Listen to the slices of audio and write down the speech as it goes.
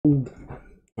Ooh.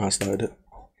 I started it.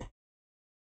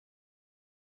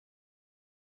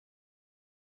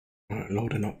 Alright,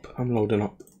 loading up. I'm loading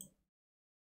up.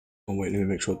 Oh wait, let me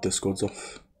make sure Discord's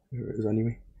off. Here it is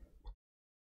anyway.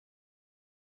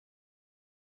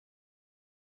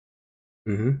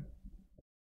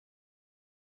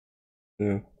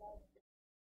 Yeah.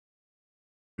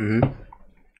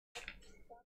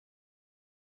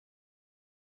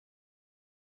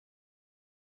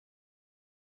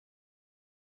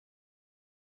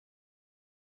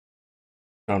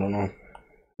 I don't know.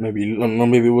 Maybe, I don't know,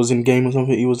 maybe it was in game or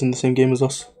something. He was in the same game as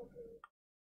us.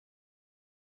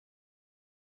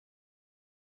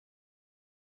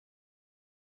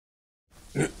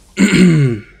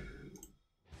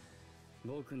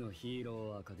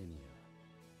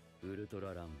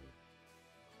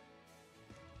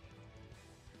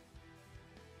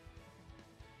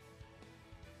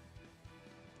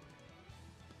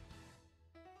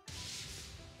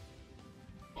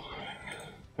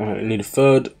 Alright, I need a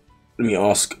third. Let me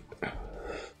ask.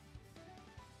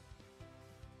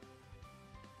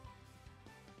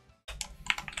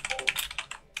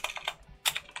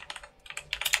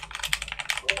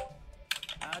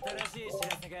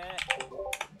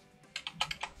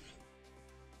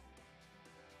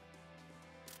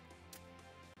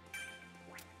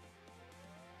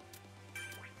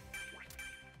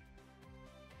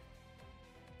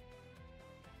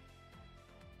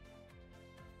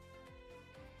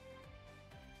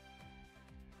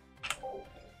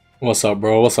 What's up,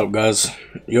 bro? What's up, guys?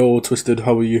 Yo, Twisted,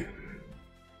 how are you?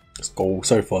 Let's go.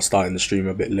 Sorry for starting the stream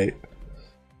a bit late.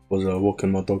 Was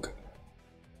walking my dog.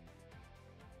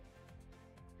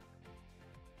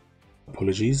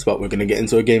 Apologies, but we're gonna get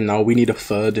into a game now. We need a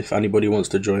third if anybody wants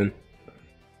to join.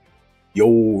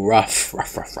 Yo, Raf.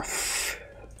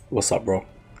 What's up, bro?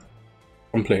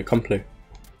 Come play, come play.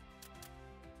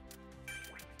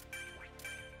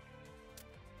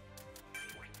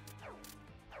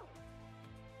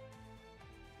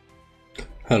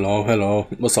 Hello, hello.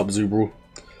 What's up, Zubru?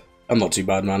 I'm not too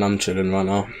bad, man. I'm chilling right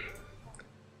now.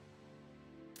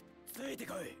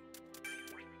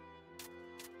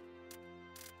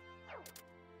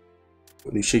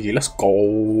 New Shiggy, let's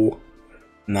go.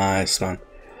 Nice, man.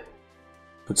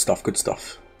 Good stuff, good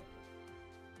stuff.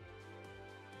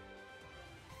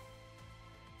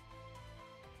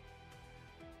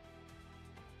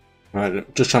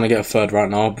 Alright, just trying to get a third right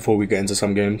now before we get into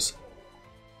some games.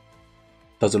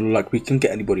 Doesn't look like we can get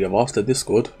anybody. I've asked the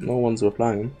Discord. No one's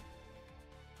replying.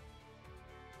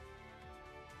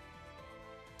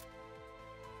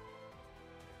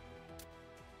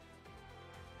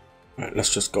 Alright,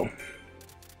 let's just go.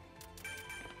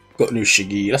 Got new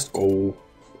Shiggy. Let's go.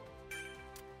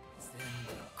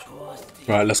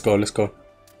 Right, let's go, let's go.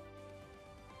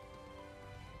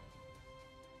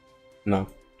 No.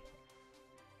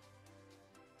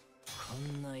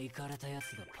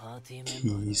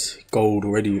 Keys. Gold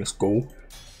already, let's go.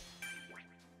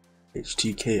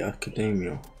 HTK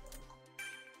Academia.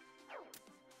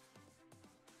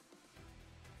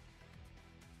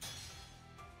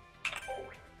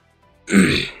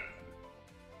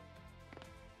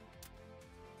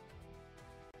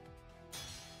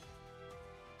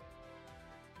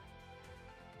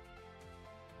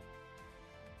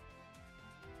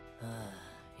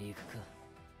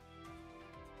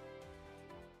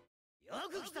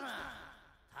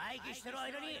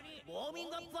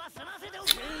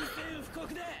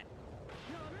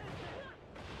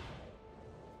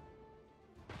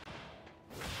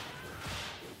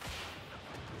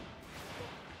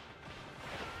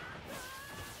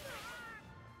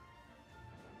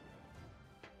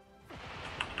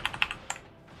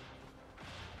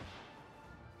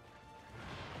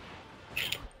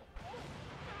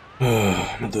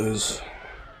 Those.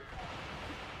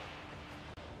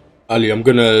 Ali, I'm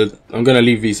gonna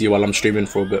leave VC while I'm streaming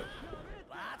for a bit.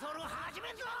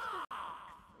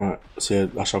 Alright, so yeah,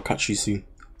 I shall catch you soon.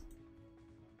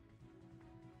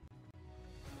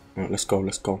 Alright, let's go,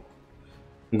 let's go.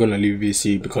 I'm gonna leave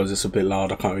VC because it's a bit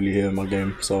loud, I can't really hear my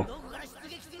game, so.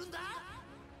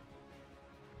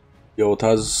 Yo,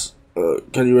 Taz,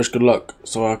 can you wish good luck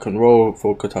so I can roll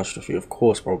for catastrophe? Of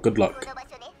course, bro, good luck.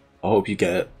 I hope you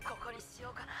get it.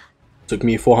 Took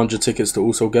me 400 tickets to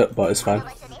also get, but it's fine.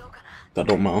 That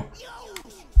don't matter.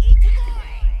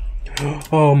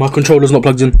 Oh, my controller's not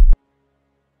plugged in.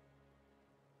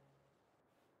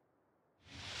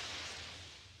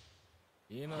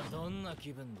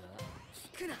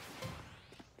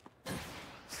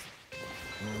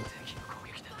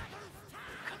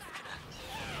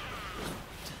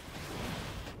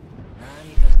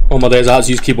 Oh my days, I had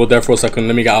to use keyboard there for a second.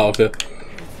 Let me get out of here.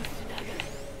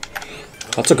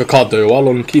 I took a card though while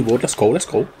on keyboard. Let's go, let's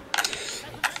go.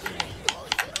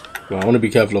 Well, I want to be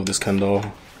careful of this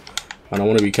Kendo. And I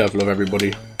want to be careful of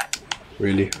everybody.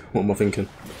 Really. What am I thinking?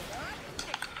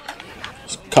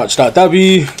 Let's catch that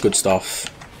dabby. Good stuff.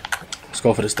 Let's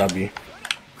go for this dabby.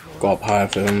 Go up higher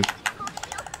for him.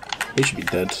 He should be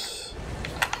dead.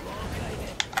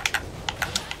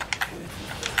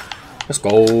 Let's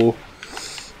go.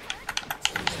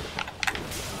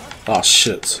 Ah,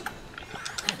 shit.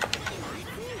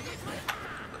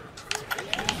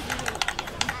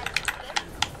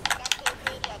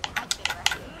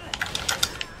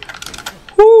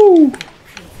 Woo!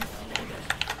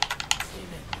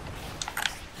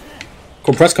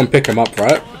 Compress can pick him up,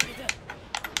 right?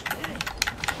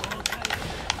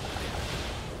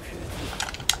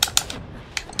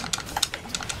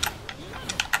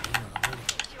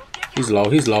 He's low,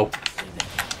 he's low.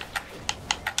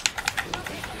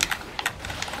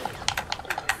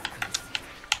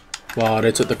 Wow,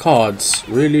 they took the cards.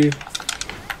 Really?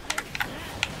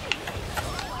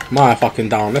 My fucking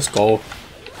down, let's go.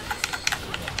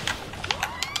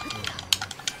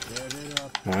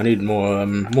 I need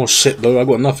more shit though. I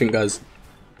got nothing, guys.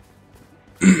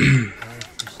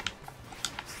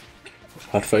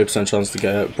 Had 30% chance to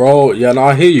get it, bro. Yeah, no,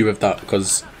 I hear you with that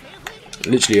because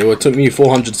literally it took me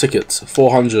 400 tickets,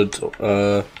 400,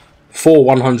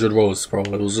 100 rolls, bro.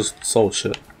 It was just so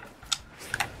shit.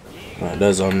 Right,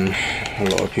 there's a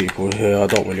lot of people here. I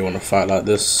don't really want to fight like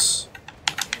this.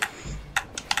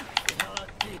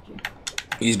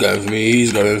 He's going for me.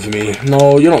 He's going for me.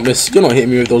 No, you're not You're not hitting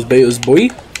me with those betas, boy.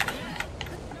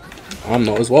 I'm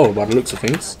not as well, by the looks of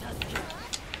things.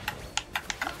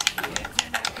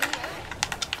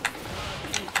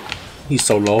 He's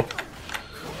so low.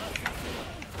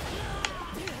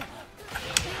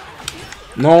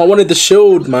 No, I wanted the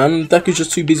shield, man. Deku's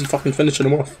just too busy fucking finishing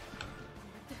him off.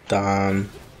 Damn,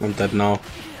 I'm dead now.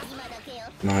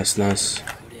 Nice, nice.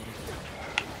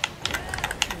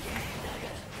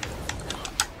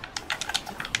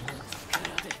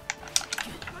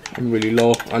 I'm really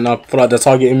low, and I feel like they're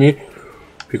targeting me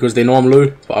because they know I'm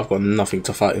low, but I've got nothing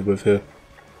to fight with here.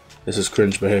 This is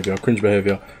cringe behavior, cringe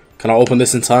behavior. Can I open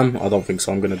this in time? I don't think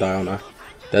so. I'm gonna die, aren't I?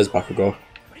 There's Bakugo.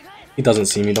 He doesn't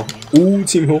see me though. Ooh,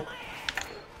 team heal.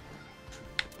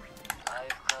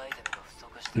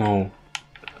 No.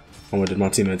 I wanted my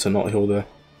teammate to not heal there.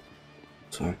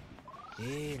 So.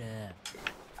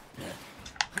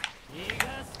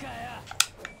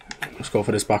 Let's go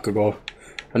for this Bakugo.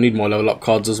 I need more level up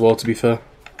cards as well, to be fair.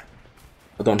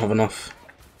 I don't have enough.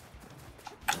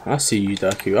 I see you,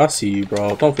 Deku. I see you, bro.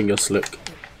 I don't think you're slick.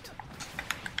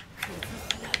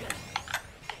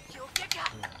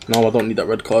 No, I don't need that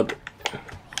red card.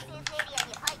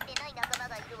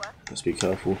 Let's be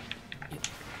careful.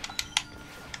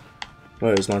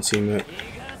 Where is my teammate?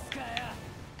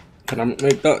 Can I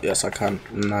make that? Yes, I can.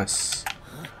 Nice.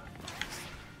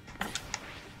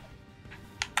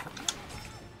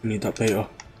 I need that beta.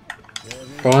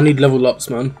 Bro, I need level ups,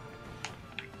 man.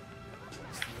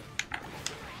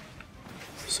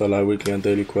 So like weekly and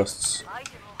daily quests.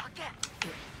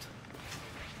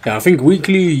 Yeah, I think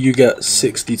weekly you get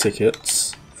 60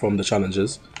 tickets from the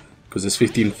challenges. Because it's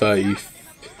 15, 30,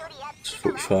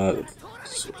 45.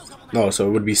 No, so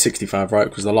it would be 65, right?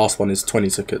 Because the last one is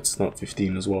 20 tickets, not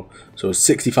 15 as well. So it's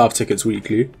 65 tickets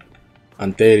weekly.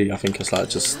 And daily, I think it's like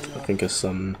just, I think it's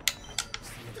 8.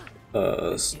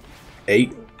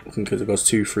 I think it goes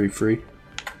 2, 3, 3.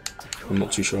 I'm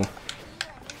not too sure.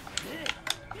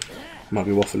 Might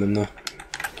be waffling there.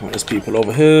 Right, there's people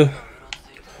over here.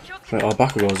 Wait, our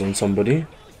Bakugo's on somebody.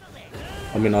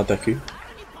 I mean our Deku.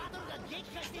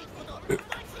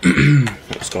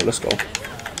 Let's go, let's go.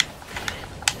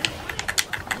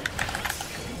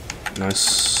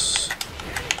 Nice.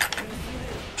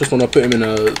 Just want to put him in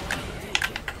a...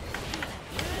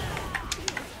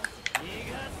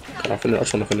 Can I finish? I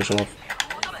just want to finish him off.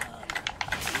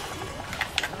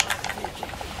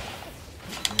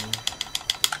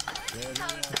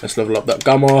 Let's level up that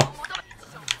Gamma.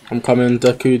 I'm coming,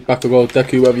 Deku, Bakugo,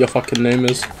 Deku, whatever your fucking name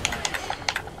is.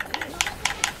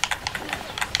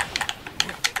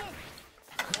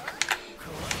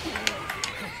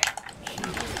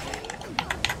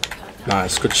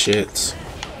 Nice, good shit.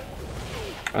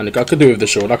 And I could do with the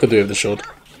shield, I could do with the shield.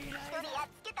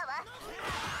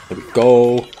 There we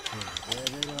go.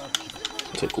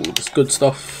 Take all this good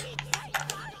stuff.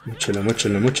 We're chilling, we're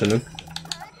chilling, we're chilling.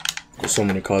 Got so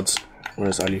many cards.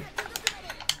 Where's Ali?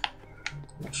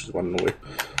 She's running away.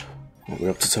 What we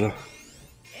have to tell her?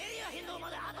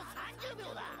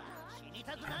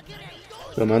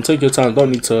 Yeah, man, take your time.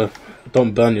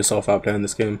 Don't burn yourself out playing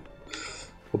this game.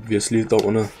 Obviously, don't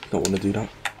wanna do that.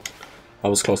 I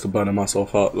was close to burning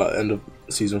myself out like end of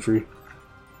season 3.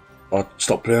 I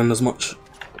stopped playing as much.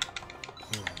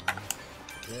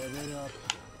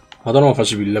 I don't know if I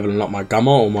should be leveling up my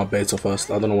gamma or my beta first.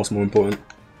 I don't know what's more important.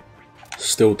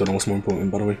 Still don't know what's more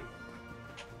important, by the way.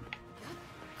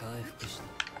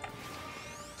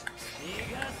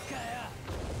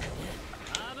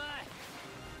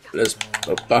 Let's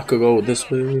back a go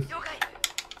this way.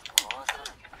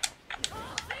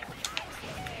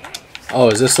 Oh,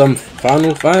 is this some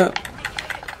final fight?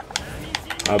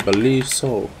 I believe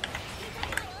so.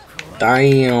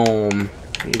 Damn,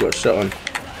 you got shot on.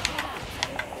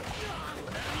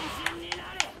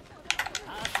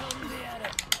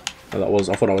 Oh,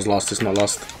 I thought I was last. It's not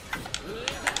last.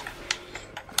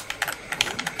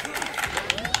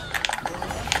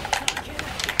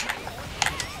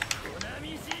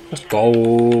 Let's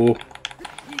go.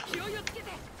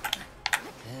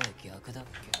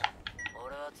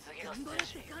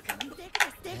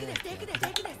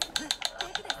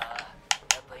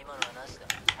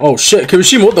 Oh shit,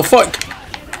 Kirishima, what the fuck?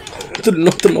 I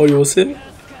didn't know you was here.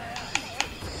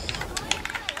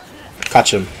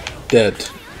 Catch him. Dead.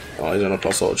 Oh, he's gonna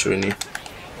plus ultra, isn't he?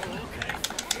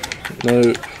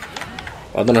 No.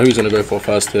 I don't know who's gonna go for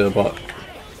first here, but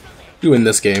you win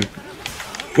this game.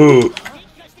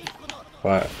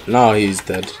 Right, now he's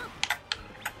dead.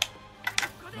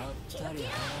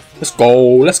 Let's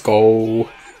go, let's go.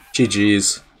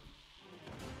 GG's.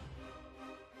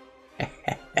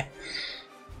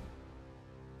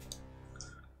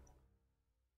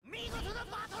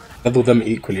 Level them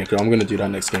equally, okay, I'm gonna do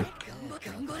that next game.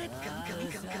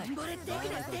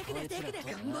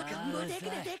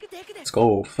 Let's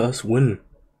go, first win.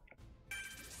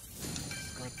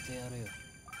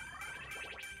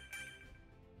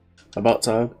 About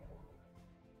time.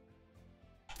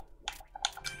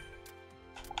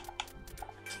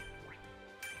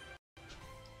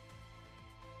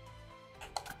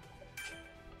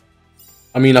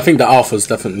 I mean, I think the alpha is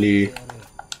definitely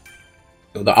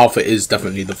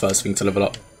the first thing to level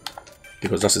up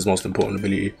because that's his most important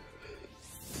ability.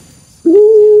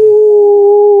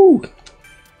 Woo!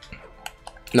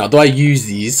 Now, do I use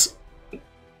these?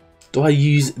 Do I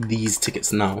use these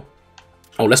tickets now?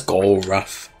 Oh, let's go,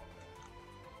 Raph.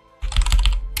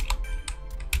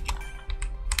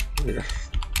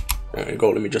 There we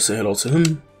go. Let me just say hello to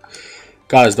him,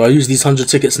 guys. Do I use these 100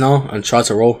 tickets now and try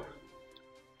to roll?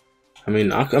 I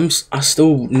mean, I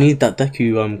still need that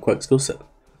Deku quirk skill set.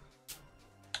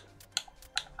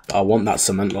 I want that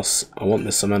cement loss. I want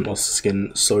this cement loss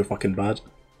skin so fucking bad,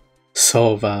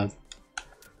 so bad.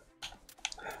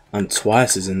 And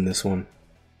twice is in this one.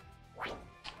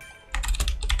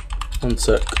 One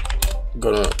sec.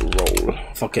 Gonna roll.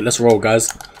 Fuck it, let's roll,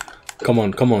 guys. Come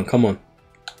on, come on, come on.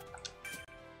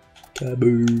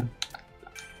 Kaboom.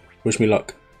 Wish me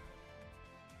luck.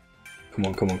 Come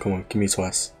on, come on, come on. Give me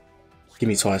twice. Give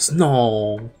me twice.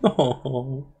 No,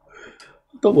 no.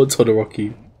 I don't want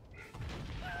Todoroki.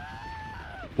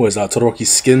 What is that?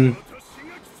 Todoroki's skin?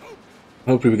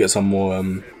 Hopefully we get some more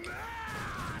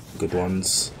good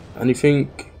ones.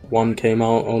 Anything? One came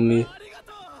out only.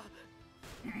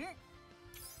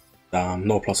 Damn,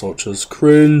 no plus ultras.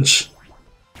 Cringe.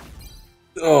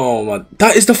 Oh my,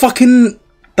 that is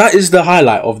the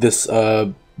highlight of this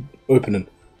opening.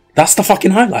 That's the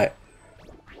fucking highlight.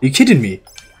 Are you kidding me?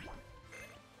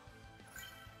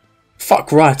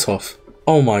 Fuck right off.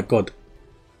 Oh my god.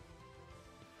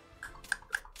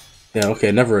 Yeah,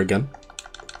 okay, never again.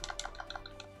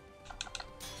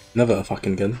 Never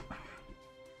fucking again.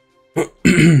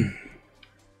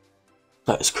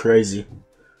 That is crazy.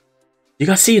 You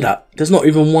guys see that? There's not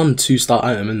even one 2-star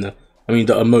item in there. I mean,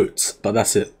 the emotes, but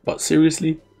that's it. But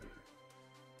seriously?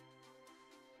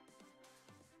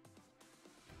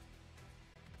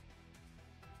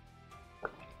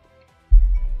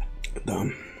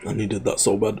 Damn, I needed that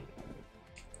so bad.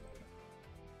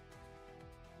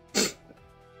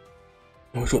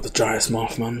 I've got the driest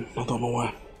mouth, man. I don't know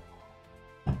why.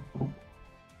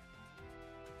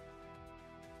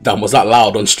 Damn, was that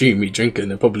loud on stream, me drinking?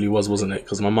 It probably was, wasn't it?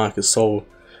 Because my mic is so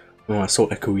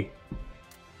echoey.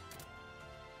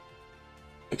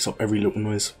 Picks up every little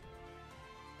noise.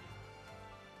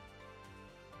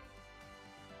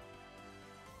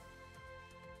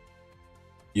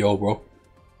 Yo, bro.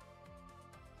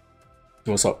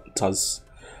 What's up, Taz?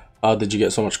 How did you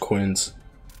get so much coins?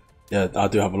 Yeah, I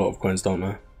do have a lot of coins, don't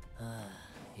I?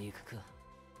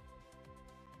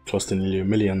 Close to nearly 1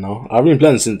 million now. I've been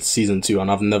playing since season 2 and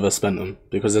I've never spent them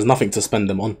because there's nothing to spend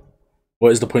them on.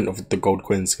 What is the point of the gold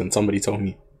coins? Can somebody tell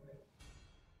me?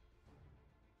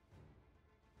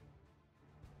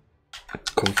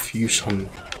 Cool. Fusion.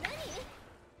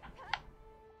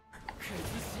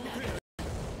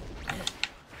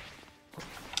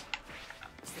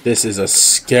 This is a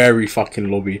scary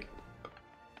fucking lobby.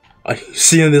 Are you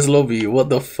seeing this lobby? What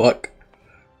the fuck?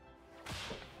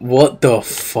 What the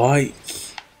fuck?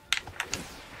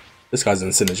 This guy's in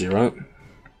Synergy, right?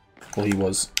 Or he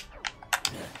was.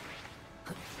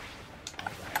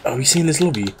 Are we seeing this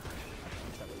lobby?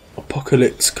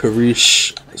 Apocalypse,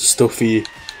 Karish, Stuffy,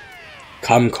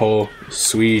 Kamko,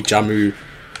 Sui, Jamu,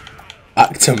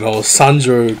 Actimel,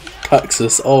 Sandro,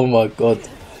 Paxus. Oh my god.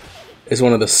 It's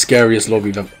one of the scariest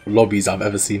lobbies I've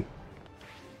ever seen.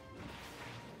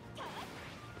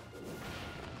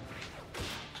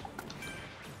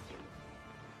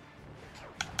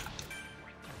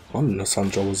 I didn't know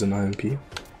Sandro was in IMP.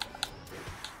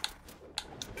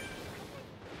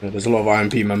 Yeah, there's a lot of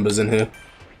IMP members in here.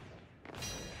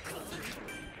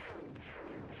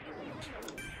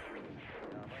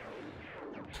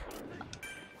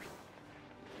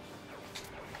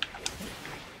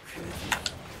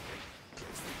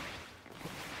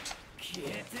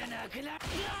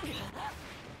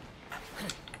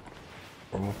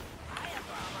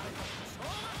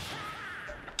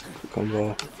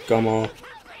 Bro. Gamma.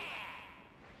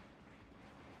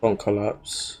 Don't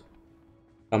collapse.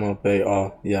 Gamma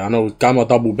beta. Yeah, I know gamma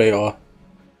double beta.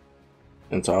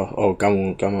 Into oh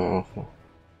gamma alpha.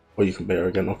 Oh, you can beta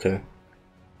again. Okay.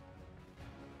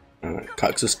 Alright,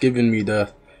 Cactus giving me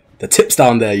the tips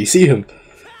down there. You see him?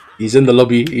 He's in the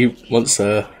lobby. He wants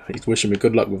he's wishing me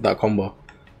good luck with that combo.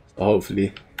 So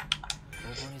hopefully,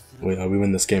 we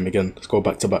win this game again. Let's go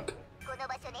back to back.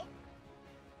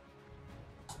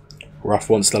 Raph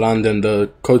wants to land in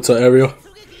the Kota area.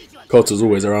 Kota's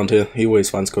always around here. He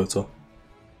always finds Kota.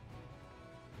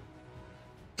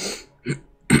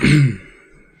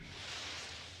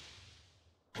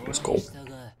 Let's go.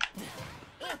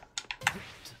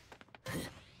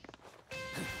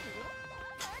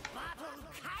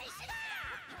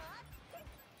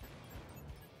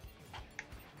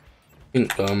 I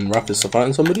think Raph is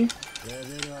fighting somebody.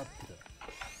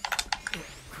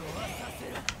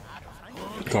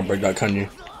 You can't break that, can you?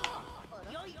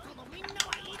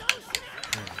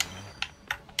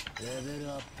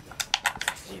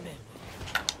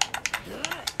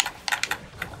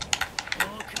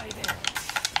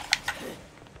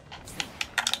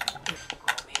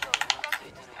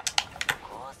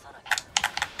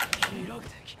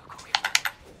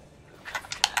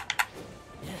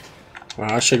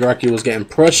 Wow, Shigaraki was getting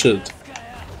pressured.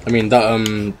 I mean, that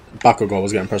Bakugo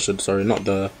was getting pressured. Sorry, not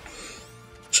the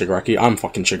Shigaraki. I'm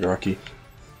fucking Shigaraki.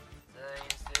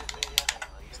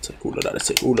 Let's take all of that. Let's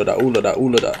take all of that. All of that.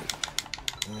 All of that.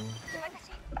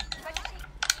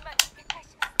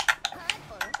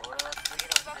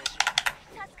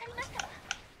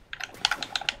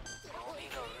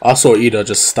 I saw Ida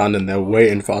just standing there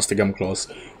waiting for us to get close.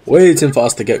 Waiting for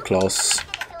us to get close.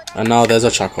 And now there's a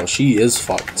Chaco. She is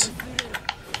fucked.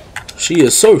 She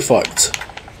is so fucked.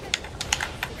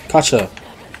 Catch her.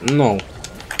 No.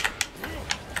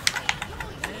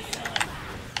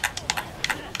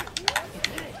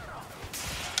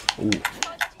 Ooh.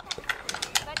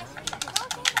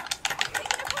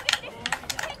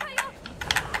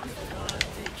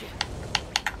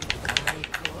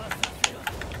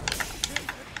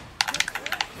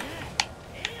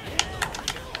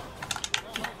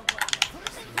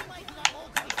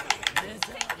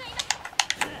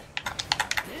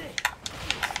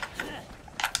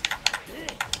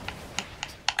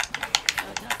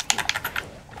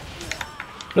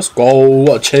 Let's go.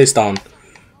 What a chase down.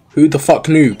 Who the fuck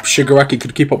knew Shigaraki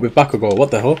could keep up with Bakugo?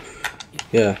 What the hell?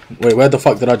 Yeah. Wait, where the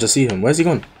fuck did I just see him? Where's he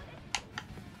gone?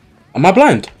 Am I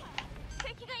blind?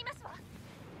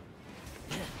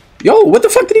 Yo, where the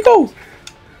fuck did he go?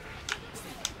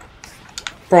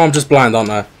 Bro, I'm just blind, aren't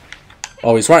I?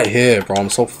 Oh, he's right here, bro. I'm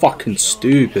so fucking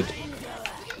stupid.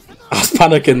 I was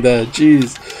panicking there.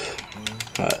 Jeez.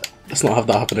 Right, let's not have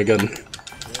that happen again.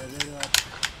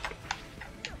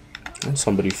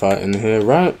 Somebody fighting here,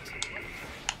 right?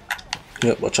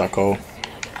 Yep, watch out, Cole.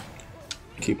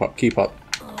 Keep up, keep up.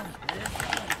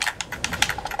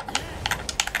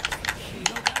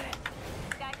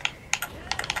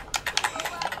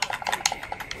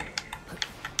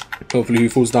 Hopefully he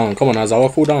falls down. Come on,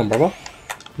 Azawa, fall down, brother.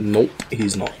 Nope,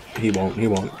 he's not. He won't, he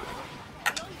won't.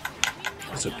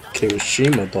 It's a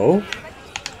Kirishima, though.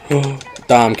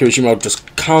 Damn, Kirishima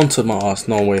just countered my ass.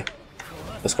 No way.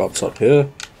 Let's go up top here.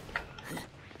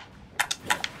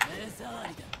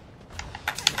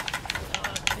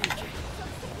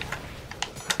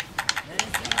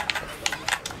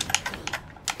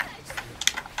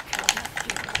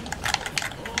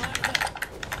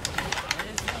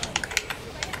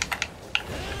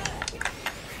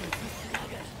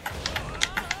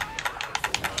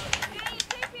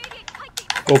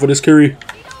 Go for this Kiri.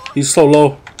 He's so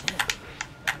low.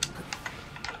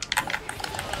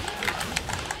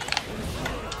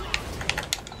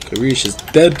 Kirish is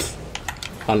dead.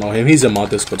 I know him. He's in my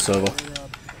Discord server.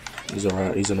 He's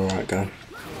alright. He's an alright guy.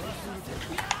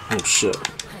 Oh shit.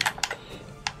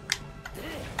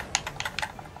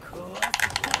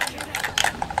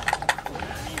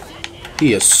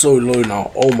 He is so low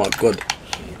now. Oh my god.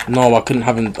 No, I couldn't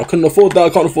have him. I couldn't afford that. I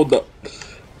can't afford that.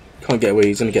 Can't get away.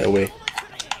 He's gonna get away.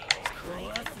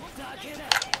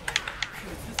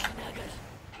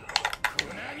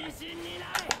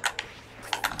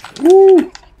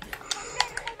 Woo!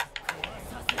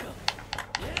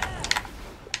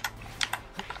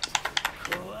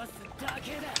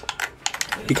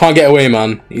 He can't get away,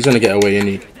 man. He's gonna get away, isn't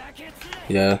he?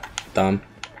 Yeah, damn.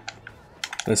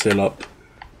 Let's heal up.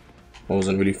 I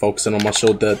wasn't really focusing on my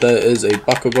shield there. There is a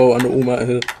Bakugo and an All Might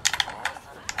here.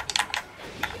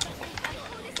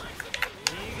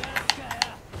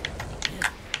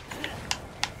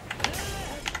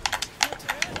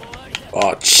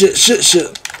 Oh, shit, shit,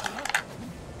 shit.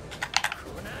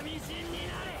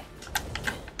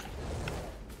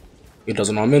 He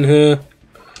doesn't know I'm in here.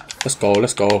 Let's go,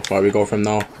 let's go. Right, we go from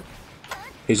now.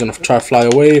 He's gonna try to fly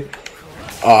away.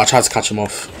 Oh, I tried to catch him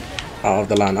off. Out of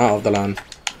the line, out of the line.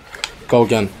 Go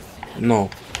again. No.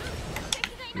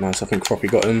 Nice, I think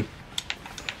Croppy got him.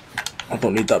 I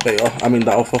don't need that beta. I mean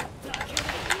that alpha.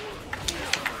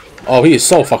 Oh, he is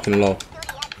so fucking low.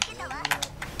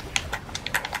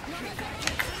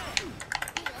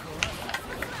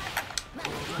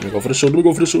 Let me go for the shield, let me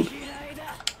go for the shield.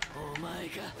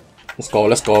 Let's go,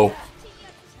 let's go.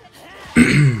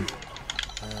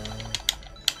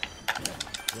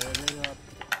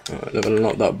 Alright, leveling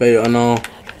up that beta now.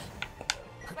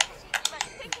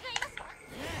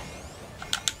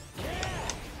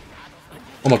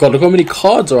 Oh my god, look how many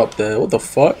cards are up there. What the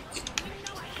fuck?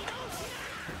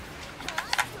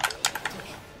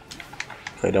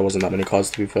 Okay, there wasn't that many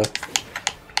cards to be fair.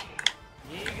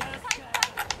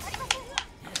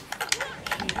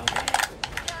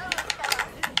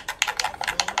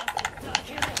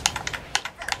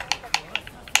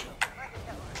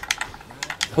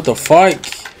 What the fuck?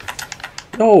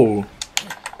 No.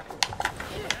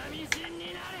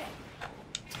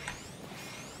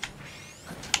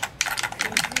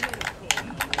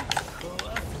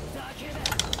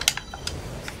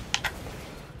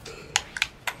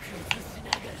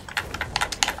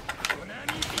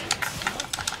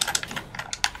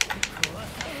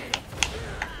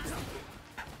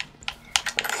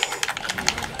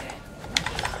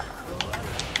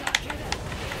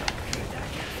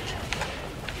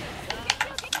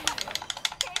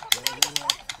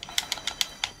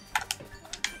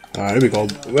 Alright, here we go.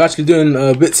 We're actually doing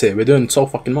bits here. We're doing so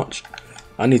fucking much.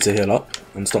 I need to heal up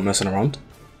and stop messing around.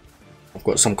 I've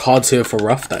got some cards here for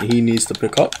Ruff that he needs to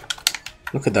pick up.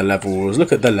 Look at the levels.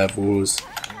 Look at the levels.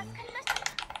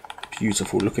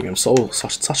 Beautiful. Look at me. I'm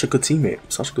such a good teammate.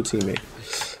 Such a good teammate.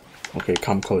 Okay,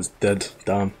 Camco is dead.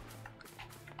 Damn.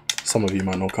 Some of you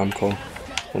might know Camco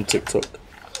on TikTok.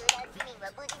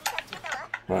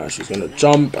 Right, she's gonna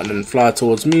jump and then fly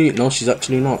towards me. No, she's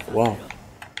actually not. Wow.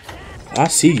 I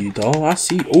see you, though. I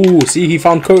see. Oh, see, he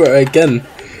found Kota again.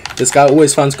 This guy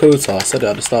always finds Kota. I said it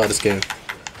at the start of this game.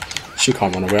 She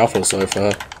can't run away. I feel sorry for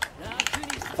her.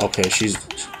 Okay, she's...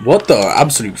 What the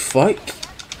absolute fuck?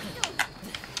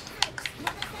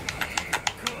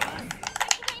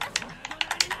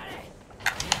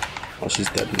 Oh, she's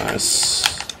dead. Nice.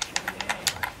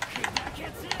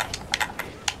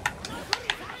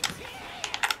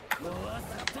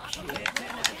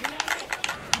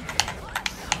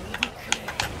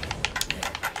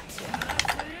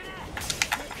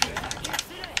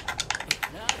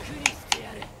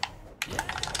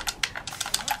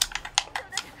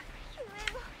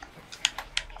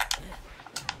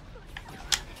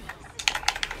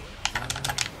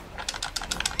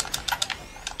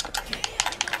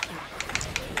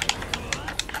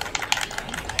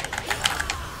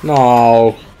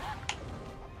 No.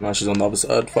 Now she's on the other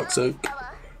side. Fuck's sake.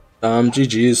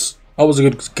 GG's. That was a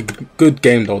good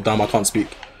game though. Damn, I can't speak.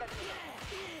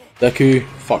 Deku,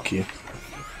 fuck you.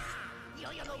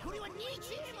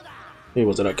 Who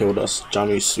was it that killed us?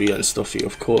 Jamu, Sweet, and Stuffy,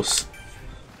 of course.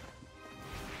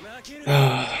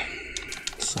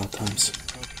 Sad times.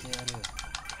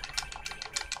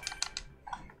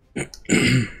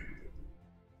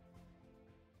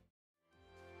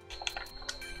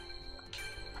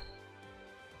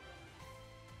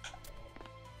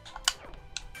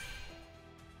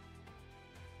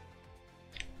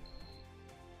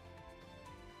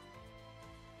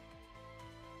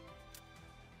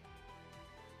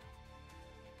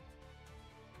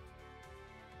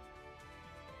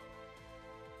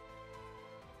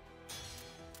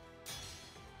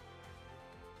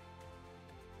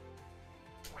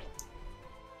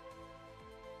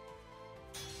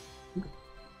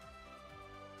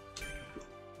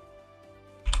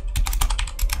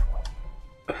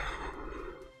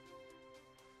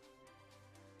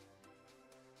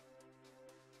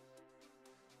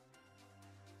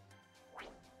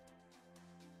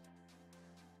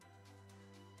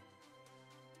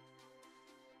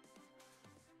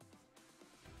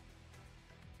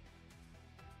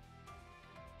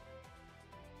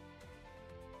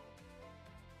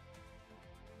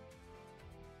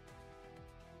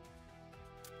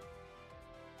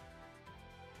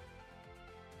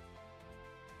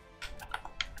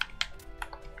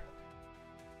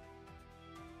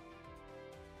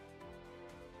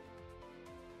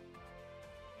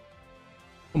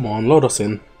 Come on, load us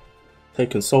in.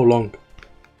 Taking so long.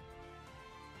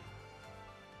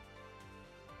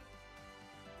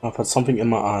 I've had something in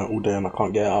my eye all day and I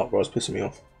can't get it out, bro. It's pissing me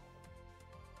off.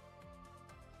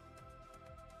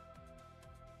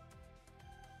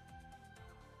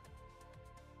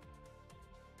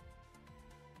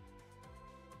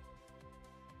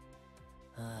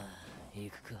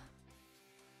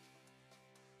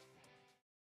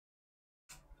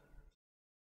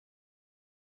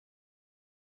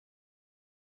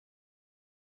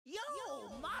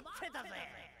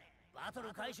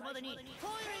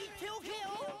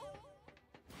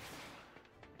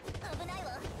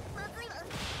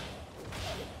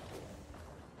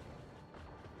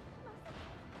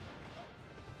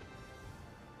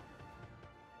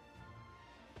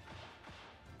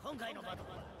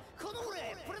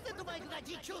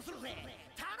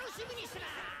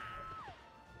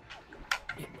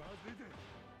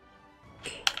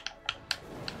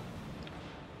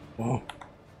 Wow.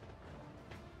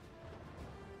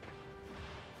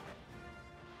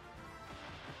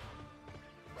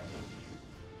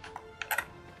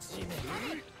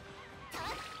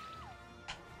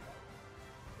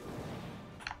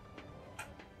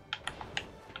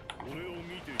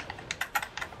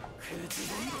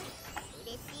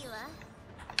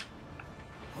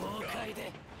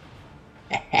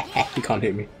 He can't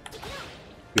hit me.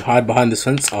 You hide behind this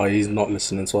fence. Oh, he's not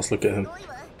listening, so let's look at him.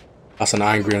 That's an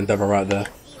angry endeavor right there.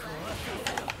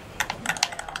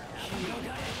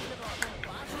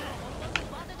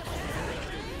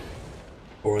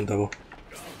 Or endeavor.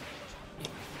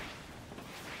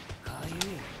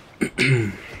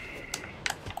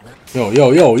 Yo.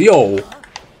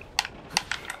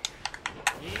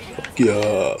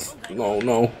 Yeah.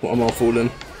 No, I'm not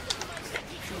fooling.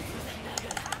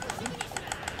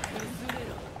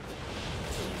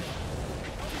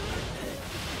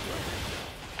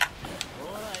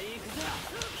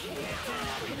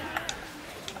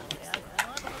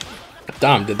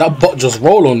 Damn, did that bot just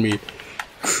roll on me?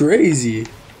 Crazy.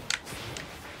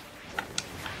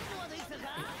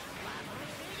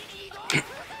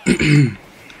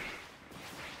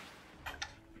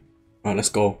 Alright, let's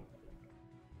go.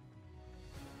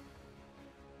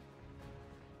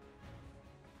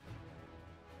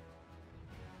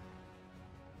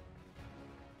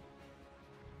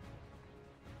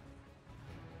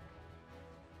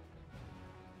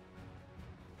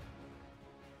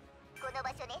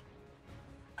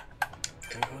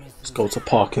 Let's go to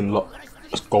parking lot.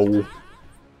 Let's go.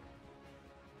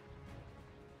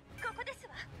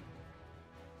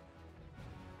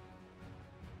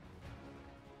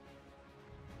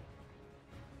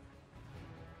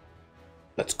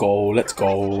 Let's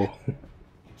go.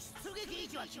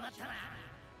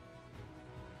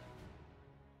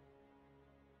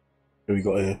 Who we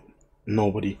got here?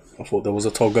 Nobody. I thought there was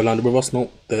a Toga landed with us.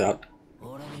 No, they're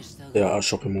at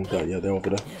shopping mall. Yeah, they're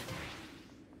over there.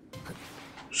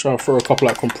 Try to throw a couple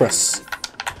at compress.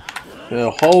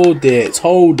 Yeah, hold it.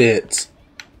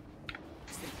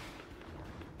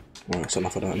 Right, that's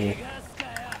enough of that anyway.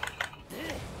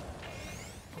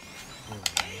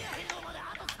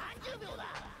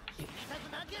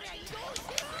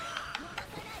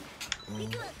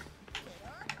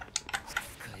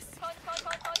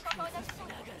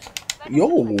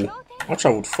 Yo, I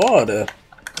travelled far there.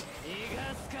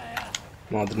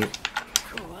 No, I didn't.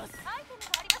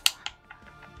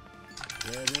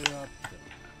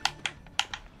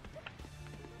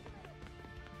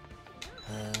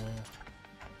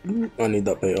 I need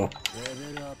that beta.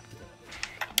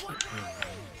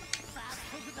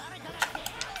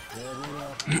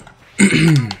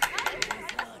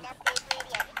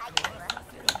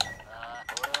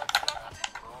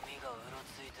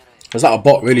 Was that a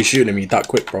bot really shooting me that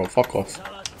quick, bro? Fuck off.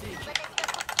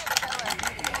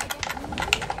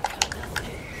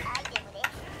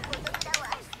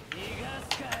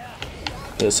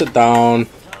 Yeah, sit down.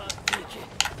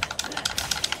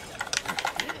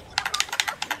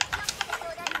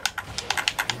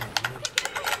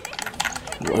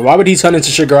 Why would he turn into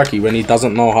Shigaraki when he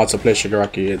doesn't know how to play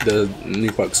Shigaraki, the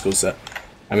new quirk skill set?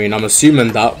 I mean, I'm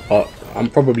assuming that, but I'm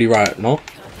probably right, no?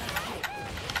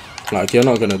 Like, you're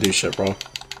not gonna do shit, bro.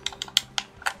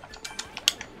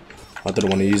 I didn't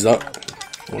want to use that.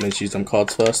 I wanted to use them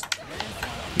cards first.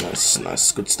 Nice,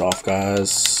 nice, good stuff,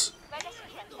 guys.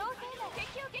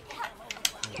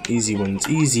 Easy wins,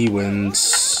 easy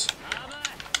wins.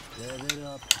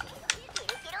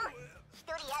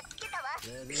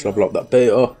 Just level up that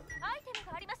beta.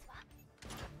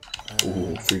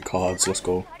 Ooh, 3 cards, let's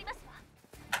go.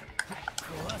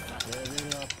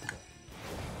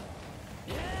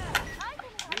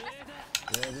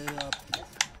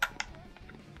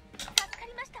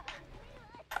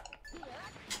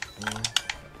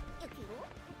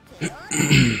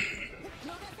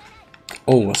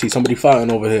 Oh, I see somebody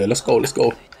fighting over here. Let's go, let's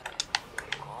go.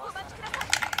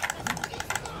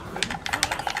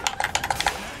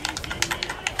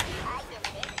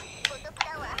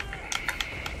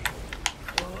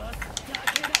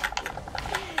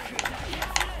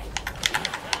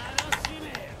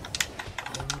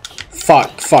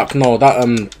 Fuck, no, that,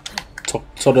 not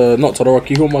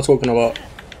Todoroki, who am I talking about?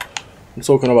 I'm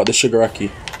talking about the Shigaraki.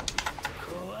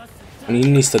 And he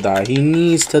needs to die, he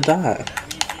needs to die.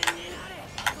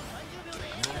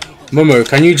 Momo,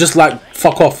 can you just, like,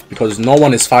 fuck off? Because no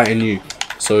one is fighting you.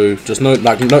 So, just know,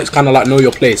 like, no, it's kind of like, know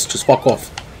your place, just fuck off.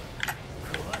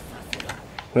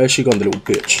 Where's she gone, the little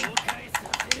bitch?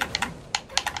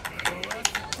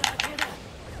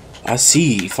 I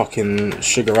see fucking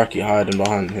Shigaraki hiding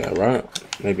behind here, right?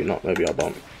 Maybe not, maybe I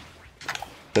don't.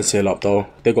 Let's heal up though.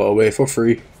 They got away for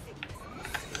free.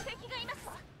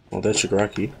 Oh, there's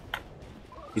Shigaraki.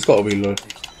 He's got to be low.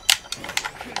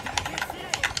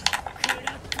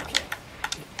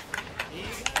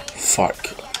 Fuck.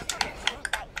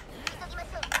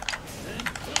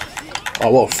 Oh,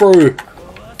 what a throw!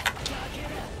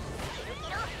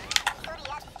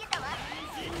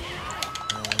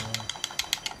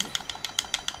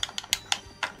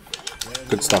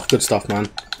 Good stuff, man.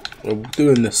 We're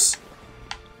doing this.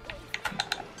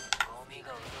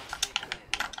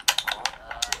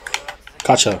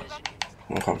 Catch her.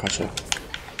 Oh, I can't catch her.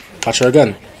 Catch her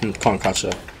again. Can't catch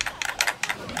her.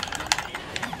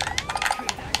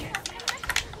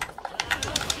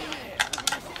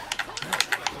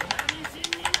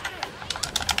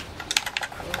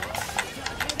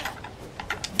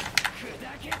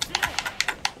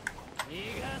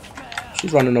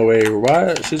 She's running away,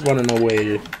 right? She's running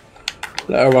away.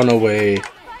 Let her run away.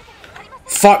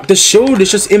 Fuck, the shield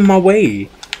is just in my way.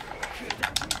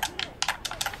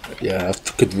 Yeah, I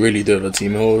could really do a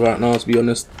team hold right now, to be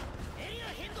honest.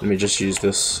 Let me just use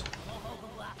this.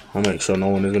 I'll make sure no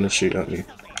one is going to shoot at me.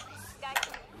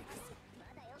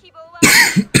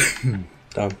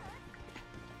 Damn.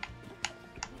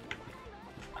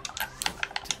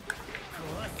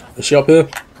 Is she up here?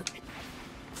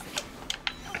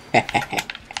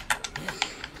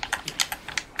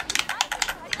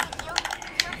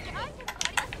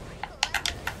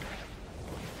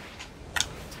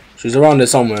 She's around there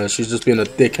somewhere. She's just being a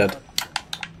dickhead.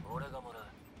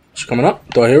 She coming up?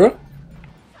 Do I hear her?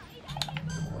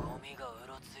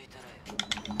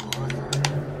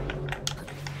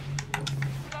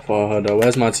 For her though.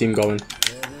 Where's my team going?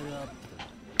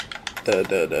 There.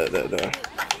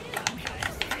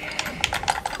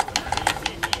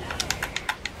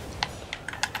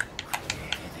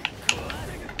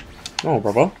 No,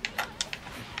 brother.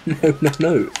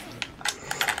 No.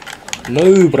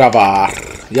 No, brother.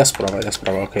 Yes, brother.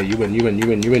 Okay, you win.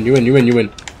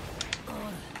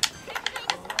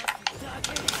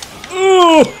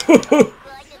 Oh!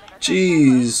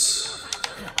 Jeez.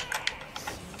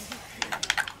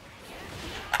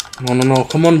 No.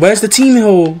 Come on, where's the team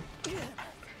hill?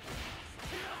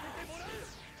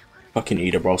 Fucking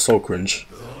eat it, bro. So cringe.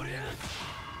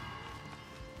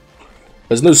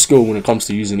 There's no skill when it comes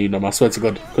to using Edom, I swear to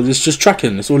God. Because it's just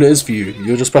tracking. That's all it is for you.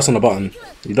 You're just pressing a button.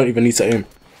 You don't even need to aim.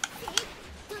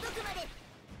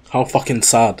 How fucking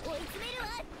sad.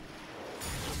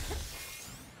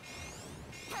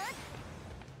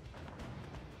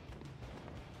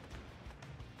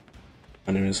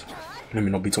 Anyways, let me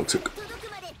not be toxic.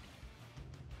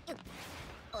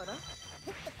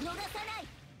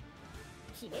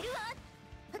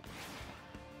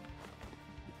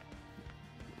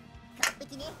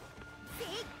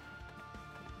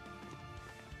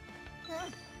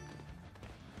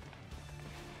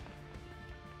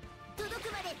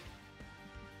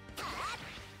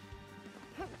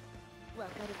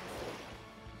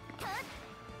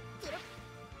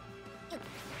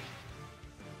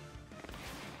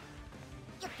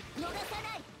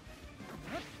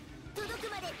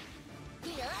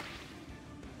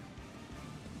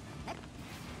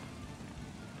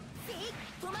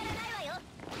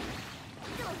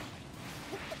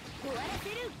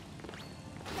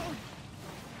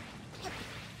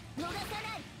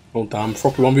 Oh damn,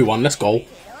 Froppy 1v1, let's go.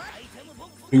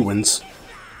 Who wins?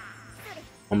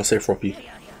 I'm gonna say Froppy.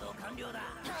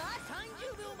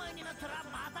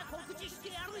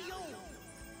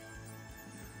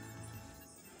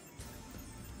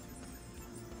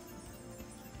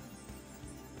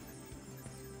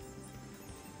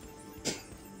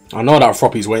 I know that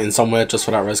Froppy's waiting somewhere just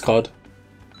for that res card.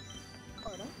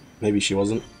 Maybe she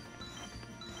wasn't.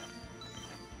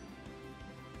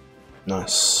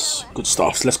 Nice. Good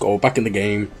stuff. Let's go. Back in the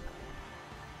game.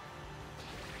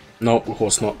 No, of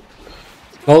course not.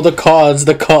 No, the cards,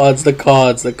 the cards, the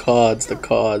cards, the cards, the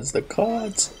cards, the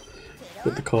cards.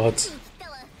 Get the cards.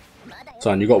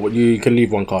 Son, you got what you can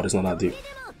leave one card, it's not that deep.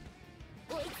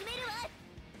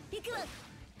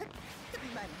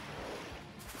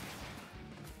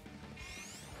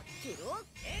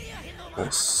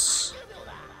 Nice.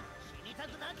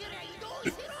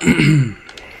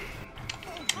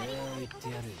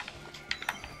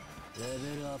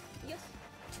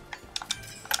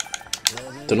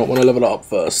 Do not want to level it up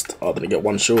first. Oh, did I get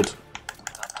one shield?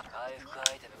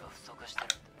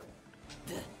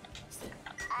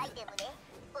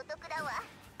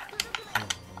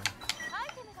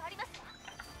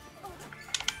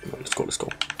 Let's go, let's go.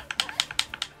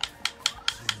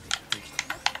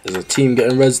 There's a team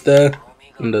getting res there,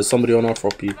 and there's somebody on our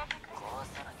Froppy.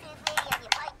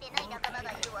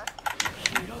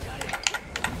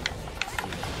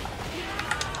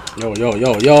 Yo, yo,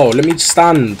 yo, yo, let me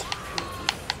stand.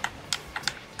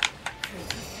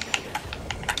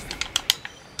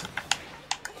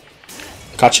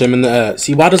 Catch him in the air.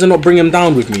 See, why does it not bring him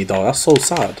down with me, though? That's so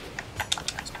sad.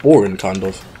 It's boring, kind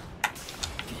of.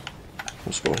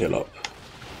 Let's go heal up.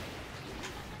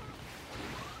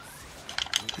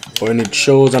 Boy needs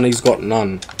shields and he's got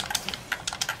none.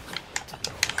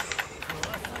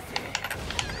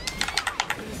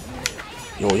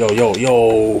 Yo, yo, yo,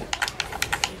 yo.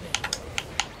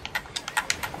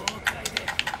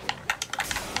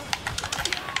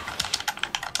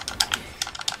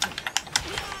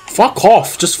 Fuck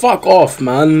off. Just fuck off,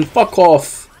 man. Fuck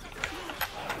off.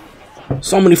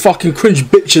 So many fucking cringe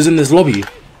bitches in this lobby.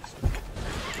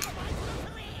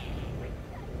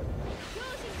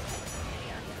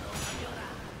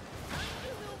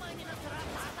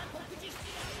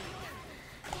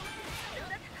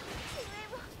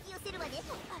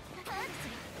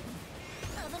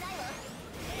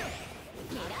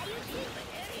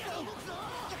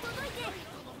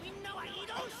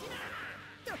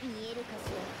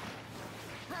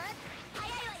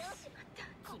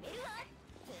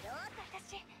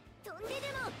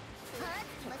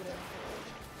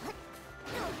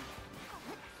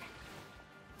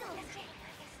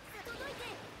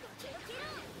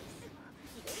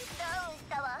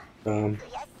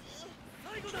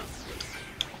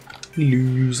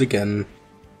 Lose again.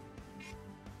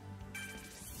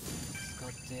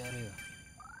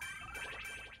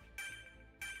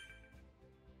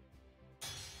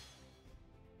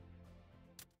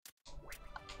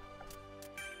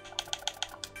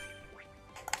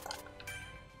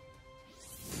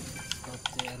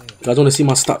 You guys want to see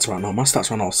my stats right now? My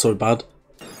stats right now are so bad.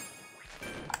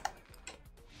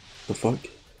 The fuck?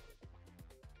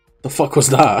 The fuck was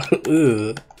that?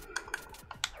 Ugh.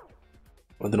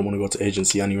 I didn't want to go to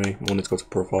agency anyway. I wanted to go to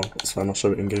profile. It's fine, I'll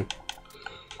show it in game.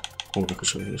 Oh, I can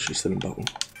show you. She's still in battle.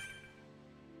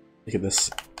 Look at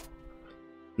this.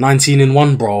 19 in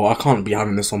 1, bro. I can't be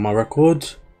having this on my record.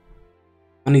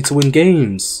 I need to win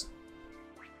games.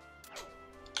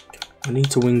 I need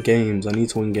to win games. I need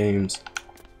to win games.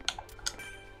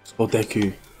 Oh,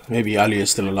 Deku. Maybe Ali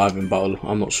is still alive in battle.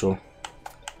 I'm not sure.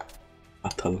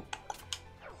 Battle.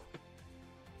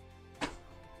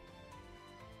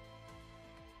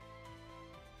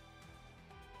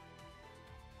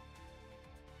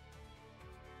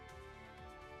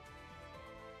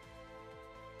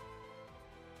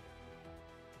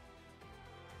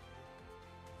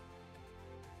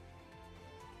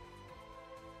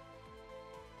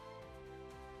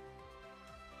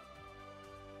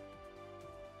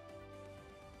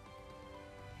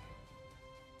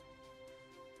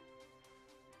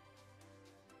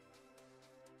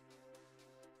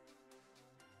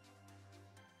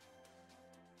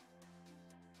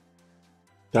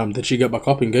 Damn, did she get back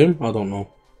up in game? I don't know.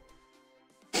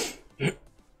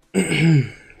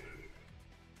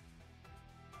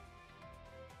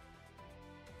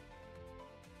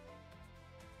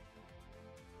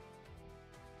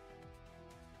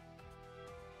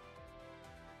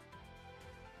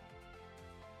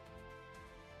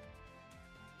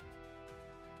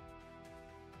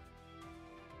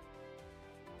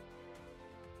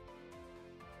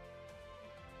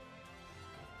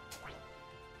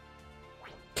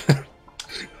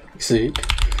 See?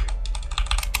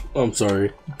 I'm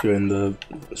sorry if you're in the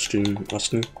stream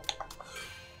watching.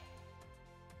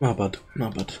 Not bad,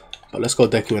 not bad. But let's go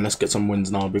Deku and let's get some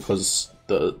wins now because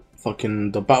the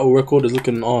battle record is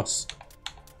looking arse.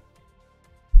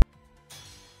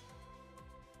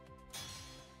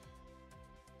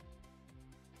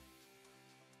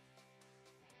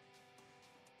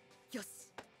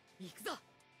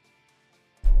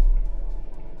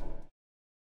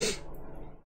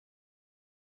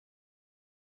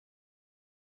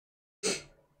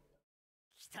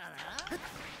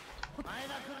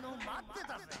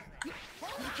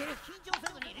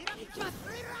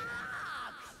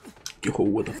 Yo,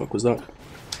 what the fuck was that?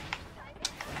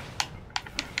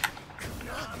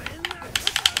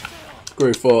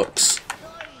 Grey Fox.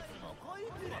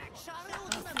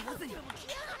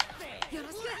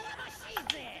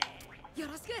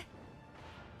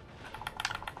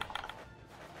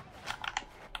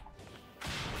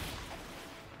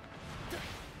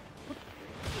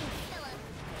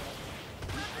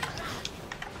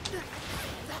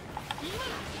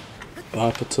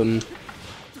 Barberton,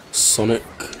 Sonic.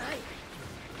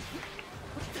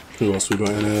 Who else we got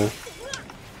in here?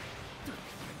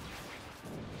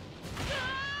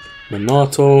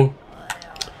 Minato.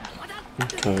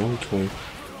 Okay.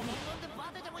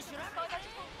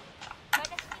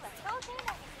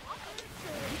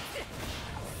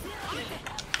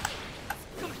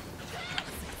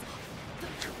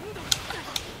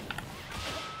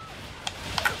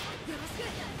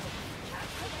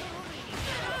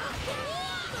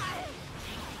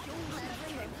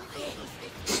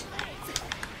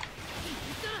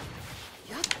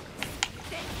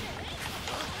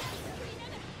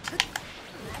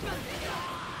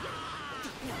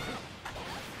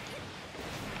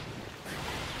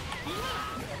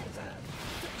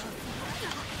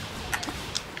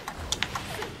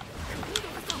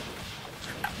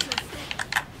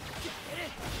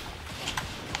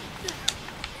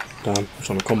 Damn, I'm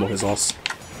trying to combo his ass.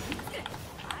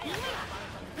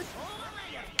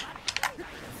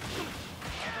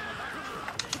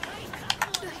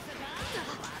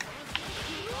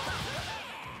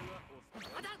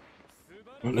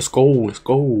 Right, let's go.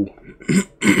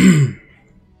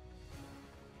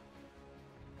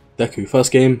 Deku,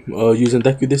 first game using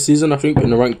Deku this season, I think,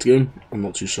 in a ranked game. I'm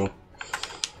not too sure.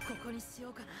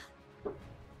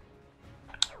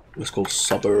 Let's go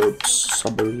suburb.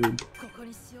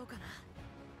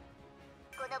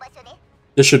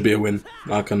 This should be a win.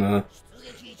 I can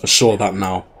assure that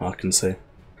now. I can say.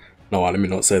 No, let me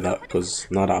not say that because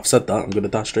now that I've said that, I'm gonna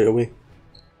dash straight away.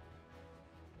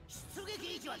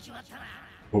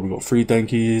 Well, we got 3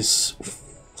 Denkies,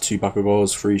 2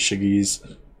 Bakugos, 3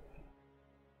 Shiggies.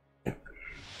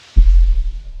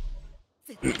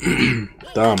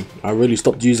 Damn, I really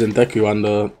stopped using Deku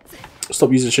and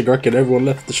stopped using Shigaraki and everyone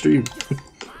left the stream.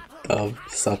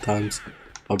 Sad times.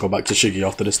 I'll go back to Shiggy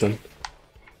after this then.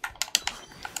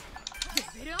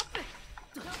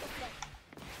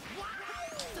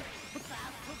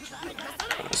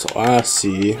 So I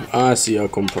see a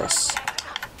compress.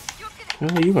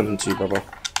 Where are you running to, brother?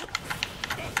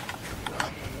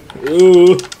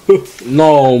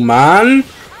 No, man.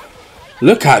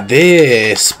 Look at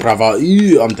this, brother.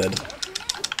 I'm dead.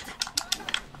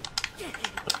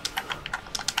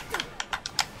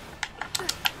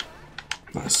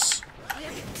 Nice.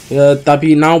 Yeah,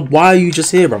 Dabby, now why are you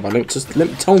just here, brother?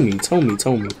 Tell me.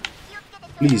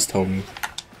 Please tell me.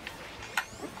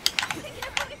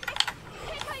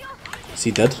 Is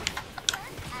he dead?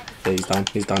 Yeah, he's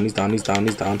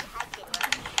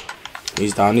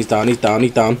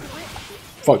down.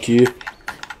 Fuck you.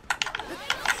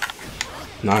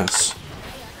 Nice.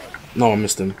 No, I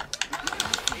missed him.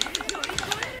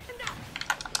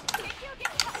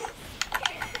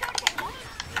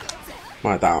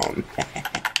 Right down.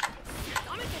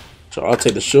 So I'll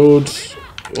take the shield.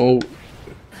 Oh.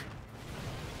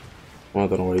 I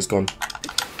don't know where he's gone.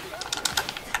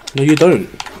 No, you don't.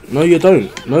 No, you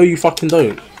don't. No, you fucking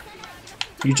don't.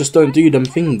 You just don't do them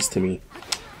things to me.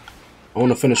 I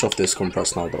want to finish off this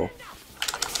compress now, though.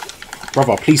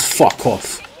 Brother, please fuck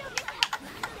off.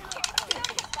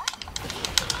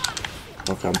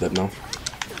 Okay, I'm dead now.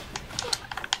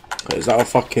 Okay, is that a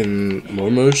fucking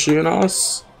Momo shooting at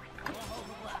us?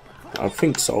 I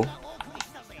think so.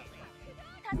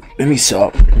 Let me set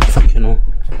up. Fucking hell.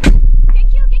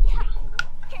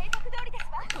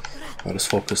 Right, let's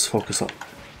focus up.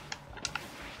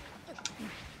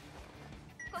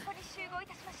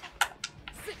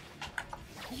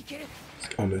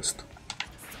 I missed.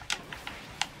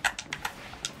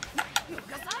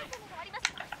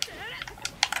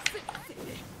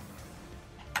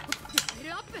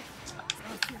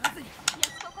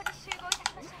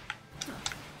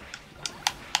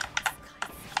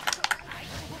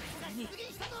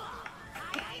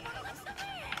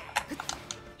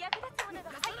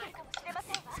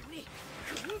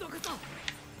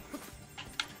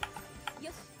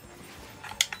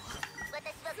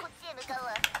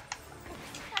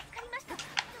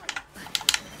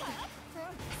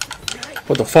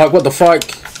 What the fuck? What the fuck?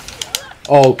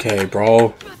 Okay,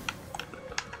 bro.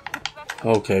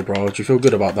 Okay, bro. Do you feel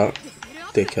good about that?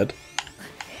 Dickhead.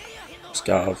 Let's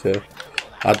get out of here.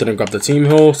 I didn't grab the team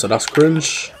heal, so that's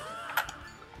cringe.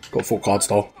 Got 4 cards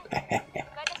though.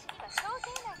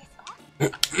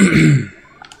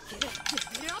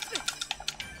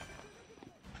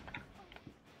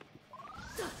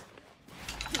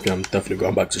 Yeah, I'm definitely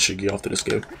going back to Shigi after this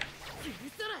game.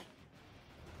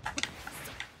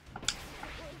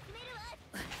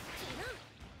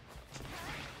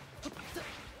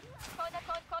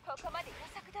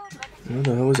 Where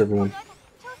the hell is everyone?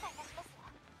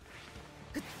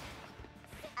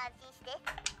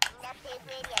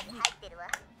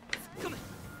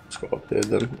 Let's go up here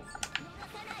then.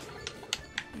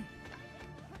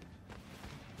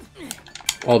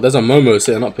 Oh, there's a Momo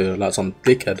sitting up here like some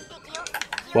dickhead.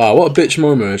 Wow, what a bitch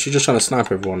Momo. She's just trying to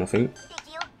snipe everyone, I think.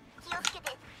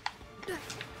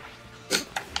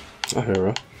 I hear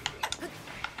her.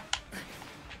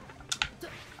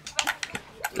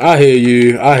 I hear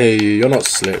you. I hear you. You're not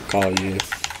slick, are you?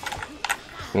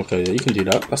 Okay, yeah, you can do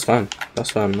that. That's fine. That's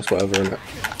fine. That's whatever, innit?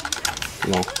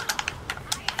 No.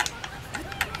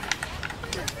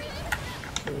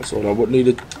 That's all I would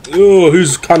needed. Oh,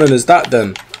 whose cannon is that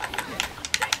then?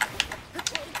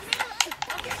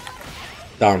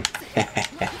 Down.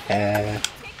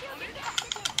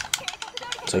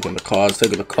 Taking the cards.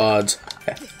 Taking the cards.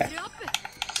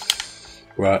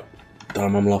 Right.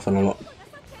 Damn, I'm laughing a lot.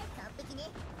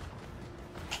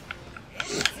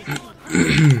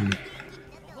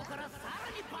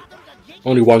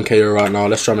 Only 1 KO right now.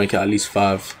 Let's try and make it at least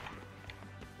 5.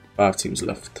 5 teams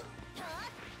left.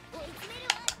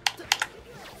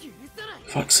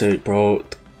 Fuck's sake, bro.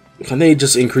 Can they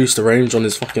just increase the range on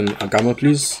his fucking Agama,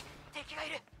 please?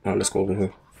 Alright, let's go over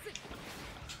here.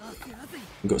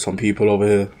 We've got some people over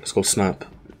here. Let's go snap.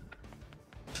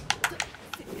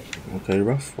 Okay,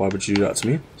 rough. Why would you do that to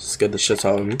me? Scared the shit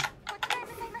out of me.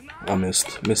 I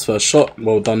missed. Missed first shot.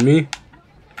 Well done, me.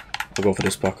 I'll go for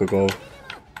this back. I'll go.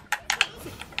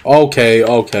 Okay,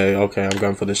 okay, okay. I'm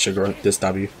going for this Shigaraki, this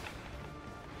W.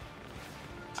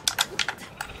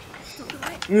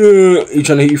 You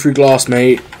trying to hit you through glass,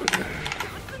 mate?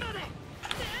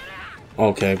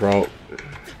 Okay, bro.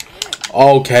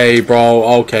 Okay,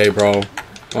 bro. Okay, bro.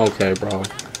 Okay, bro.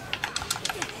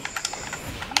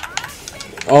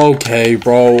 Okay,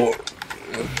 bro.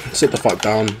 Sit the fuck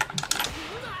down.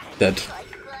 Dead.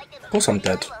 Of course I'm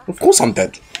dead. Of course I'm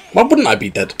dead. Why wouldn't I be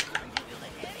dead?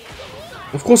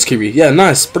 Of course, Kiri. Yeah,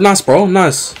 nice. Nice, bro.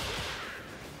 Nice.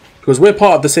 Because we're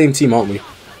part of the same team, aren't we?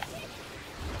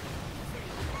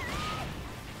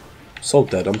 So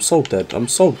dead. I'm so dead. I'm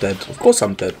so dead. Of course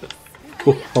I'm dead.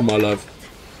 Oh, my life.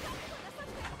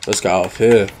 Let's get out of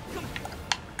here.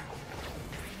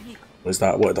 Where's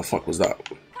that? What the fuck was that?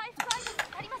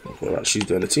 Okay, right, she's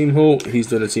doing a team haul. He's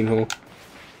doing a team haul.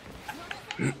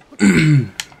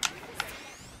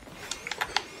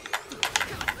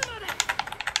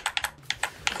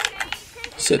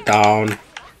 Sit down.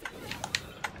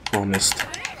 Oh, missed.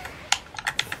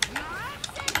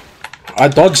 I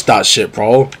dodged that shit,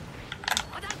 bro.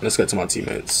 Let's get to my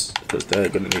teammates, because they're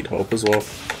gonna need help as well.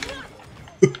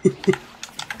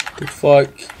 The fuck?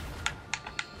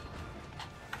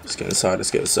 Let's get inside,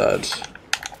 let's get inside.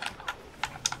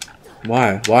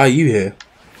 Why? Why are you here?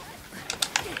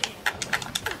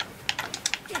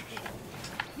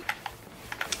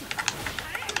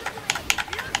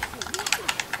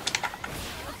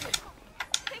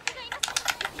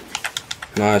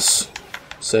 Nice.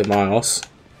 Save my ass.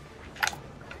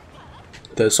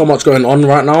 There's so much going on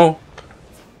right now.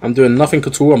 I'm doing nothing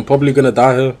at all. I'm probably gonna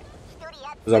die here.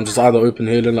 Because I'm just either open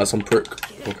healing like some prick.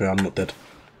 Okay, I'm not dead.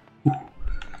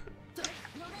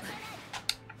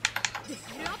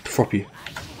 Froppy.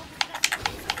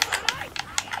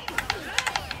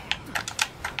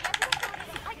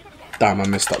 Damn, I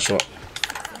missed that shot.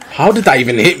 How did that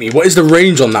even hit me? What is the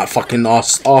range on that fucking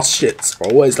ass shit,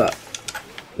 bro? What is that?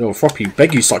 Yo, Froppy,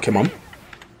 beg you suck your mum.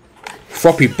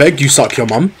 Froppy, beg you suck your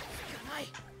mum.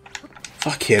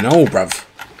 Fucking hell, bruv.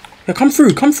 Yeah, come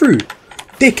through, come through.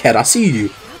 Dickhead, I see you.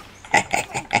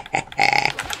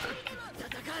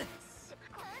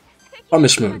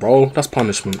 Punishment, bro. That's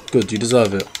punishment. Good, you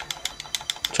deserve it.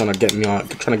 Trying to get me out,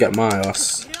 trying to get my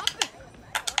ass.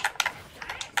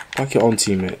 Back your own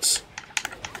teammates.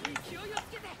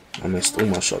 I missed all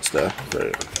my shots there.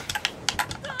 Great.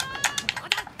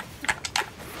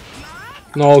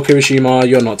 No, Kirishima,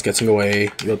 you're not getting away.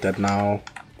 You're dead now.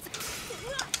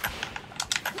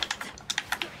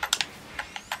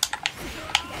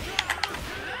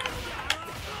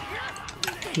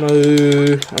 No,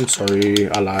 I'm sorry.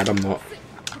 I lied. I'm not.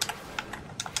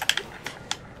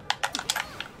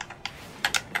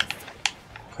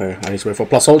 Okay, I need to wait for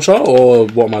plus ultra, or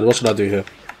what should I do here?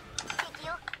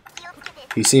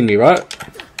 He's seen me, right?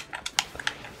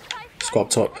 Let's go up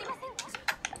top.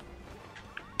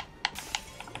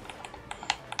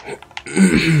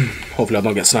 Hopefully I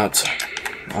don't get snapped.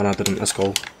 Oh no, I didn't. Let's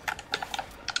go.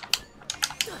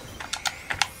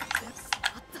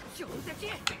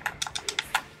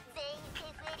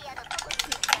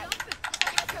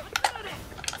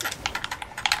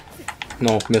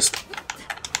 No, missed.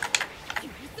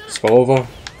 Let's go over.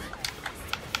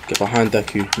 Get behind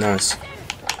Deku. Nice.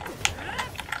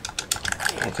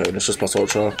 Okay, let's just plus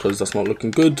ultra because that's not looking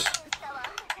good.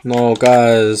 No,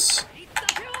 guys.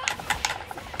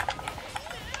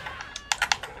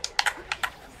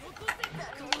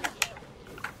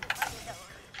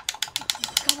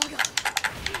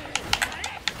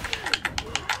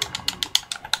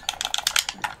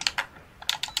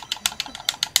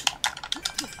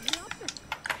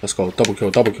 Let's go. Double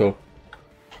kill, double kill.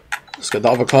 Let's get the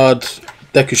other card.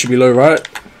 Deku should be low, right?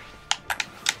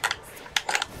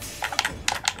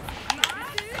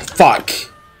 Fuck.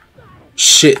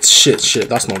 Shit, shit, shit.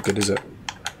 That's not good, is it?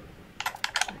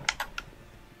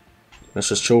 Let's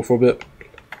just chill for a bit.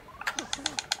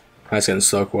 Let's get in the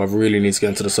circle. I really need to get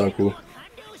into the circle.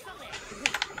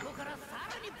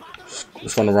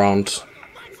 Let's run around.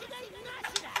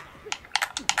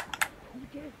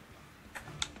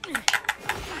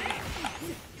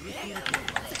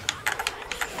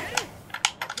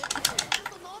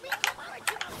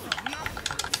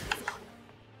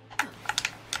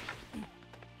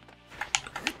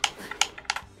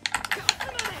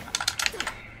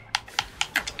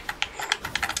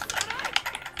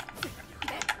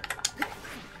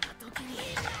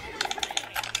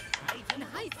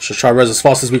 Just try res as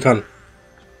fast as we can.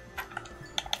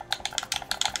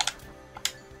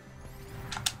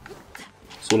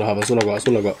 That's all I have, that's all I got, that's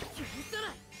all I got.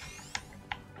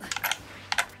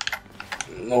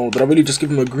 No, did I really just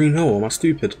give him a green hill? Am I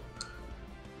stupid?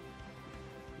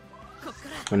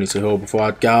 I need to heal before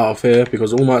I get out of here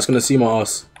because All Might's gonna see my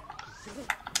ass.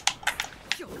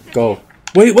 Go.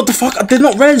 Wait, what the fuck? They're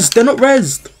not rezzed! They're not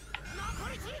rezzed!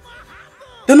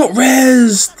 They're not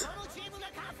rezzed!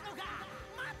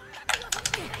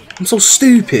 I'm so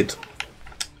stupid.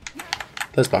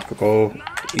 Let's back a goal.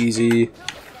 Easy.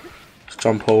 Just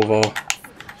jump over.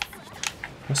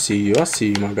 I see you,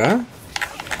 my guy.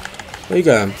 Where you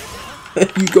going? Where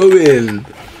you going?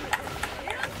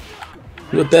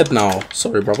 You're dead now.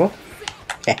 Sorry, brother.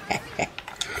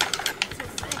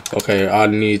 Okay, I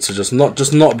need to just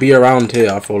not be around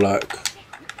here, I feel like.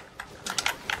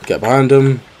 Get behind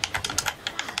him.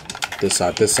 This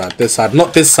side, this side, this side,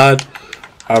 not this side.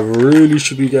 I really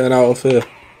should be getting out of here.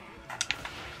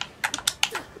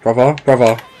 Brother,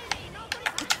 brother.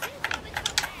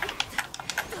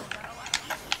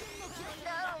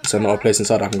 Is there not a place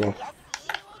inside I can go?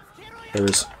 There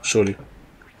is, surely.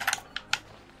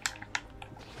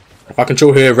 If I can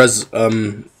chill here, res,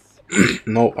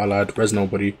 no, I lied, res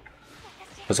nobody.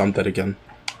 Because I'm dead again.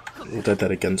 They're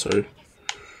dead again, sorry.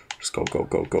 Just go, go,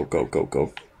 go, go, go, go,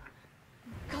 go.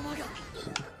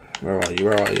 Where are you,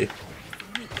 where are you?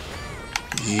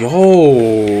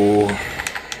 Yo!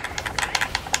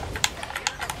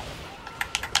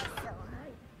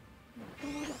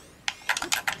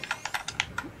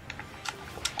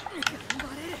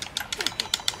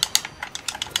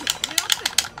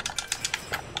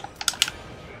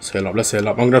 Let's heal up, let's heal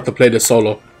up. I'm gonna have to play this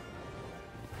solo.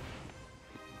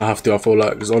 I have to, I feel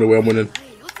like it's the only way I'm winning.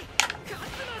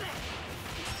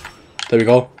 There we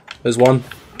go. There's one.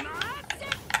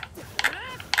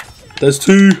 There's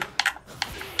two.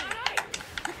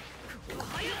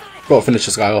 Gotta finish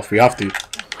this guy off, we have to.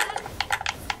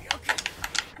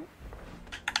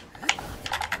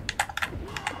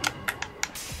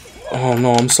 Oh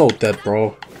no, I'm so dead,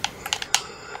 bro.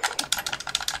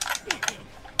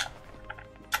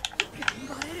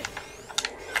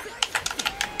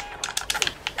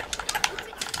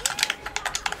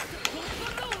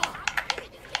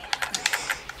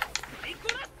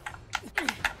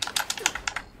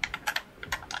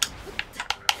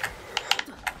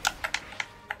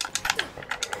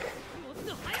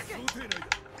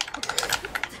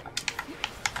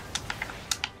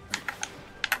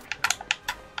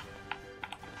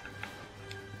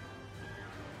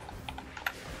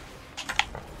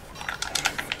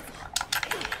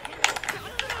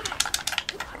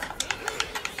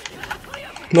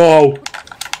 No.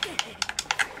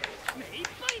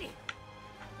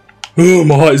 Oh,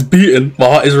 my heart is beating. My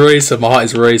heart is racing. My heart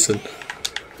is racing.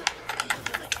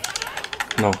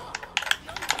 No.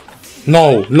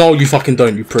 No. No, you fucking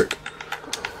don't, you prick.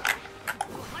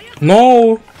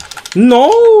 No.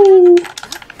 No.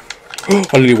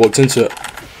 I nearly walked into it.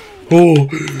 Oh.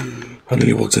 I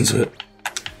nearly walked into it.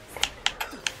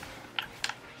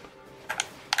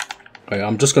 Okay,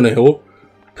 I'm just gonna heal.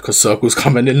 Because circle's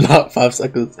coming in like 5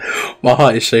 seconds. My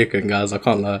heart is shaking, guys. I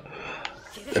can't lie.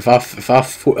 If I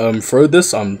throw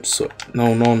this, I'm so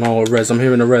no a res. I'm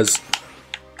hearing a res.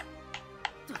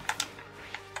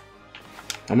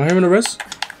 Am I hearing a res?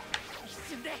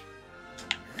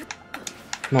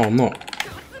 No, I'm not.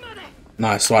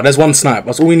 Nice. Right, there's one snipe.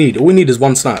 That's all we need. All we need is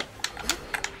one snipe.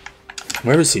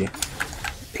 Where is he?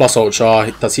 Plus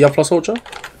ultra. Does he have plus ultra?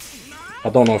 I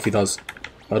don't know if he does.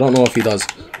 I don't know if he does.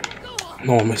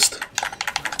 No, I missed.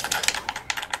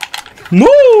 No.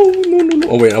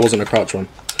 Oh wait, that wasn't a crouch one.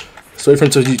 Let's wait for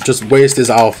him to just waste his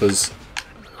alphas.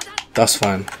 That's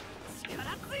fine.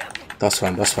 That's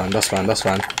fine. Let's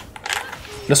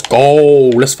go.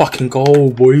 Let's fucking go,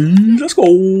 boy. Let's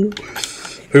go.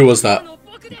 Who was that?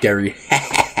 Gary.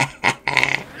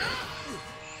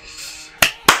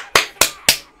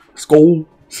 Let's go.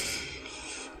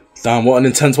 Damn, what an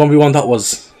intense 1v1 that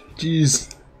was. Jeez.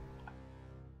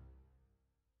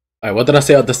 Alright, what did I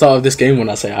say at the start of this game when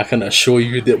I say I can assure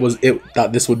you that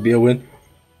this would be a win?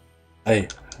 Hey,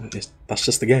 that's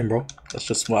just the game, bro. That's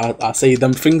just what I say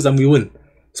them things and we win.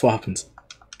 That's what happens.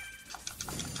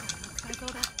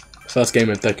 First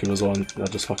game of Deku was one. I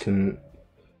just fucking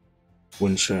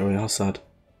win straight away. How sad.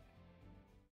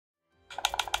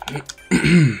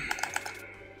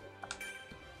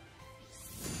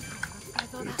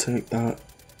 Take that.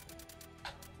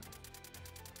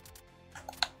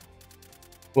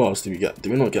 What else do we get? Do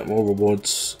we not get more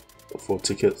rewards for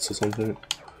tickets or something?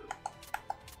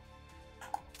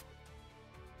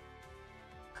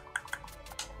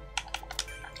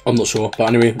 I'm not sure, but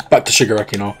anyway, back to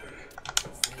Shigaraki now.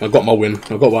 I got my win.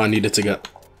 I got what I needed to get.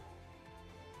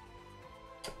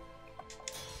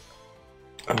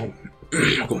 Oh,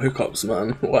 I got hiccups, man.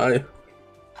 Why?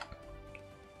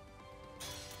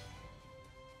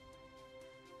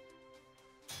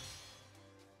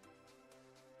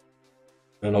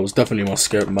 And that was definitely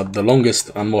my the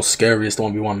longest and most scariest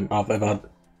 1v1 I've ever had.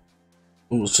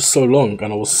 It was just so long,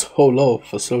 and I was so low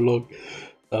for so long.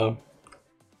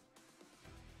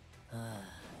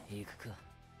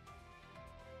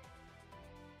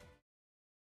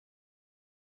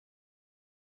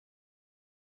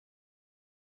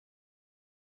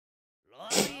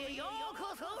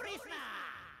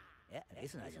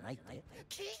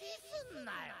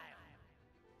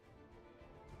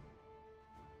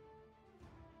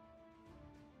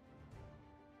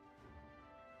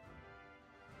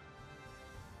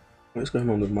 What is going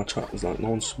on with my chat? Is like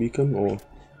no one speaking, or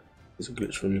is it a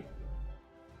glitch for me?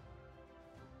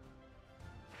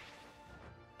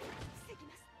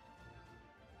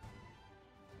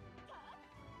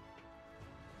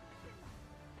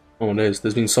 Oh, there's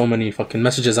been so many fucking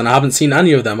messages and I haven't seen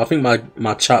any of them. I think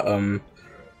my chat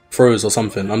froze or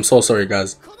something. I'm so sorry,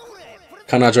 guys.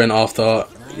 Can I join after?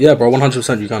 Yeah, bro,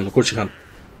 100% you can. Of course you can.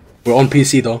 We're on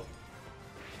PC though.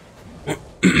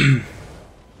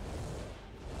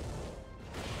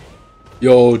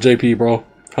 Yo, JP, bro,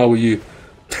 how are you?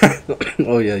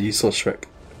 Oh yeah, you saw Shrek.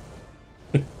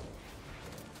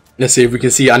 Let's see if we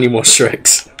can see any more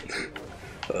Shreks.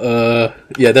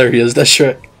 Yeah, there he is. That's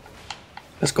Shrek.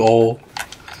 Let's go.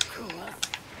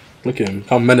 Look at him,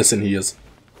 how menacing he is.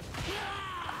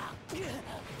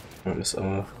 Right, let's,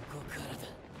 oh,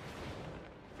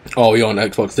 you're on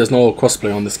Xbox. There's no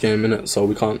crossplay on this game, innit? So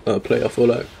we can't play, I feel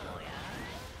like.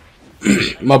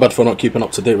 My bad for not keeping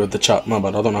up to date with the chat. My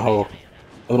bad. I don't know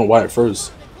why it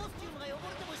froze.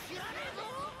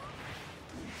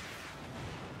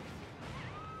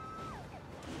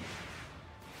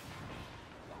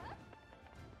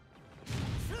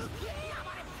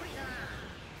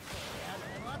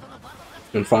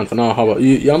 Been fine for now. How about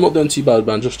you? Yeah, I'm not doing too bad,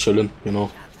 man. Just chilling, you know.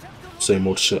 Same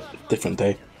old shit, different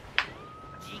day.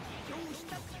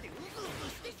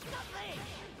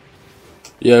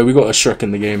 Yeah, we got a Shrek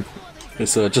in the game.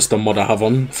 It's just a mod I have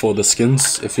on for the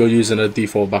skins. If you're using a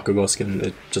default Bakugo skin,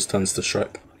 it just turns to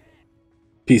Shrek.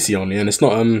 PC only, and it's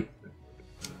not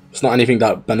anything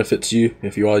that benefits you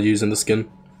if you are using the skin.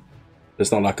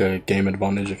 It's not like a game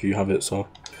advantage if you have it, so.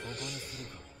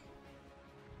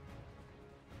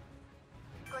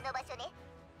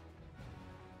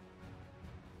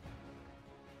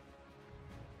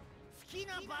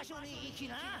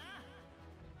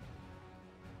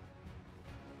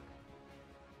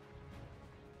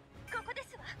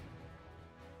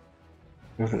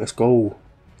 Let's go.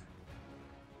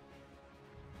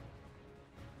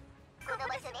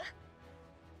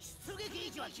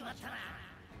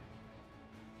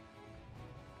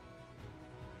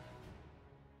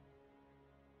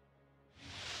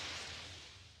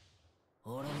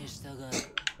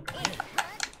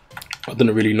 I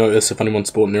didn't really notice if anyone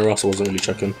spawned near us, I wasn't really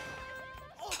checking.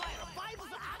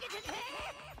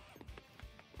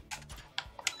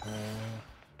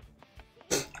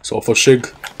 So for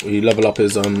Shig, we level up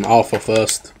his alpha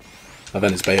first, and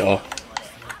then his beta.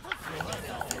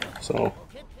 So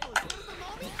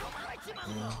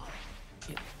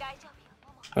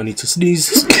I need to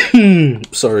sneeze.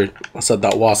 Sorry, I said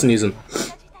that while sneezing.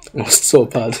 It was so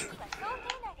bad.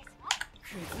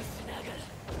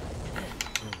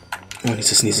 I need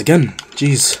to sneeze again.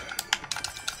 Jeez.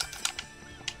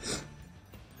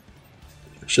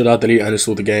 Should I delete and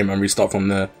install the game and restart from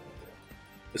there?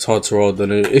 It's hard to roll.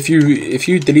 Then if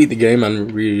you delete the game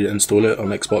and reinstall it on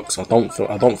Xbox,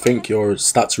 I don't think your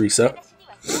stats reset.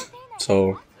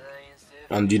 So,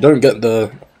 and you don't get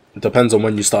the. It depends on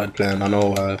when you started playing. I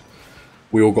know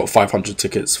we all got 500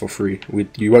 tickets for free.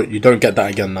 You don't get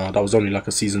that again now. That was only like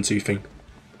a season 2 thing.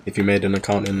 If you made an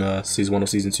account in season 1 or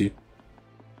season 2.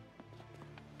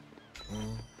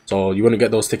 So you wouldn't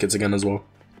get those tickets again as well.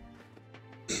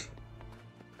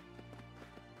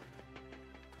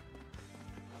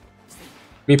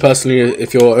 Me personally,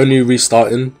 if you're only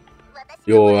restarting,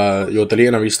 you're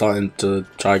deleting and restarting to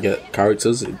try to get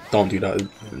characters, don't do that.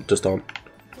 Just don't.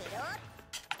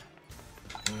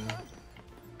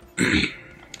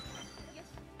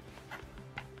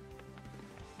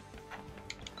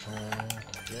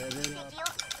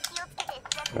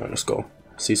 Alright, let's go.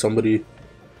 See somebody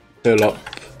heal up.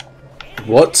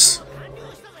 What?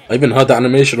 I even heard the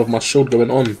animation of my shield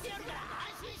going on.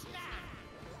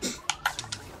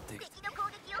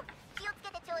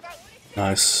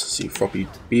 Nice. See Froppy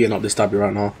beating up this tabby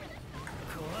right now.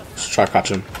 Let's try catch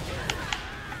him.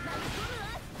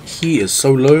 He is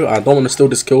so low. I don't want to steal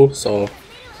this kill, so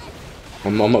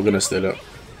I'm not gonna steal it.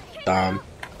 Damn.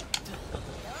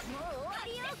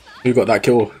 Who got that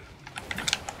kill?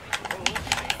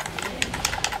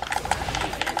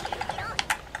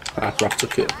 Ah, Raph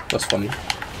took it. That's funny.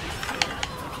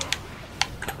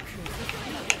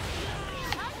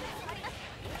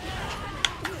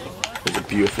 It's a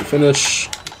beautiful finish.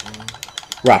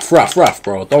 Raph,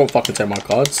 bro. Don't fucking take my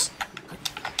cards.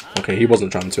 Okay, he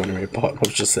wasn't trying to anyway, but I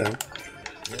was just saying.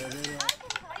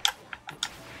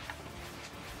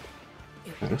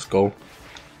 Let's go.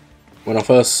 When I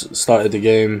first started the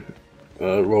game,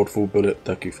 rolled full bullet,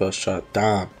 Deku first chat.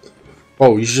 Damn.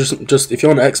 Oh, you should just if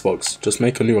you're on Xbox, just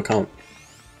make a new account.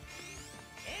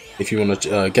 If you want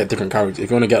to get different characters, if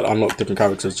you want to unlock different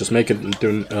characters, just make a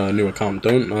new account.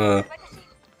 Don't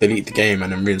delete the game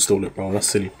and then reinstall it, bro. That's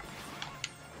silly.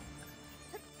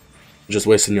 You're just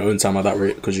wasting your own time at that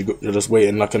rate because you're just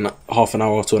waiting like half an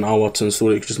hour to an hour to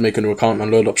install it. You can just make a new account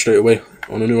and load up straight away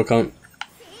on a new account.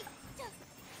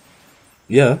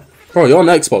 Yeah, bro, you're on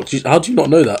Xbox. How do you not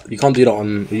know that? You can't do that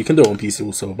on. You can do it on PC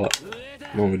also, but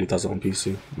no one really does it on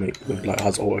PC. Like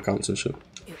has alt accounts and shit.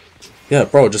 Yeah,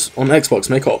 bro, just on Xbox,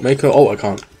 make an alt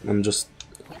account and just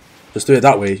do it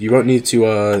that way. You won't need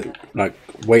to like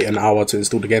wait an hour to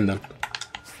install the game then.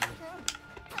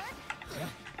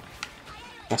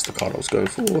 That's the card I was going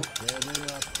for.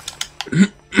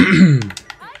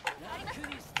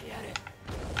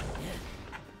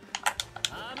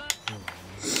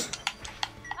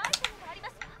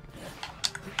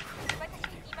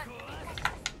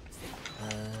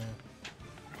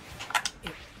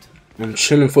 I'm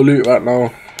chilling for loot right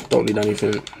now. Don't need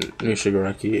anything. New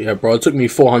Shigaraki. Yeah, bro. It took me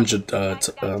 400. I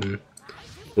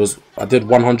did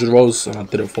 100 rolls and I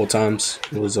did it 4 times.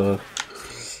 It was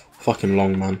fucking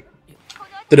long, man.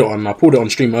 I pulled it on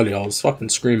stream earlier. I was fucking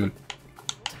screaming.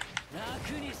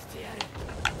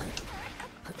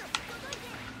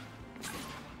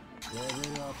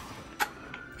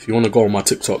 If you want to go on my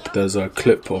TikTok, there's a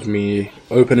clip of me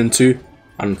opening 2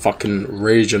 and fucking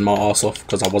raging my ass off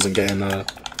because I wasn't getting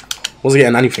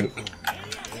anything.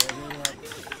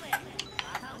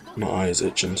 My eye is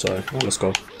itching, so let's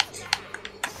go.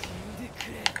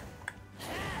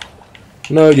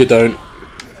 No, you don't.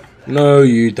 No,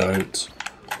 you don't.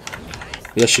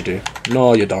 Yes, you do.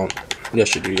 No, you don't.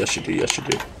 Yes, you do. Yes, you do. Yes, you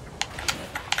do.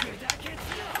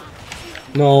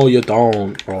 No, you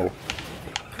don't, bro.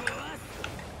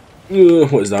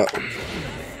 What is that?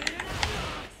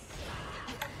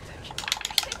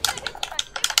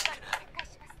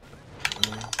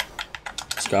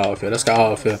 Let's get out of here. Let's get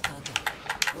out of here.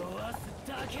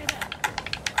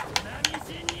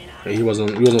 He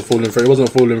wasn't falling for it. He wasn't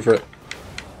falling for it.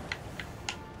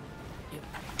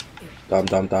 Damn,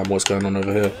 damn, damn. What's going on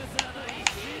over here?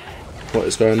 What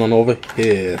is going on over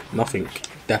here? Nothing.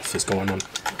 Death is going on.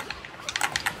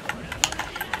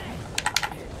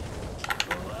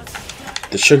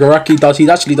 The Shigaraki does. He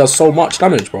actually does so much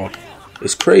damage, bro.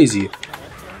 It's crazy.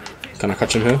 Can I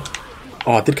catch him here?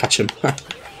 Oh, I did catch him.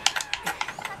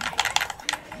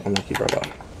 Unlucky, brother.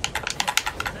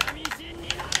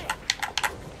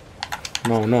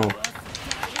 No, no.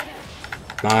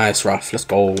 Nice, Raf. Let's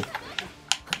go.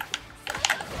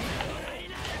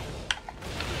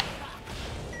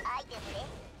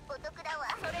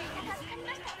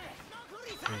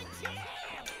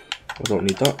 I don't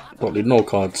need that. Don't need no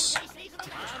cards.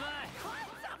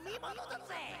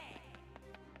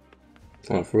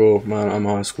 Like, for real, man, I'm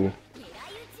high school.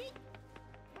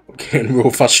 I'm getting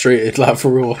real frustrated, like, for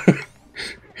real.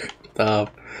 Bro,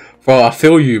 I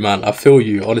feel you, man. I feel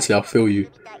you. Honestly, I feel you.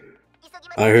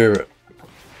 I hear it.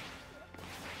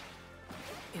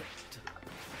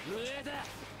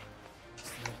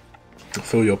 I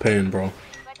feel your pain, bro.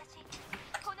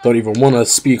 Don't even want to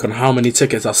speak on how many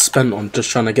tickets I spent on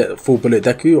just trying to get full bullet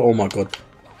Deku. Oh my god.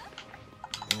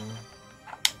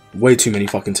 Way too many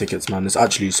fucking tickets, man. It's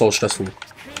actually so stressful.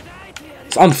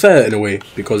 It's unfair in a way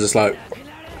because it's like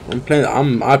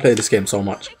I play this game so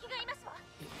much.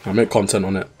 I make content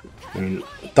on it. I mean,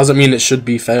 it doesn't mean it should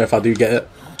be fair if I do get it.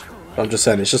 But I'm just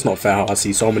saying it's just not fair how I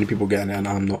see so many people getting it and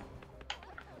I'm not.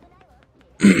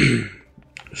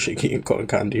 Shit, eating cotton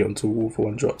candy on 2 for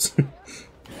 1 drops.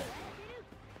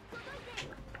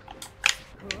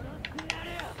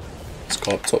 Let's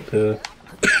go up top here.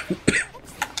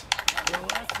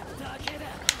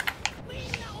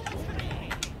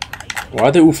 Why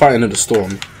are they all fighting in the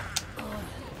storm?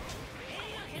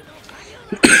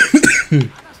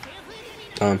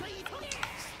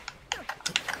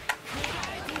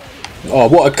 Oh,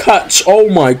 what a catch! Oh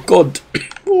my god!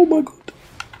 Oh my god!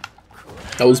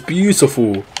 That was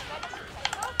beautiful.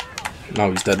 Now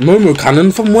he's dead. Momo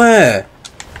cannon from where?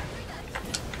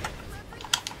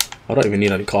 I don't even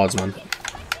need any cards, man.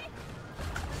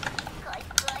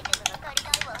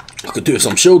 I could do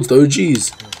some shields though,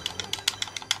 jeez.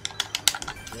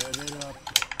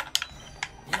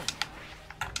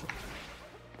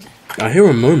 I hear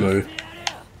a Momo.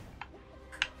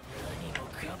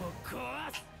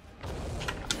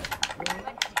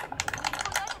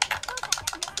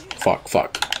 Fuck,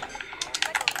 fuck.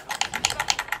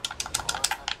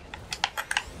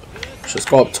 Just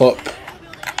go up top.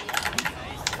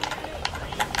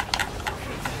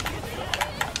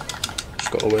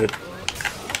 Just got away.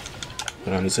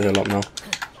 I need to heal up now.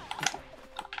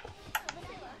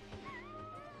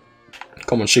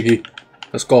 Come on, Shiggy.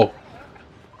 Let's go.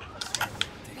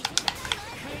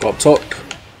 Go up top.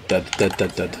 Dead, dead,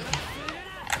 dead, dead.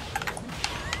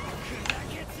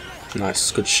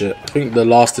 Nice, good shit. I think the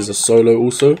last is a solo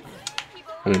also.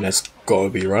 I mean, that's gotta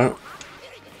be, right?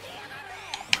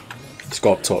 Let's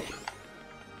go up top.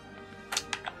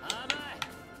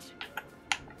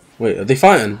 Wait, are they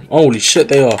fighting? Holy shit,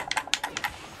 they are.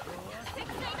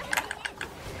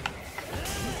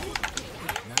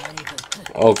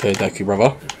 Okay, Deku,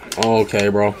 brother. Okay,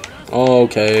 bro.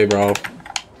 Okay, bro.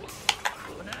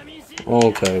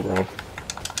 Okay, bro.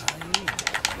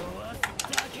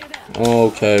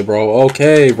 Okay, bro.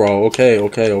 Okay, bro. Okay,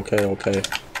 okay, okay, okay.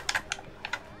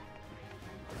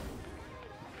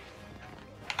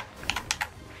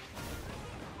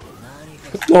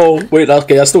 Oh, wait,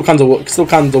 okay, that still kind of works. Still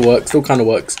kind of works. Still kind of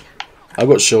works. I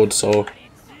got shield, so.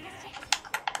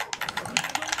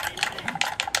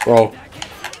 Bro,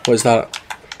 what is that?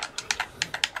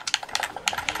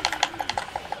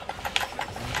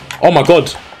 Oh my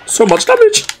god, so much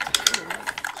damage.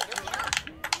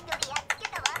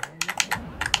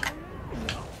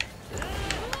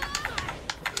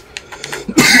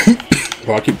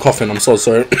 Bro, I keep coughing, I'm so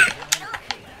sorry.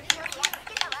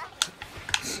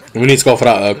 We need to go for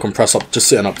that compress up, just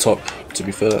sitting up top, to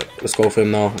be fair. Let's go for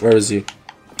him now. Where is he?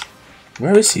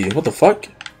 Where is he? What the fuck?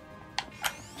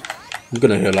 I'm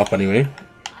gonna heal up anyway.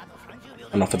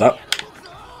 Enough of that.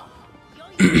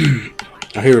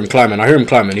 I hear him climbing. I hear him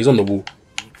climbing. He's on the wall.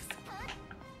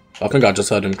 I think I just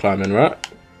heard him climbing, right?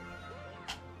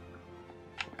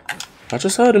 I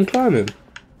just heard him climbing.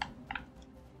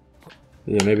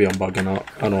 Yeah, maybe I'm bugging out.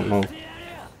 I don't know.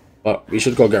 But we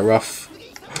should go get Ruff.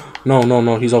 No, no,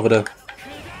 no. He's over there.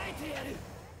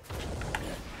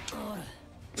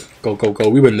 Go, go, go.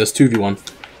 We win this 2v1.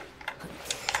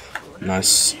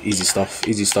 Nice. Easy stuff.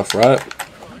 Easy stuff, right?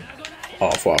 Oh,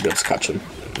 I thought I'd be able to catch him.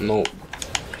 No.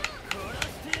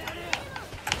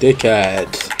 Dickhead.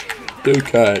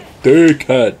 Dickhead.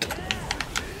 Dickhead.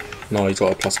 No, he's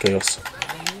got a plus chaos.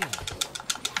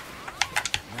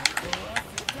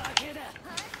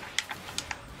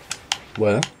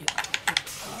 Where?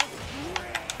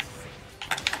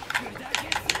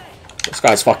 This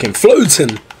guy's fucking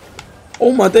floating!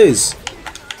 Oh my days!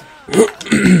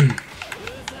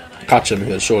 Catch him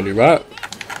here, surely, right?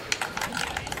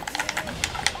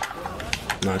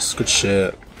 Nice, good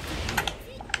shit.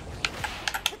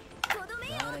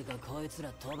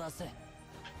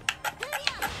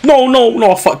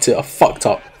 No, I fucked it. I fucked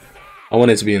up. I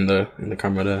wanted to be in the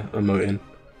camera there, emoting.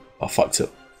 I fucked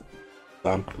it.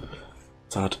 Damn.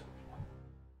 Sad.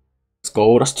 Let's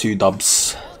go, that's 2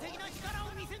 dubs.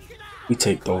 We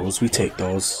take those, we take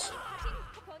those.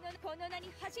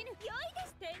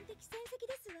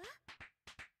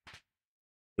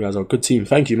 You guys are a good team.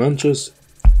 Thank you, man. Cheers.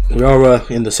 We are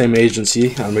in the same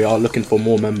agency and we are looking for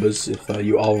more members. If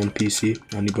you are on PC,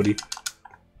 anybody.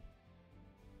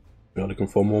 We are looking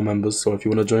for more members, so if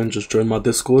you want to join, just join my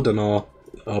Discord and I'll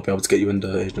be able to get you in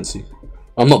the agency.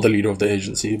 I'm not the leader of the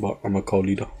agency, but I'm a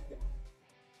co-leader.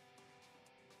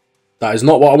 That is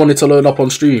not what I wanted to load up on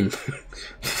stream. For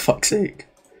fuck's sake.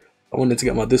 I wanted to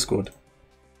get my Discord.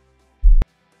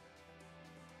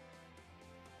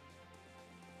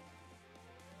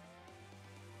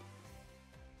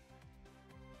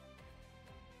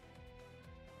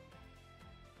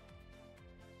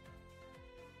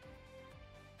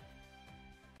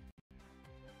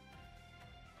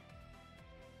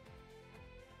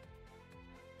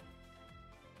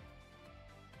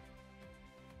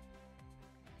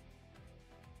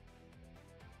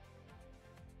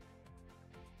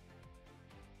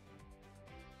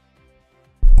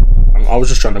 I was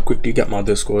just trying to quickly get my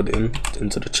Discord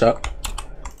into the chat.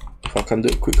 If I can do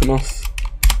it quick enough.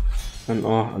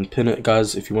 And pin it,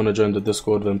 guys. If you want to join the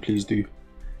Discord, then please do.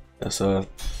 Yes,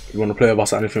 if you want to play with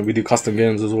us or anything, we do custom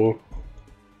games as well.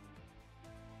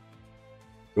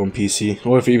 If you're on PC,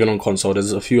 or if you're even on console,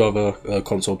 there's a few other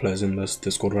console players in this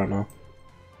Discord right now.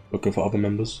 Looking for other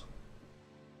members.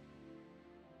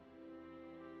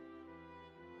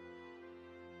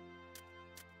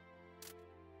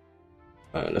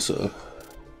 Let's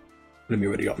let me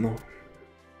ready up now.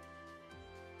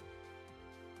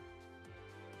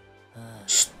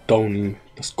 Stony,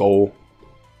 let's go.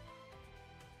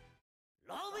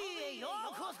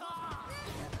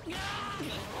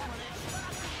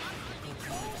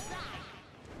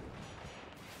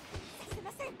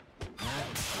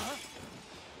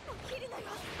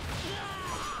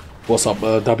 What's up,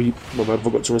 Dabby? I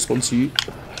forgot to respond to you.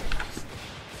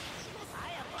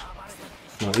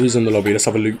 No, who's in the lobby? Let's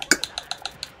have a look.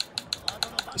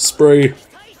 Spray,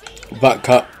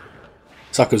 Vatcat,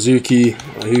 Sakazuki.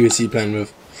 Who is he playing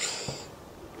with?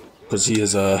 Because he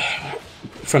is a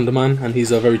friend of mine and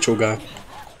he's a very chill guy.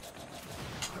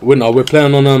 We're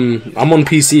playing on I'm on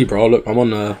PC, bro. Look, I'm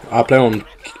on I play on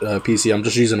PC. I'm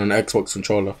just using an Xbox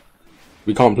controller.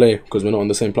 We can't play because we're not on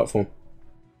the same platform.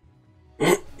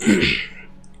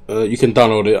 You can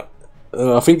download it.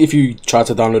 I think if you try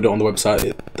to download it on the website,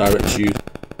 it directs you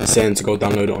saying to go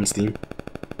download it on Steam.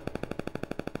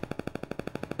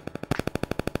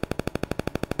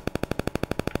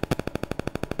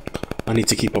 I need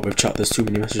to keep up with chat. There's too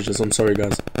many messages. I'm sorry,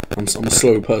 guys. I'm a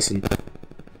slow person.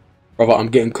 Brother, I'm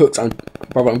getting cooked.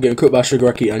 Brother, I'm getting cooked by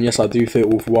Shigaraki, and yes, I do fear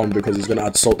all for one because he's gonna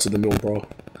add salt to the meal, bro.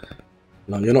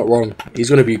 No, you're not wrong. He's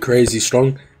gonna be crazy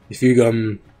strong. If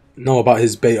you know about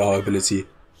his beta ability,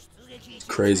 it's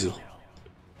crazy.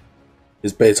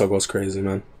 His beta goes crazy,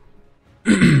 man.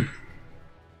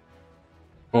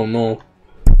 Oh no.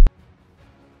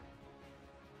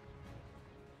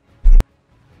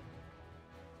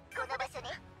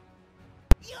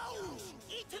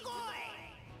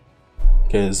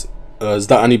 Okay, is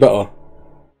that any better?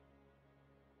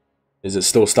 Is it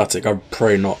still static? I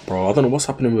pray not, bro. I don't know what's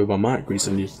happening with my mic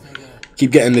recently. I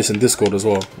keep getting this in Discord as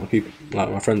well.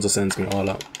 My friends are saying to me, oh,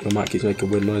 like, the mic keeps making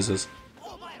weird noises. I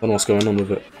don't know what's going on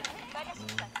with it.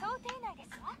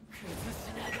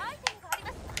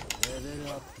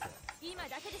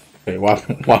 Okay, why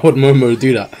would Momo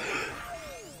do that?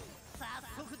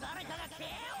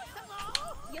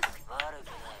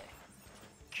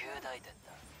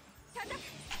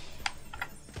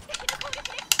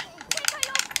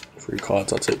 Free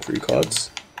cards, I'll take 3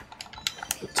 cards.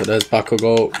 So there's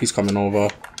Bakugo, he's coming over.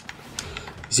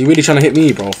 Is he really trying to hit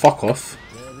me, bro? Fuck off.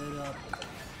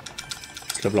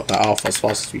 Let's level up that alpha as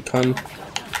fast as we can.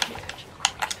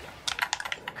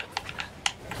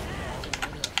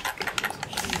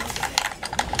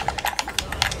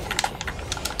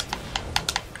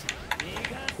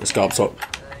 Let's go up top.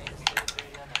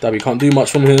 Dabby can't do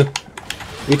much from here.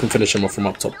 We can finish him off from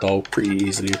up top though, pretty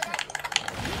easily.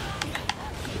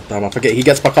 Damn, I forget he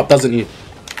gets back up, doesn't he?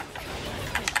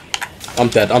 I'm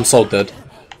dead. I'm so dead.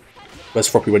 Where's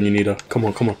Froppy when you need her? Come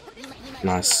on, come on.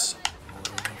 Nice.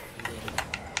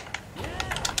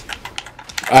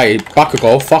 Hey, back a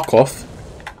goal. Fuck off.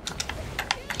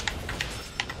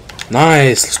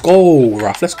 Nice. Let's go,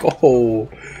 Raf. Let's go.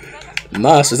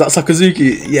 Nice. Is that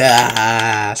Sakazuki?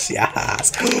 Yes.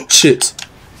 Yes. Shit.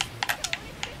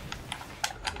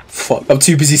 Fuck. I'm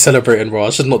too busy celebrating, bro. I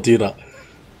should not do that.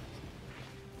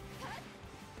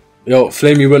 Yo,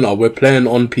 Flamey Winter, we're playing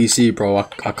on PC, bro.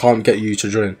 I can't get you to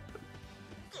join.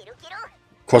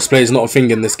 Crossplay is not a thing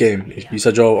in this game. You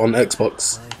said you're on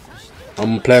Xbox.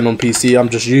 I'm playing on PC. I'm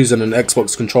just using an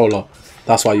Xbox controller.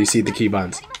 That's why you see the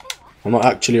keybinds. I'm not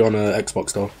actually on an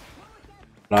Xbox though.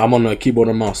 Like, I'm on a keyboard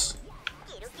and mouse.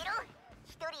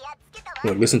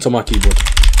 Look, listen to my keyboard.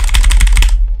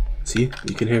 See?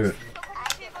 You can hear it.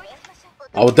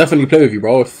 I would definitely play with you,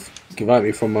 bro, if you can invite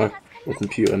me from my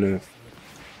computer now.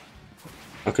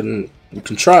 You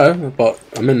can try, but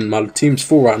I mean my team's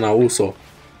full right now also.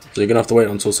 So you're gonna have to wait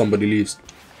until somebody leaves.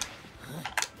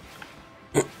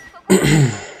 Right,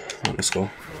 let's go.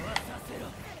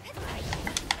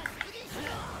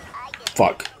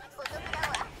 Fuck.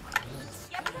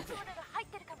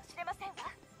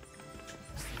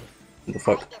 What the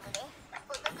fuck?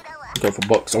 I'm going for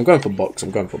box. I'm going for box.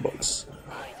 I'm going for box.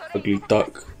 Ugly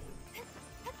duck.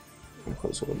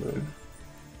 That's what I mean.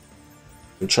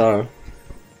 You can try.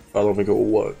 I don't think it will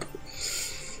work.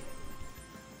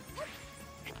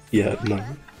 Yeah, no.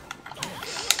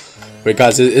 Wait,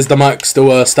 guys, is the mic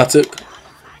still static?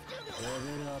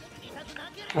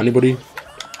 Anybody?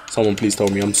 Someone please tell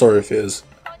me. I'm sorry if it is.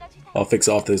 I'll fix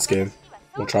it after this game.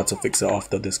 I'll try to fix it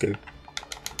after this game.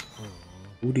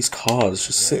 All these cars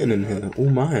just sitting in here. All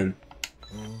mine.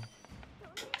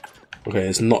 Okay,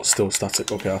 it's not still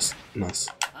static. Okay, that's nice.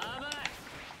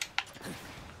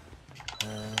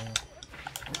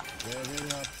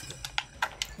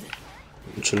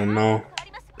 I'm chilling now.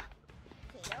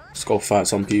 Let's go fight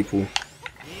some people.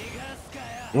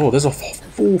 Oh, there's a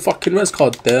full fucking res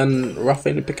card there and Raph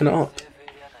ain't picking it up.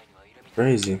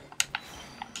 Crazy.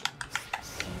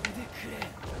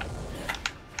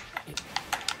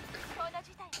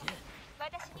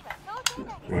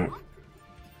 Right.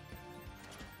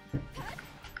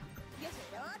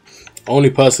 Only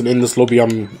person in this lobby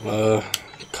I'm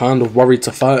kind of worried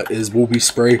to fight is Wolby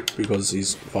Spray because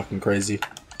he's fucking crazy.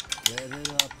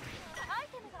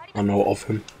 I know of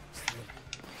him.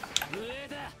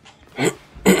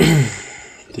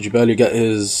 Did you barely get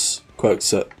his quirk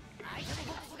set?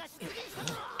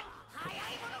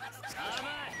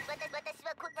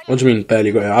 What do you mean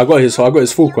barely got it? I got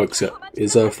his full quirk set.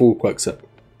 His full quirk set.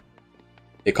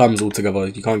 It comes all together.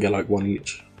 You can't get like one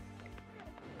each.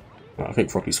 Right, I think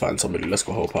Froppy's fighting somebody. Let's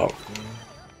go help out.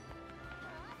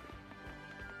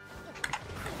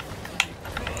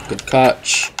 Good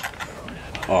catch.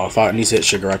 Oh, if I need to hit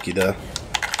Shigaraki there.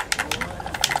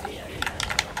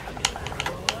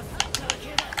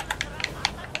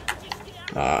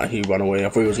 Ah, he ran away. I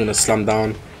thought he was gonna slam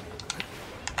down.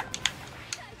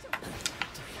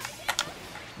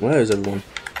 Where is everyone?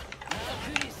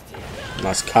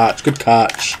 Nice catch. Good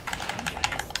catch.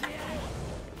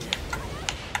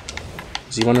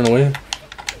 Is he running away?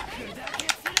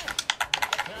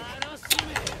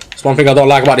 That's one thing I don't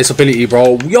like about this ability,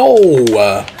 bro.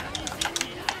 Yo!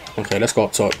 Okay, let's go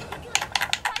up top.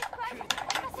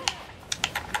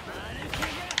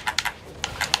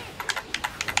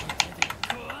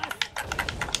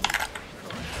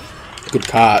 Good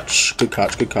catch. Good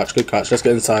catch. Good catch. Good catch. Let's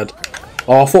get inside.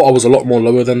 Oh, I thought I was a lot more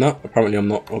lower than that. Apparently I'm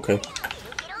not. Okay.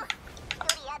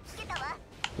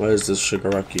 Where is this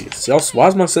Shigaraki? See, why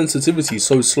is my sensitivity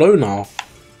so slow now?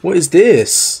 What is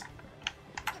this?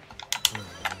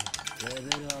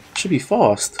 Should be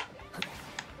fast.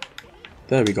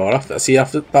 There we go. See,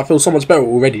 that feels so much better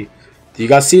already. Do you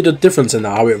guys see the difference in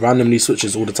that? How it randomly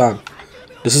switches all the time.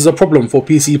 This is a problem for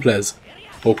PC players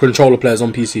or controller players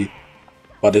on PC.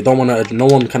 But they don't want to. No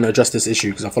one can address this issue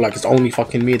because I feel like it's only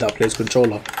fucking me that plays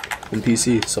controller on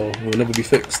PC. So it will never be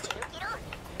fixed.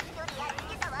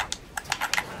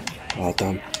 Oh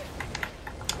damn!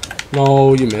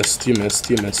 No, you missed. You missed.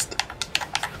 You missed.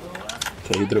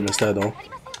 Okay, you didn't miss there though.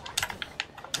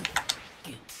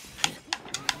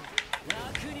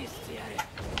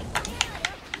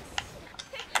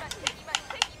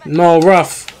 No,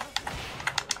 rough.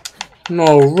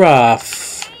 No, rough.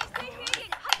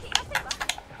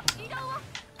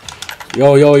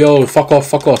 Yo, yo, yo, fuck off,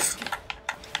 fuck off.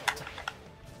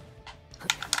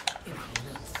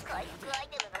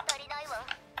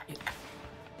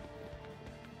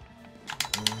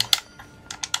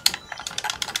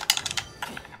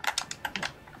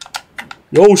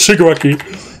 Yo, Shigaraki!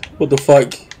 What the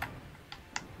fuck?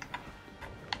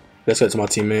 Let's get to my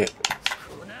teammate.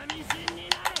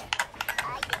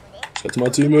 Let's get to my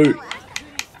teammate.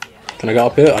 Can I get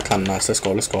up here? I can. Nice. Let's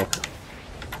go. Let's go.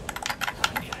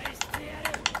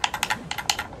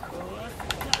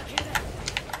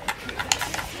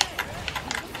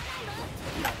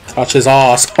 Touch his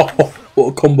ass. Oh, what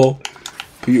a combo.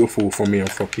 Beautiful from me and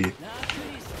Floppy.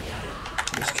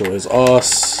 Let's kill his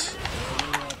ass.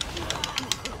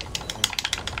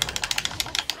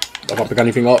 I can't pick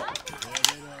anything up.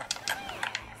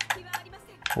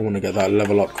 I want to get that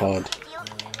level up card.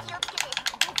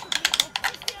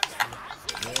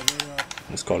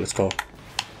 Let's go, let's go.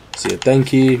 See a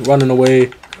Denki running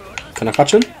away. Can I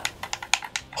catch him?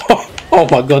 Oh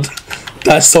my god.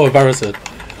 That's so embarrassing.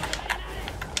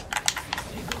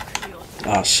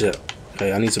 Ah shit.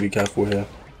 Okay, I need to be careful here.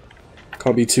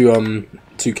 Can't be too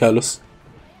careless.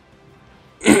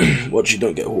 Watch you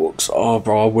don't get Hawks. Oh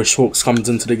bro, I wish Hawks comes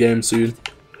into the game soon.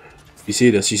 You see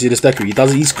this? You see this Deku?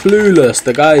 He's clueless.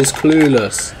 The guy is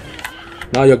clueless.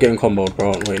 Now you're getting comboed,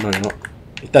 bro. Wait, no you're not.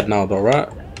 He's dead now though, right?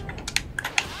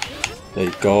 There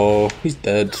you go. He's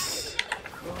dead.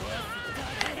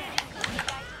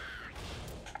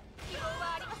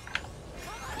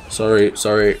 Sorry,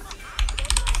 sorry.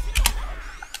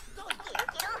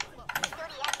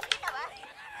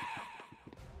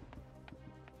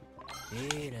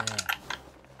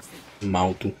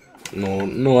 Mautu.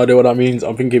 No idea what that means.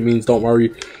 I think it means don't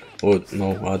worry. Or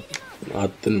no, I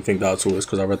didn't think that at all. It's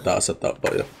because I read that, I said that,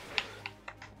 but yeah.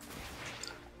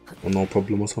 Or no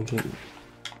problem or something.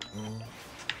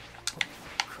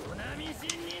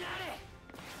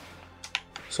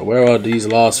 So where are these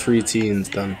last 3 teams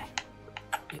then?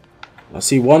 I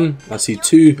see 1, I see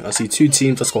 2, I see 2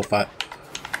 teams. Let's go fight.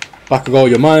 Bakugo,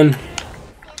 you're mine.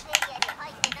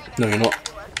 No, you're not.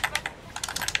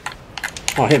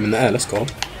 Oh, I hit him in the air. Let's go.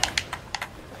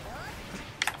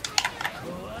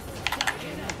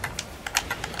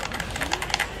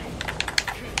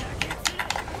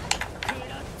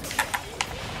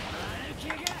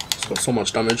 It's got so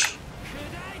much damage.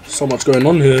 So much going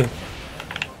on here.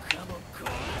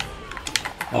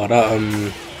 Oh, that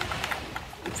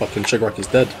fucking Shigaraki's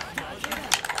dead.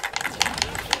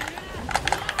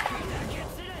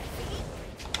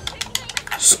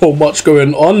 So much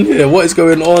going on here. What is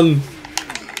going on?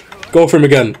 Go for him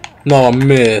again. No, I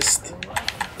missed.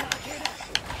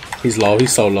 He's low.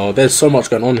 He's so low. There's so much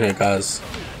going on here, guys.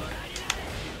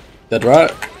 Dead,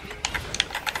 right?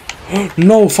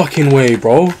 No fucking way,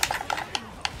 bro.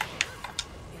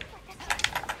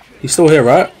 He's still here,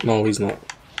 right? No, he's not.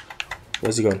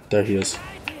 Where's he gone? There he is.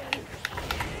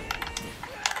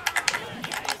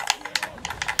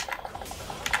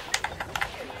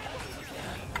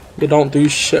 You don't do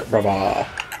shit, brother.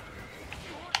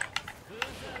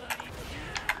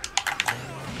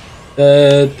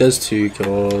 There's 2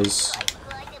 kills.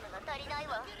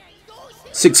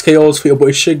 6 KOs for your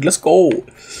boy Shig. Let's go.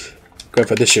 Go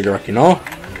for this Shigaraki now.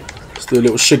 Let's do a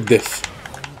little Shig diff.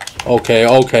 Okay,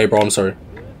 okay, bro. I'm sorry.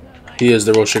 He is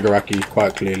the real Shigaraki,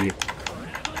 quite clearly.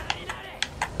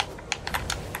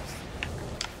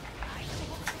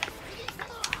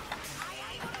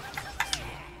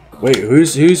 Wait,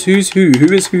 who's who?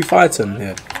 Who is who fighting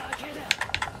here?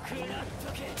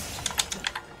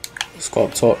 Let's go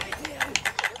up top.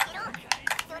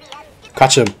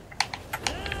 Catch him.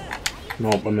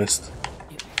 Nope, I missed.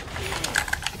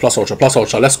 Plus ultra,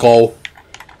 let's go.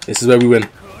 This is where we win.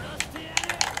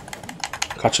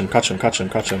 Catch him. I can't catch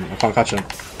him.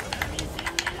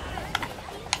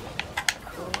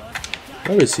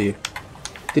 Where is he?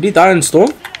 Did he die in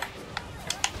storm?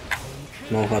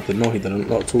 No, he didn't.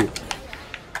 Not at all.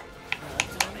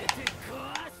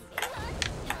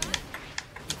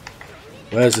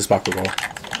 Where's this Bakugo?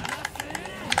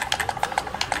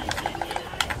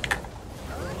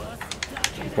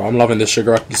 Bro, I'm loving this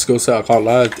Shigaraki skill set, I can't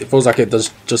lie. It feels like it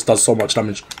just does so much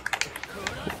damage.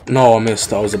 No, I missed.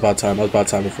 That was a bad time. That was bad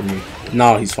timing for me.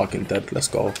 Now he's fucking dead. Let's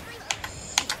go.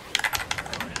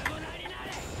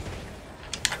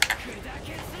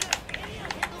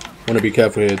 Want to be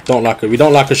careful here. Don't like it. We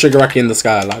don't like a Shigaraki in the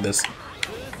sky like this.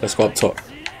 Let's go up top.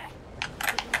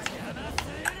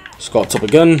 Let's go up top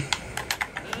again.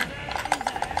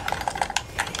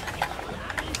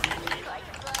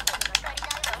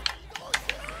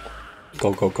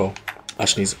 Go.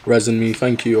 Ashley's resin me,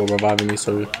 thank you, or reviving me,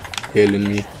 sorry. Healing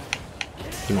me.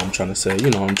 You know what I'm trying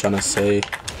to say.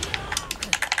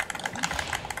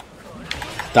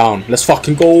 Down. Let's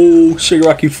fucking go.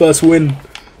 Shigaraki first win.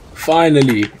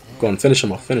 Finally. Go on, finish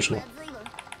him off.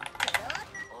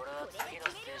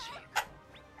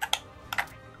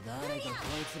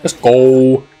 Let's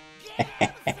go.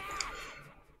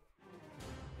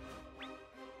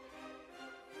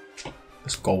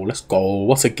 Let's go. Let's go.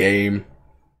 What's a game?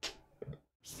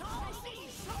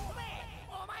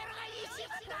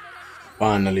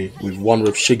 Finally, we've won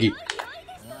with Shiggy.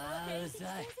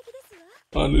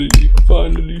 Finally,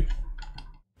 finally.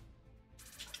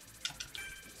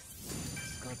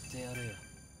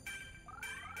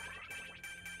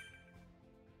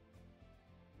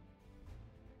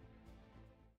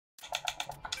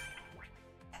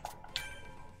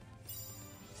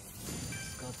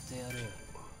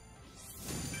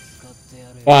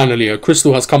 Finally, a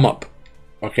crystal has come up.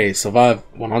 Okay, survive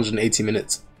 180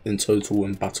 minutes in total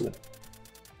in battle.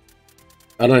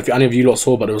 I don't know if any of you lot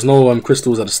saw, but there was no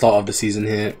crystals at the start of the season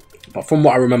here. But from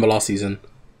what I remember last season,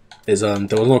 is there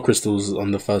was no crystals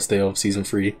on the first day of season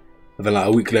 3. And then like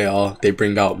a week later, they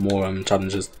bring out more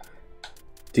challenges.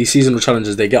 These seasonal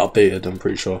challenges, they get updated, I'm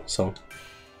pretty sure. So,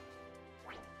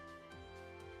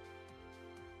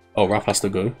 oh, Raph has to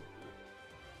go.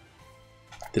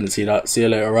 Didn't see that. See you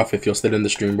later, Raph, if you're still in the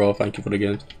stream, bro. Thank you for the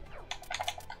games.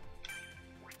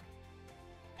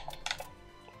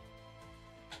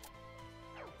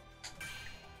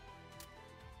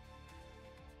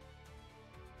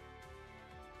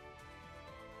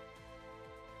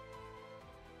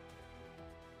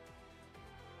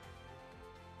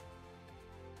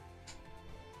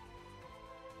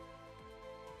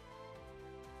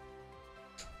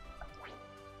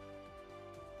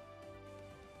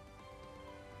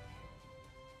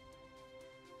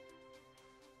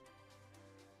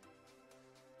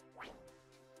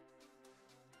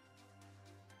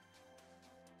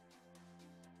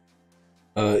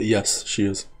 Yes, she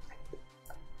is.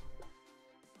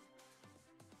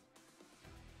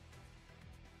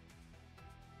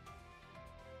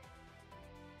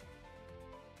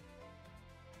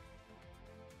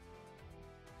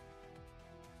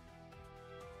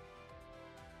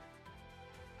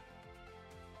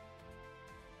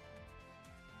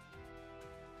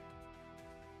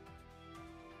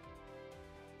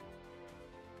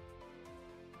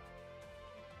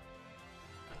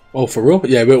 Oh, for real?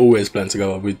 Yeah, we're always playing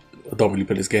together. We don't really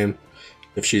play this game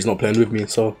if she's not playing with me,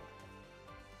 so...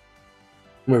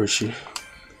 Where is she?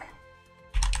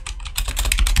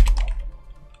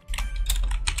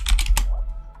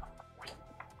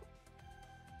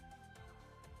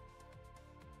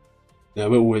 Yeah,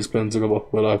 we're always playing together.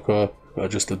 We're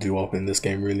like just a duo in this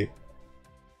game, really.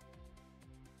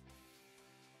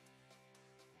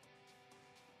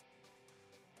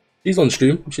 She's on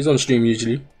stream. She's on stream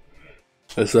usually.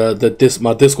 It's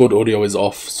my Discord audio is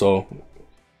off, so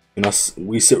you know,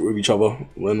 we sit with each other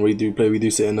when we do play. We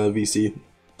do sit in a VC,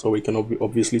 so we can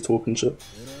obviously talk and shit.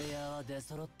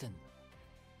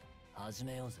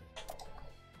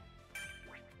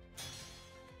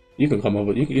 You can come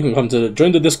over. You can come to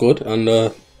join the Discord,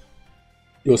 and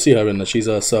you'll see her in there. She's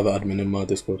a server admin in my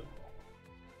Discord.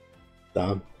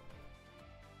 Damn.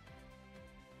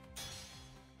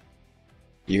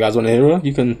 You guys want to hear her?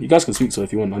 You guys can speak to her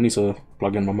if you want. I need to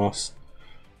plug in my mouse.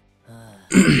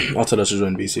 I'll tell her to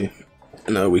join BC.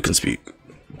 No, we can speak.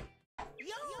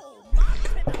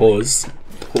 Pause.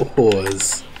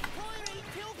 Pause.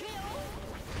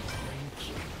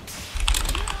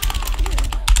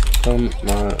 Come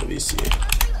my VC.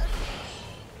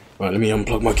 Right, let me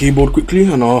unplug my keyboard quickly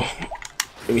and let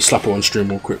me slap her on stream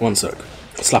real quick. One sec.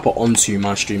 Slap her onto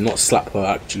my stream, not slap her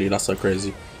actually. That's so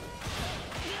crazy.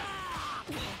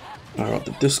 Alright,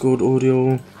 the Discord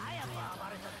audio.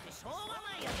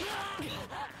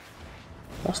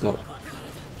 That's not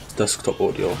desktop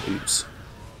audio. Oops.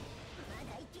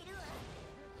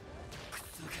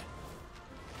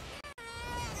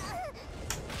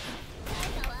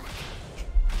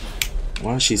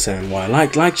 Why is she saying why?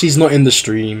 Like she's not in the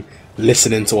stream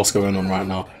listening to what's going on right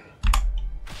now.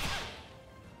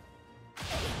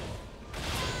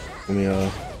 Let me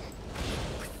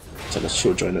tell her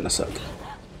she'll join in a sec.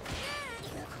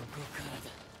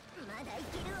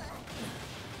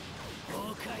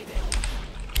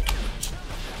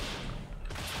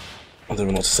 I don't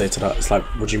even know what to say to that. It's like,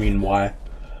 what do you mean, why?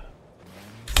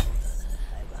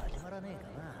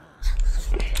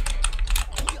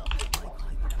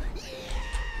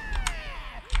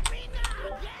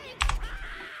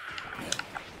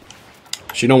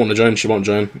 She don't want to join, she won't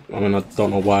join. I mean, I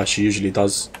don't know why, she usually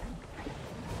does.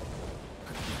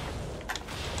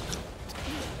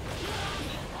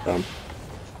 Damn.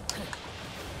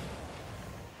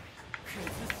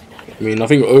 I mean, I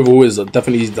think overall is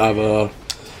definitely either...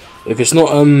 If it's not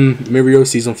Mirio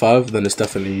Season 5, then it's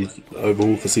definitely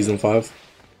overhaul for Season 5.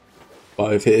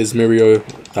 But if it is Mirio,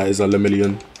 that is a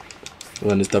Lemillion,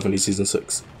 then it's definitely Season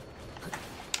 6.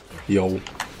 Yo,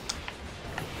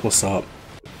 what's up?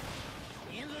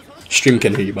 Stream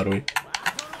can hear you, by the way.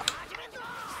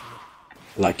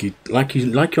 Like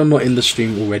you're not in the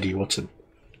stream already watching,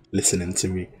 listening to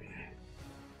me.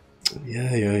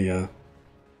 Yeah.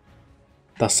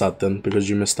 That's sad then, because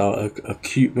you missed out a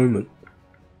cute moment.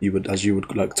 As you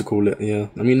would like to call it. Yeah.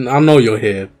 I mean, I know you're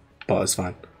here, but it's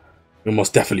fine. You're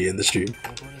most definitely in the stream.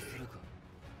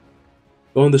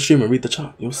 Go on the stream and read the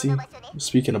chat. You'll see. I'm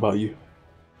speaking about you.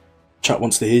 Chat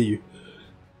wants to hear you.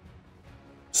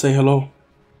 Say hello.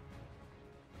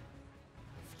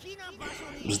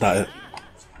 Was that it?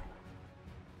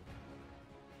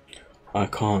 I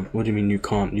can't. What do you mean you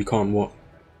can't? You can't what?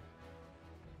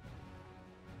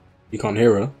 You can't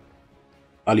hear her?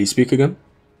 Ali, speak again?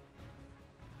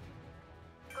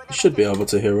 You should be able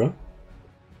to hear her.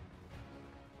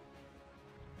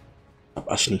 Sup,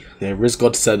 Ashley. Yeah, Riz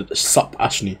God said, sup,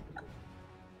 Ashley.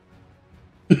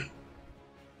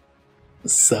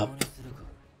 Sup.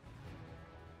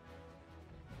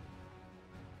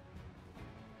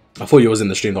 I thought you was in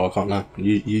the stream though, I can't lie.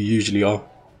 You usually are.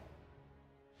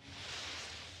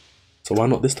 So why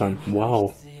not this time?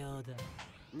 Wow.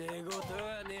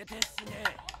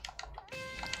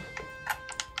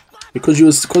 Because you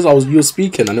were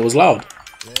speaking and it was loud.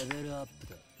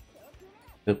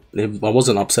 I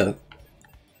wasn't upset.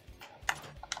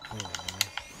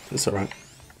 It's alright.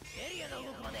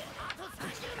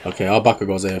 Okay, our backer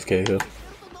goes AFK here.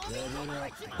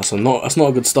 That's not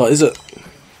a good start, is it?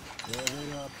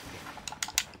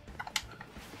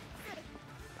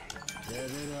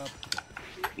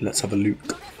 Let's have a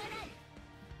look.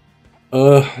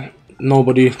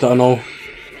 Nobody that I know.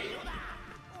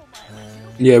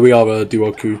 Yeah, we are a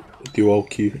duo queue,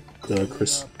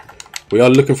 Chris. We are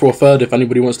looking for a third. If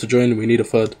anybody wants to join, we need a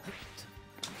third.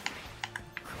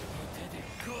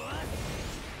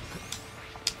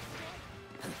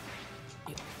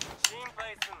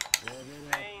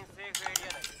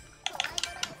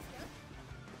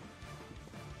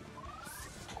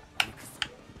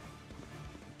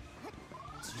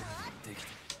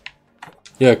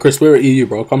 Yeah, Chris, we're at EU,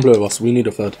 bro. Come play with us. We need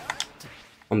a third.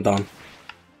 I'm down.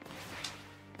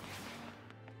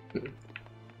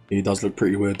 He does look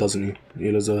pretty weird, doesn't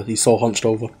he? He's so hunched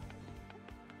over.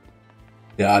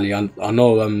 Yeah, Ali, I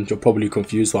know you're probably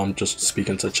confused, but I'm just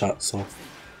speaking to chat, so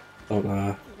don't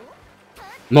I'm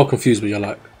not confused, but you're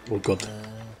like, oh god.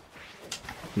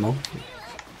 No?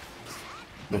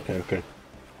 Okay.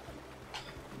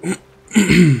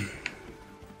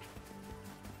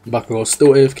 Backer still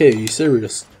AFK, are you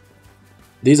serious?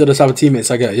 These are the type of teammates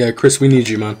I get. Yeah, Chris, we need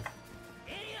you, man.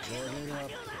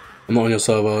 I'm not on your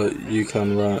server, you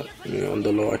can write me on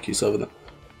the low IQ server then.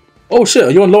 Oh shit,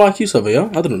 are you on low IQ server, yeah?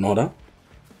 I didn't know that.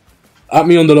 Add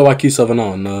me on the low IQ server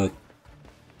now, and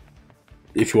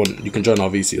if you want, you can join our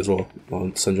VC as well.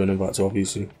 I'll send you an invite to our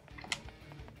VC.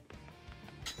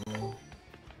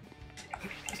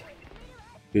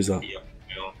 Who's that? Yeah.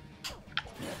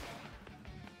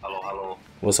 Hello.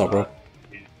 What's up, bro?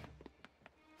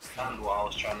 And what I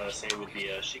was trying to say with the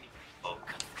Shigaraki.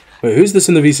 Wait, who's this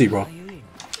in the VC, bro?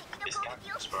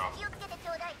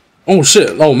 Oh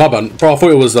shit! Oh my bad, bro. I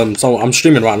thought it was someone. I'm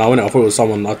streaming right now, innit? I thought it was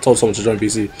someone. I told someone to join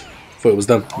VC. I thought it was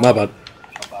them. My bad.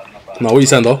 No, what are you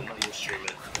saying though?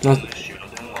 No.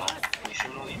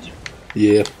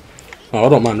 Yeah. No, I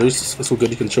don't mind. It's all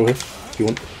good. You can chill here if you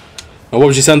want. Now, what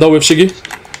was you saying though with Shiggy?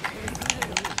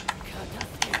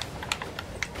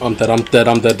 I'm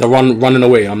dead. The running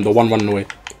away. I'm the one running away.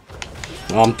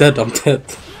 No, I'm dead.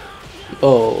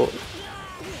 Oh.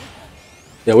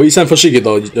 Yeah, what are you saying for Shiggy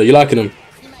though? Are you liking him?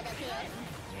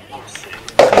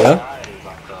 Yeah?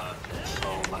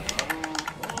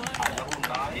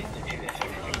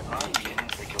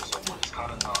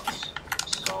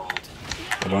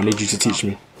 Oh, I need you to teach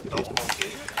me.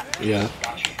 Yeah.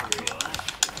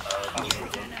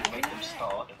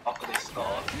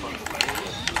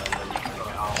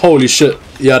 Holy shit.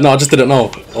 Yeah, no, I just didn't know.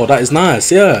 Oh, that is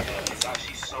nice, yeah.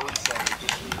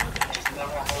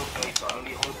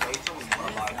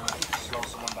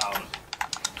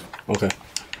 Okay.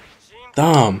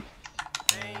 Damn.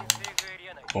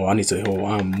 Oh, I need to heal.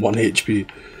 I'm 1 HP.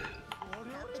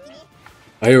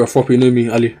 I hear a floppy near me,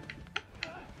 Ali.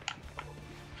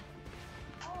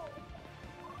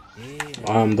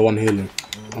 I'm the one healing.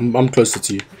 I'm closer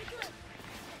to you.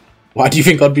 Why do you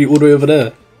think I'd be all the way over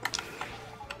there?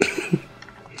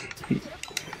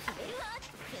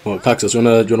 Oh, Cactus, you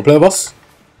wanna play with us?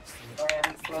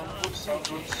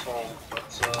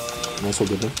 That's all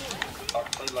good then.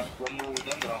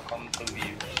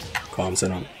 Calm, sit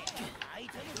down.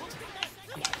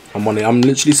 I'm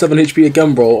literally 7 HP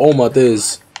again, bro. Oh my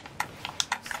days.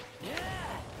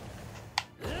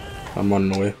 I'm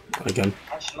running away again.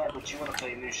 Actually, no, but you want to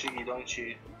play new Shiggy, don't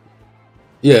you?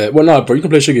 Yeah, well, no, bro, you can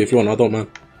play Shiggy if you want. I don't mind.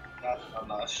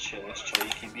 No, it's chill, it's chill.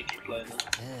 You keep playing it.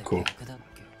 Cool.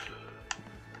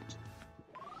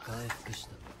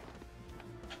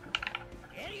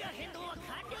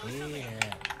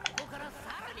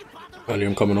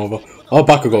 I'm coming over. Oh,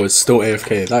 Bakugo is still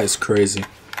AFK. That is crazy.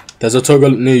 There's a toggle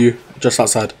near you, just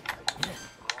outside.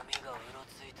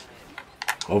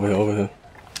 Over here, over here.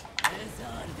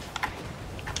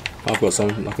 I've got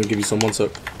some. I can give you some, 1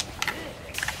 sec.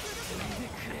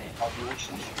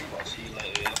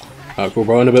 Alright, cool,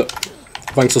 bro. In a bit.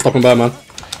 Thanks for stopping by, man.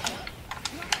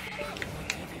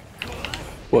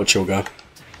 What a chill guy.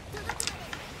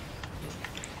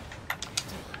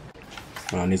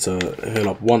 I need to heal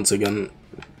up once again.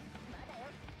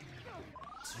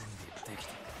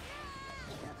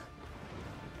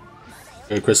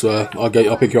 Okay, Chris, I'll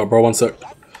pick you up, bro. 1 sec.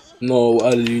 No,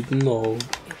 Ali, no.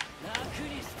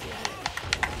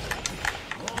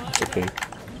 It's okay.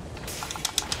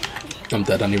 I'm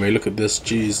dead anyway. Look at this,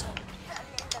 jeez.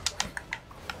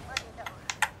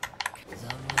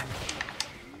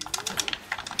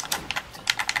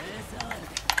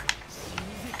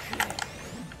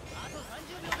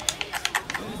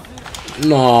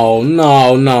 No,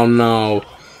 no, no, no.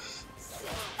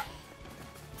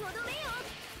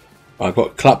 I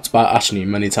got clapped by Ashley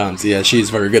many times. Yeah, she's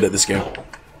very good at this game.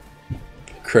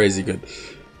 Crazy good.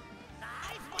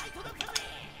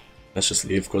 Let's just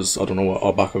leave because I don't know what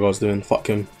our Bakugo's doing. Fuck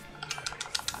him.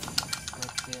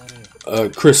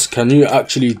 Chris, can you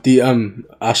actually DM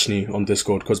Ashley on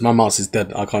Discord? Because my mouse is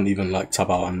dead. I can't even like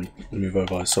tab out and move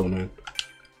over. It's so annoying.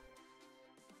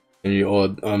 Can you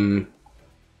or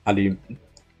Ali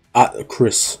at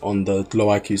Chris on the low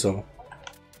IQ server?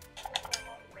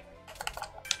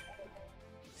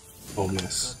 Oh,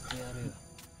 nice.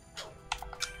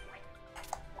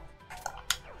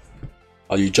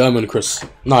 Are you German, Chris?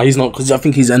 Nah, he's not, because I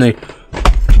think he's NA.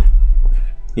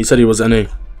 He said he was NA.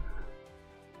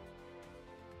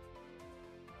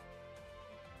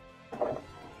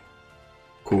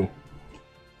 Cool.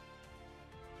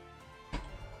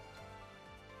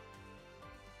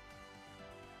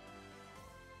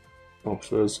 Oh,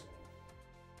 Fizz.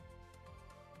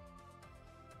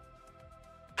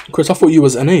 Chris, I thought you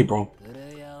was NA, bro.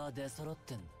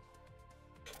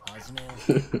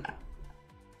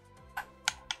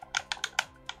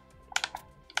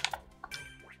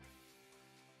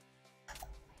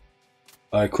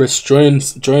 Alright, Chris,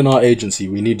 join our agency.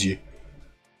 We need you.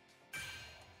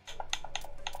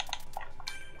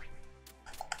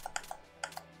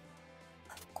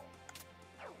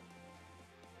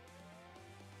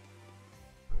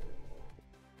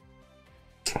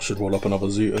 I should roll up another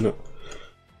Zoot, innit?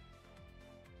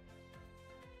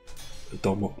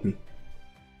 Don't mock me.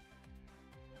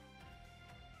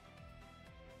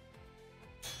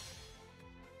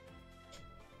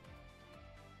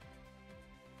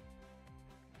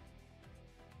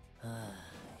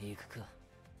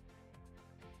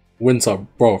 Winter,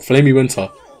 bro, Flamey Winter.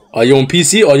 Are you on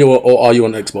PC or are you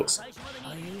on Xbox?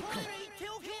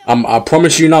 I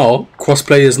promise you now,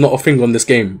 crossplay is not a thing on this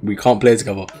game. We can't play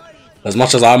together. As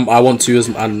much as I want to,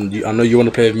 and I know you want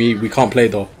to play with me, we can't play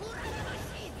though.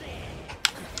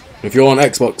 If you're on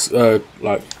Xbox,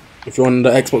 like, if you're on the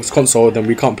Xbox console, then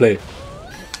we can't play.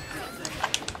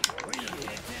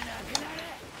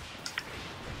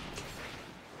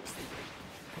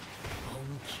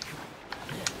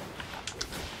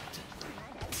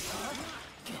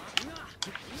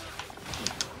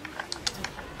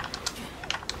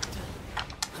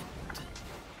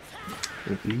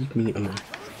 Leave me alone.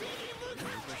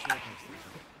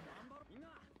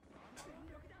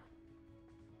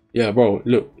 Yeah, bro,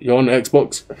 look, you're on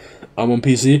Xbox, I'm on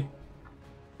PC.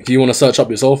 If you want to search up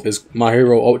yourself, it's My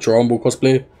Hero Ultra Rumble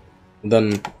cosplay,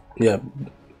 then yeah,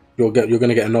 you're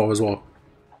gonna get a no as well.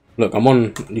 Look, I'm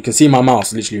on. You can see my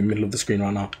mouse literally in the middle of the screen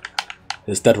right now.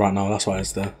 It's dead right now. That's why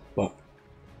it's there. But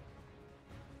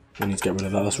I need to get rid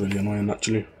of that. That's really annoying,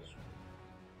 actually.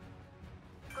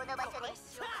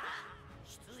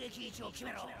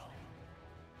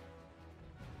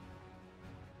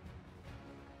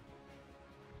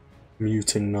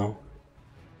 Muting now.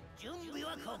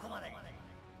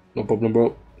 No problem,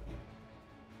 bro.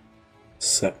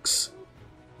 Sex.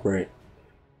 Great.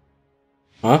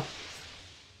 Huh?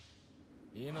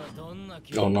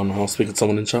 Oh no, I was speaking to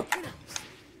someone in chat.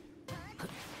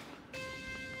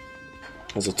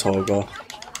 There's a toga.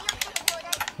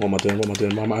 What am I doing? What am I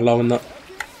doing? Why am I allowing that?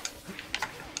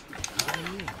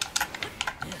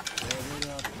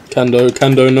 Kendo,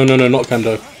 no, not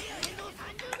Kendo.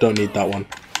 Don't need that one.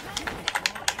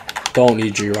 Don't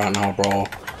need you right now, bro.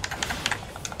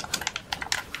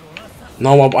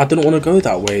 No, I didn't want to go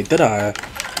that way, did I?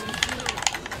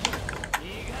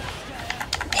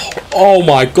 Oh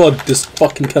my god, this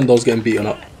fucking Kendo's getting beaten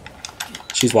up.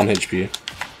 She's 1 HP.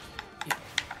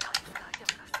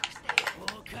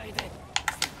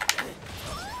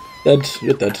 Dead,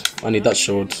 you're dead. I need that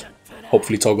shield.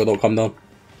 Hopefully Toga don't come down.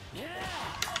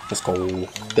 Let's go.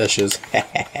 There she is.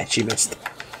 She missed.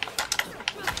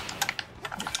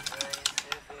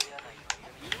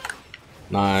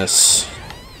 Nice.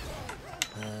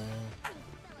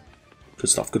 Good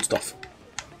stuff, good stuff.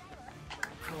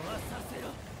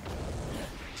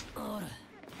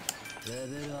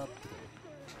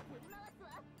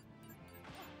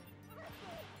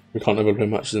 We can't ever play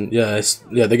matches in. Yeah,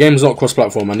 the game's not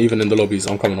cross-platform, and even in the lobbies,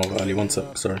 I'm coming over early. 1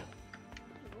 sec, sorry.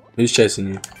 Who's chasing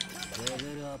you?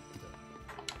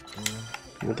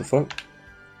 What the fuck?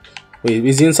 Wait,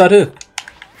 is he inside here?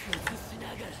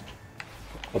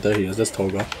 Oh, there he is. There's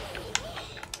Toga.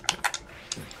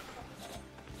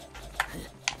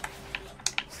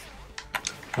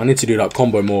 I need to do that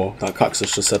combo more that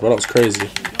Caxus just said, but that was crazy.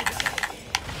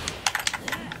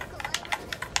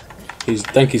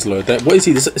 Think he's low. What is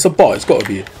he? It's a bot. It's got to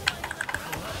be.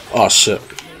 Oh shit!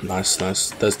 Nice, nice.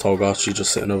 There's Toga. She's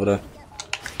just sitting over there.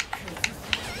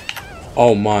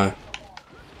 Oh my!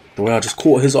 The way I just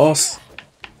caught his ass.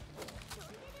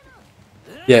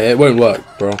 Yeah, it won't work,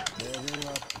 bro.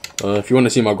 If you want to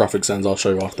see my graphics ends, I'll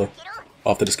show you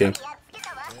after this game.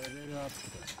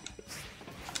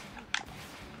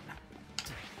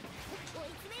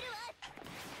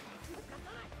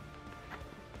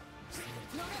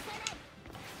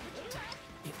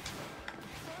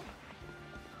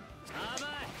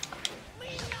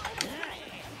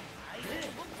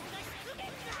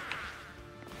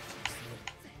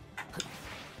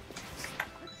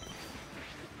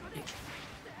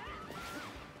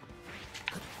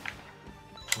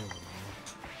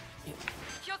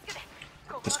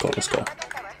 Let's go, let's go.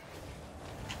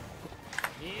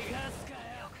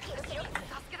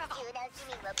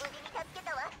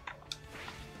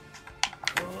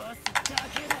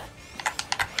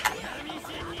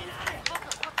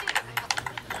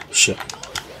 Shit.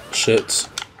 Shit.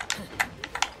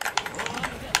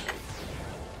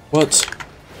 What?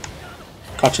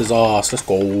 Catch his ass, let's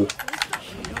go.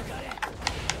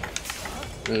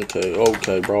 Okay,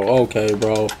 okay, bro, okay,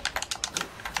 bro.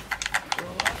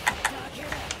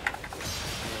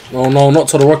 No, no, not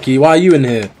Todoroki. Why are you in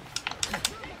here?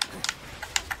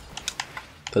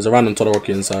 There's a random Todoroki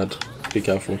inside. Be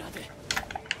careful.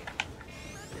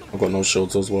 I've got no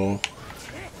shields as well.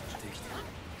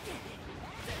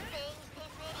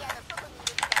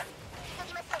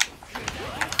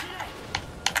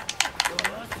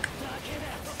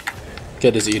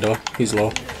 Get this Edo. He's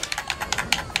low.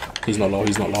 He's not low.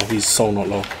 He's not low. He's so not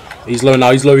low. He's low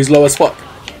now. He's low. He's low as fuck.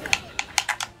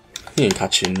 He ain't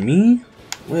catching me.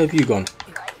 Where have you gone?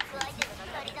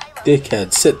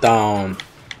 Dickhead, sit down.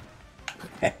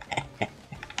 Let's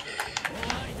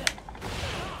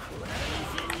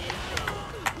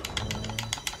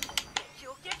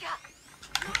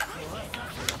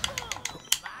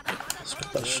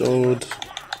get that shield.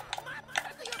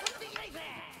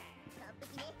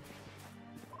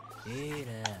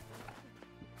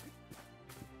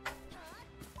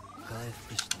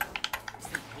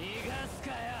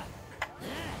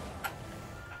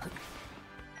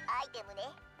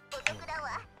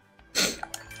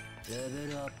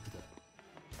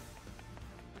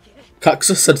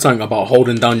 Caxus said something about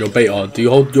holding down your beta. Do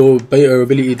you hold your beta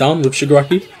ability down with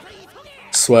Shigaraki?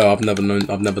 I swear I've never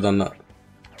done that.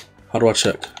 How do I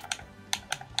check?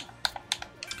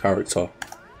 Character.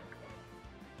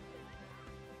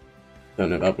 I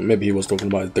don't know that, but maybe he was talking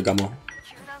about the Gamma.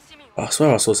 I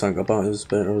swear I saw something about his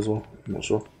beta as well. I'm not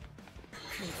sure.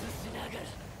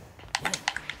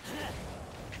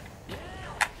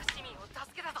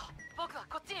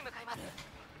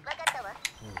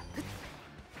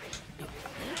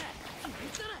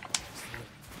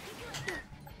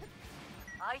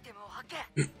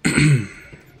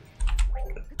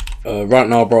 Right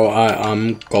now, bro,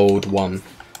 I'm gold 1.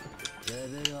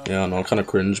 Yeah, I know, kind of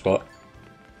cringe, but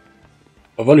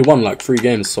I've only won like 3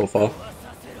 games so far.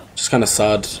 Just kind of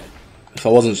sad. If I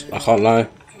wasn't, I can't lie,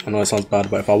 I know it sounds bad,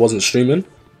 but if I wasn't streaming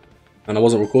and I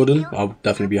wasn't recording, I'll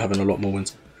definitely be having a lot more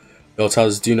wins. Yo,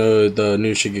 Taz, do you know the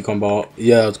new Shiggy combo?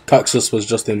 Yeah, Caxus was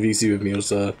just in VC with me. He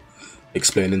was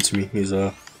explaining to me. He's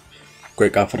a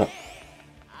great guy for that.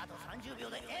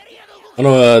 I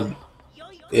know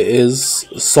it is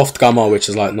soft gamma, which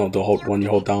is like not the whole one you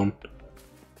hold down.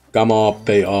 Gamma,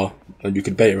 beta, and you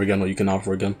can beta again or you can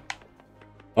alpha again.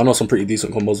 I know some pretty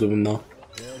decent combos with him now.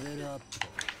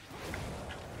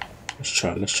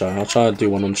 Let's try. I'll try to do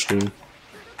one on stream.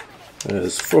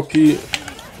 There's Frocky.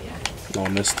 No, I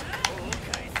missed.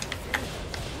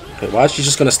 Okay, why is she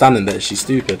just gonna stand in there? She's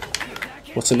stupid.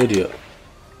 What's an idiot?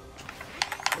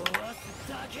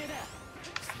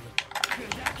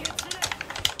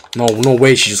 No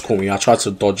way she just caught me. I tried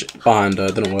to dodge behind her,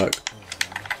 it didn't work.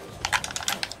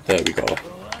 There we go.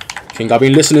 King, I've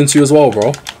been listening to you as well,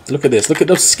 bro. Look at this. Look at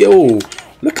the skill.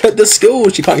 Look at the skill.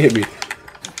 She can't hit me.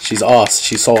 She's ass.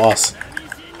 She's so ass.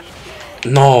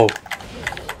 No.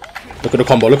 Look at the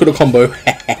combo. Look at the combo.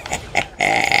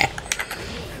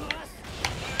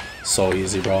 So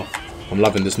easy, bro. I'm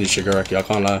loving this new Shigaraki. I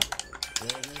can't lie.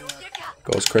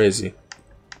 Goes crazy.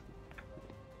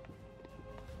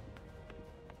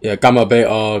 Yeah, gamma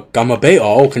beta. Gamma beta.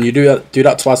 Oh, can you do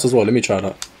that twice as well? Let me try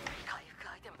that.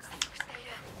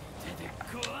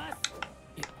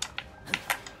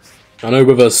 I know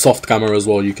with a soft camera as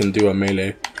well, you can do a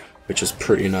melee, which is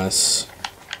pretty nice.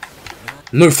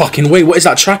 No fucking way. What is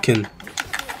that tracking?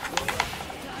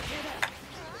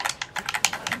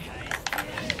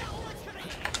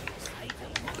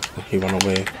 He ran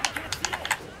away.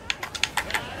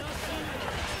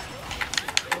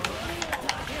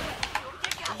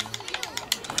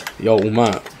 Yo,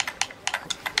 Matt.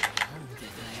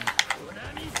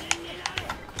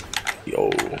 Yo,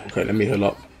 okay, let me heal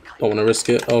up. Don't want to risk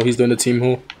it. Oh, he's doing the team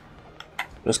haul.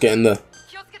 Let's get in there.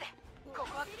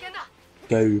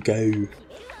 Go, go.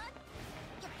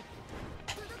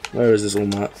 Where is this All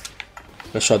Matt?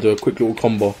 Let's try to do a quick little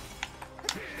combo.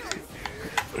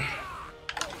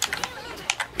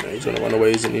 Yeah, he's gonna run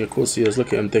away, isn't he? Of course he is.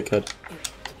 Look at him, dickhead.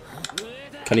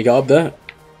 Can he get up there?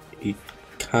 He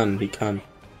can, he can.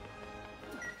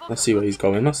 Let's see where he's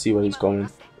going. Let's see where he's going.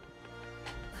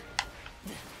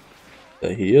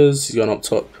 There he is. He's going up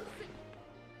top.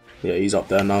 Yeah, he's up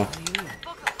there now.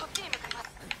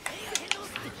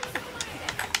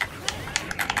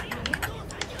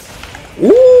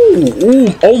 Ooh,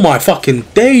 oh my fucking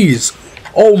days.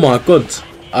 Oh my god.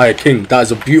 Alright, King, that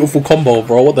is a beautiful combo,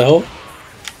 bro. What the hell?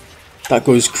 That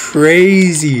goes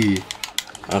crazy.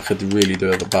 I could really do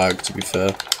it with a bag, to be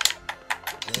fair.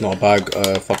 Not a bag,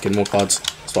 fucking more cards.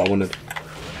 That's what I wanted.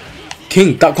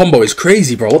 King, that combo is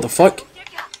crazy, bro. What the fuck?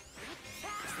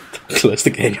 Close to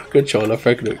getting your controller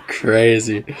freaking look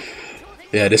crazy.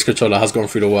 Yeah, this controller has gone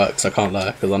through the works. I can't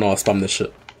lie, because I know I spam this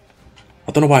shit.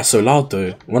 I don't know why it's so loud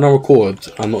though. When I record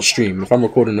and not stream, if I'm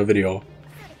recording a video,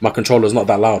 my controller's not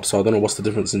that loud, so I don't know what's the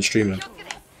difference in streaming.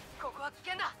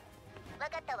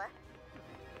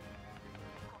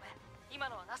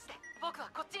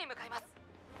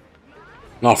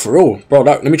 Nah, for real, bro.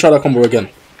 Let me try that combo again.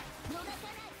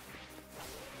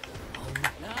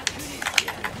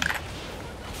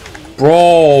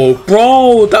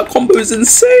 Bro, that combo is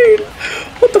insane.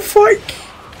 What the fuck,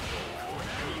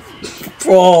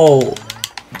 bro?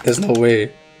 There's no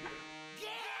way.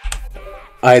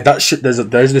 That shit. There's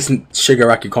this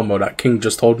Shigaraki combo that King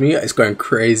just told me. It's going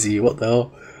crazy. What the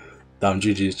hell? Damn,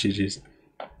 GG's.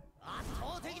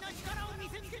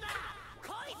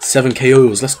 7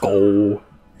 KOs. Let's go.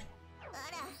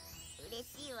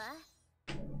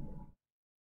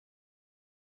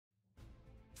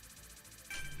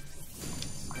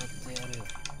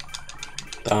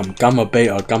 Damn, gamma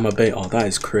beta. That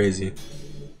is crazy.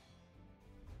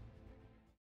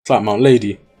 It's like Mount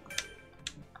Lady.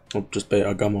 Or just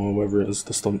beta, gamma, or whatever it is,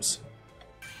 the stumps.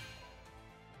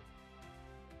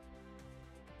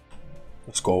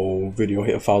 Let's go. Video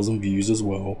hit 1,000 views as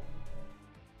well.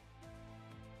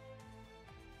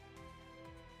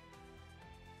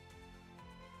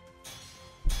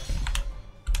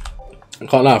 I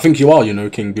can't lie, I think you are, you know,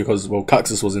 King, because, well,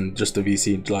 Cactus was in just the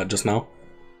VC, like, just now.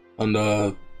 And,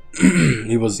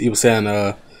 he was saying,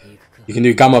 you can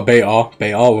do gamma beta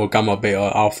or gamma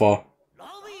beta alpha.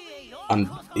 And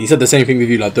he said the same thing with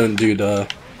you, like, don't do the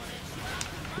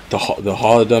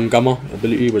hard gamma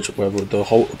ability, whatever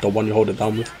the one you hold it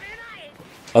down with.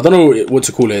 I don't know what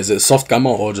to call it. Is it soft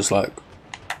gamma or just like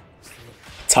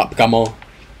tap gamma?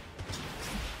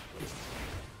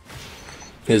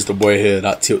 Here's the boy here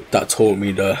that taught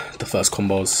me the first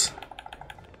combos.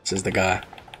 This is the guy.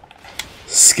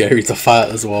 Scary to fight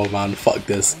as well, man. Fuck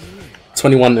this.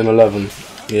 21 and 11.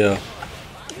 Yeah.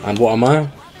 And what am I?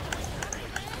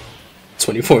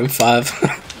 24 and 5.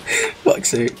 Fuck's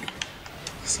sake.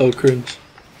 So cringe.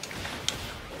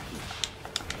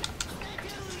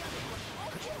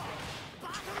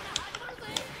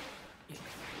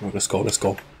 Right, let's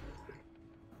go.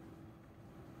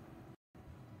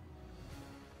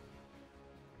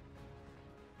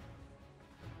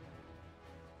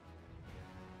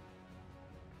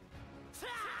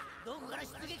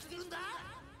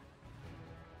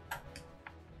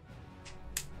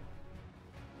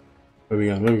 Where we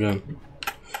going? Where we going?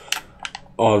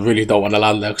 Oh, I really don't want to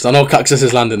land there because I know Cactus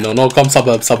is landing though. No, come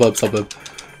suburb, suburb, suburb.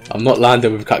 I'm not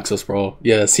landing with Cactus, bro.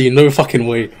 Yeah, see, no fucking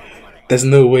way. There's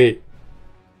no way.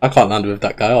 I can't land with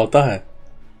that guy. I'll die.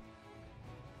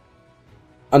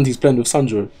 And he's playing with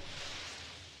Sandro.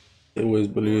 They always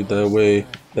believe their way.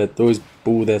 They always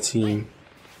ball their team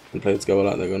and play together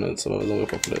like they're gonna survive a long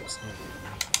apocalypse.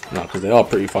 Nah, because they are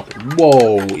pretty fucking.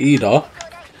 Whoa, Ida.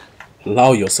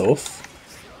 Allow yourself.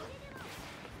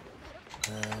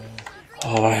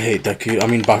 Oh, I hate Deku. I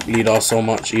mean, back Ida so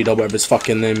much. Ida, whatever his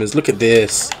fucking name is. Look at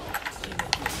this.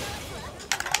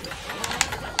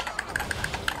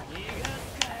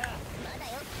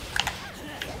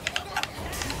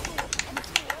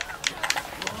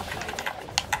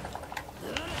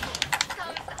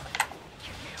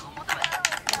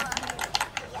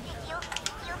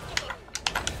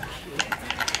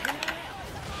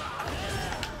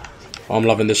 Oh, I'm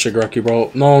loving this Shigaraki,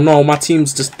 bro. No, no, my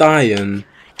team's just dying.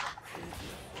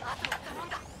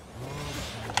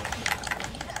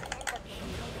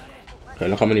 Okay,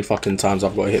 look how many fucking times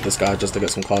I've got to hit this guy just to get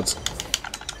some cards.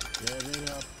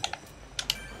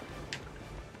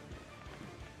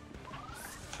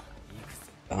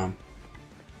 Damn.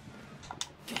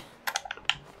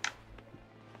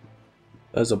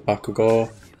 There's a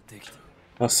Bakugo.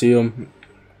 I see him.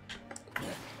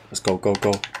 Let's go, go,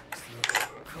 go.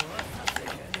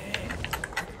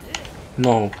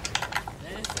 No.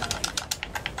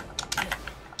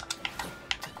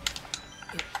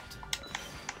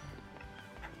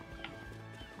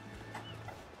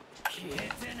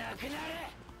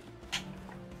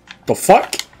 The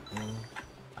fuck?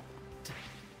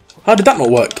 How did that not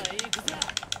work?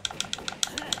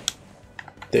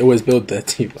 They always build their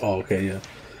team. Oh, okay, yeah.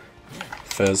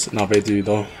 Fairs. Now they do,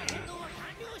 though.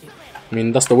 I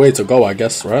mean, that's the way to go, I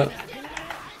guess, right?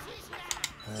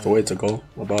 That's the way to go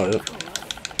about it.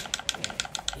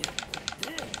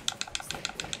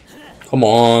 Come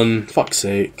on, fuck's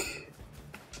sake.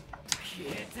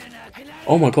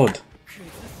 Oh my god.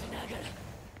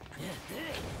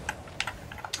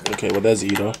 Okay, well there's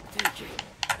Ida.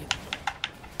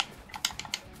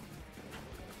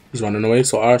 He's running away,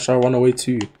 so I shall run away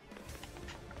too.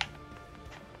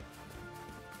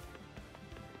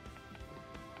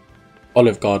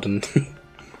 Olive Garden.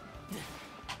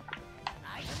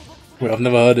 Wait, I've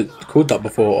never heard it called that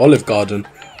before. Olive Garden.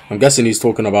 I'm guessing he's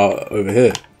talking about over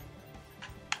here.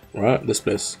 Right, this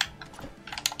place.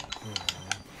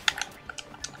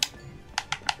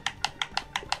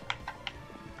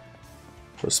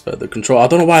 Respect the control. I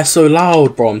don't know why it's so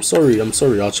loud, bro. I'm sorry. I'm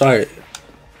sorry. I'll try it.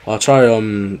 I'll try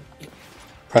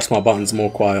press my buttons more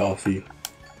quiet after you.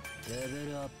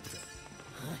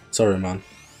 Sorry, man.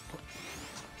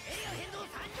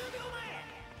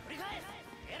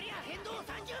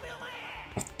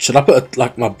 Should I put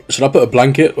a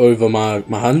blanket over my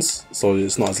hands so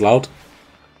it's not as loud?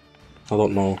 I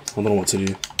don't know. I don't know what to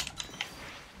do.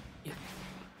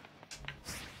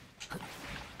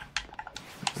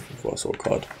 I thought I saw a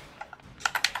card.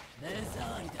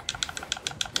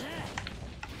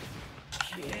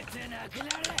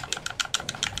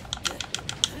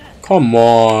 Come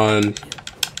on.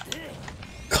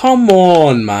 Come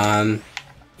on, man.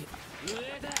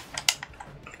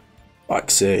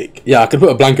 Fuck's sake. Yeah, I could put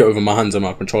a blanket over my hands and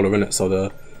my controller in it so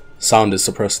the sound is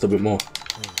suppressed a bit more.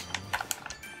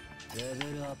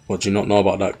 What, do you not know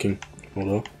about that, King?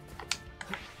 Although.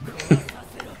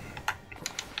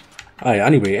 Alright,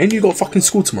 anyway, ain't you got fucking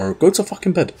school tomorrow? Go to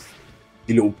fucking bed.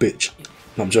 You little bitch.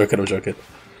 No, I'm joking, I'm joking.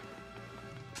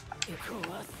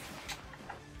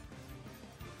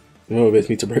 You know, it makes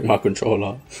me to break my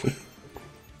controller.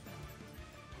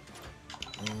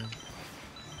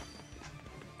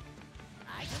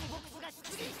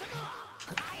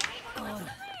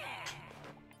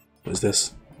 What is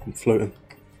this? I'm floating.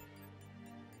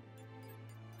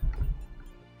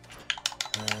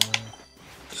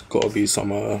 There's gotta be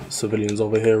some civilians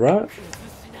over here, right?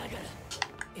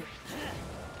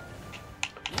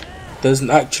 There's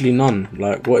actually none.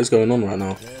 Like, what is going on right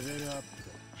now?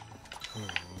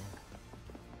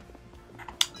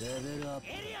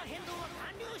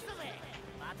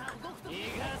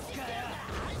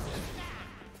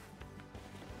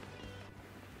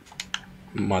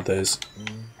 My days.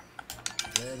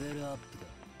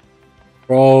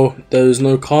 Bro, there's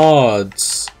no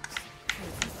cards.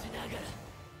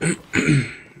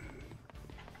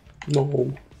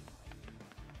 No.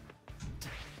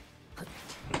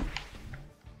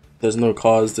 There's no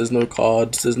cards, there's no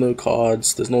cards, there's no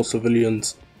cards, there's no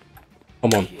civilians.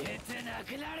 Come on.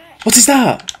 What is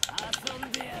that?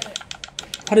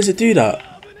 How does it do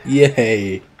that?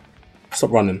 Yay.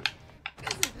 Stop running.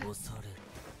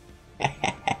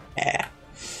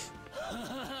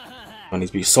 I need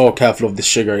to be so careful of this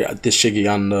Shiggy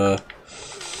and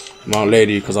Mount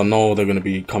Lady, because I know they're gonna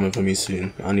be coming for me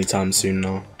soon, anytime soon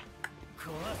now.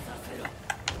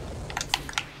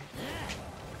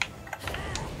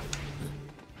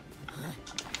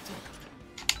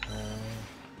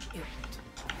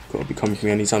 Gotta be coming for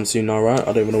me anytime soon now, right? I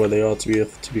don't even know where they are, to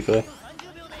be fair.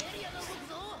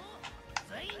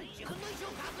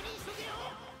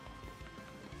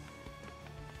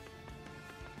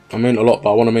 I main a lot,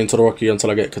 but I want to main Todoroki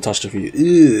until I get Catastrophe.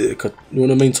 Ew, you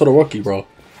want to main Todoroki, bro?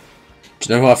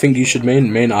 Do you know who I think you should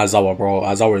main? Main Aizawa, bro.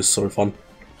 Aizawa is so fun.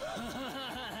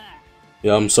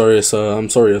 Yeah, I'm sorry it's so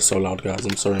loud, guys.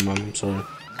 I'm sorry, man. I'm sorry.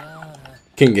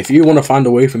 King, if you want to find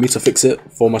a way for me to fix it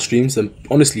for my streams, then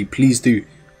honestly, please do.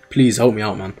 Please help me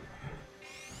out, man.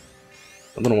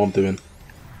 I don't know what I'm doing.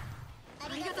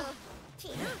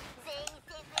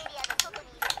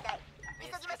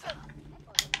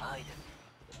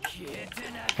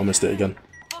 I missed it again.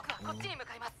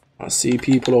 I see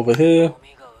people over here.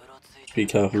 Just be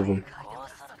careful of them.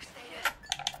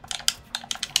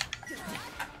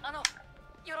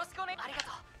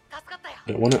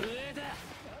 Don't want it.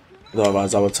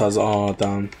 Otherwise, I would tell. Oh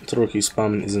damn, Todoroki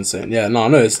spam is insane. Yeah, no, I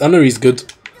know he's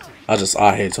good. I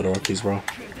hate Todoroki's, bro.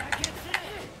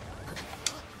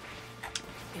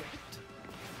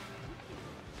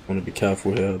 I want to be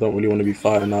careful here. I don't really want to be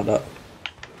fighting like that.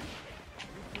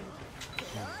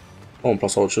 1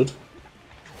 plus Orchard.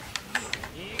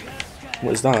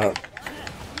 What is that?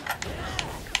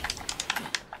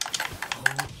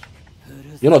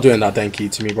 You're not doing that Denki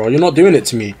to me, bro. You're not doing it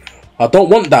to me. I don't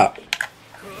want that.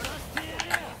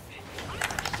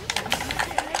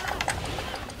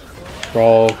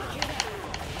 Bro.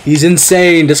 He's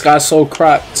insane. This guy's so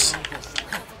cracked.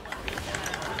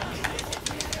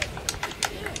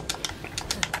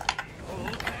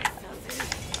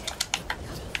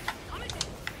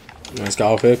 Let's get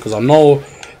off here, because I know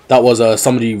that was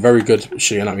somebody very good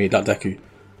shooting at me, that Deku.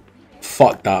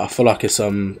 Fuck that. I feel like it's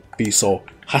B-Soul.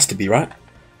 Has to be, right?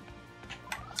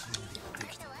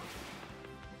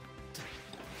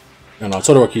 No,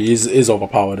 Todoroki is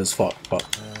overpowered as fuck,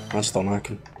 but I just don't like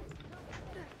him.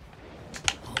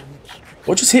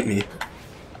 What just hit me?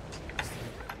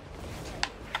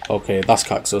 Okay, that's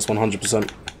Caxus,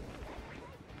 100%.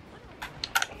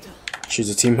 Choose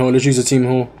a team heal. Let's use a team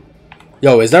heal.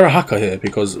 Yo, is there a hacker here?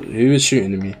 Because who is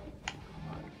shooting at me?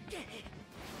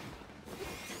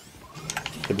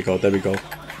 There we go, there we go.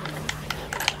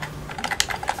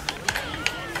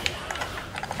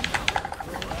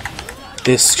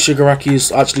 This Shigaraki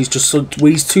is actually just so...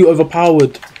 he's too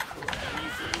overpowered.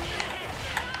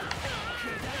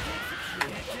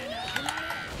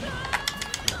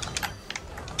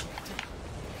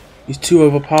 He's too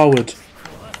overpowered.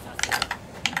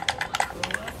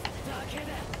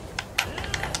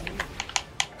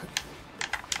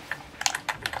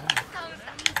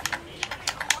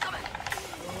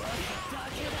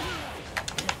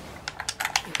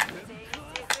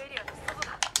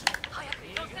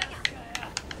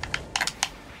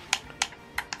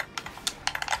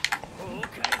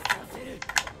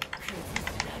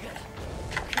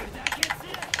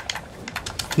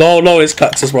 No, no, it's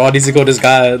Caxus, bro. I need to go this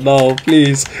guy. No,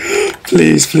 please.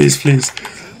 Please, please, please.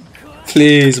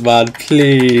 Please, man.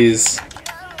 Please.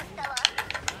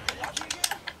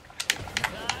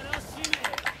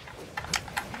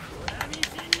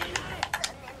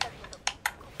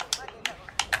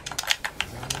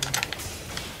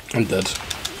 I'm dead.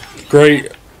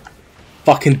 Great.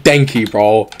 Fucking Denki,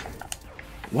 bro.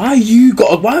 Why have you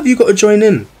got to join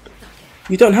in?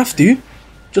 You don't have to.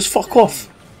 Just fuck off.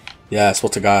 Yes,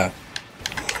 what a guy.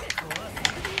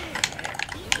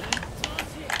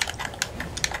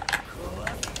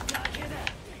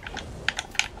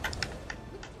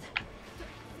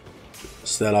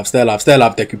 Stay alive, stay alive, stay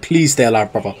alive, Deku. Please stay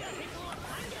alive, brother.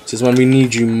 This is when we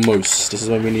need you most. This is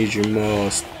when we need you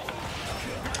most.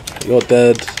 You're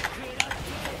dead.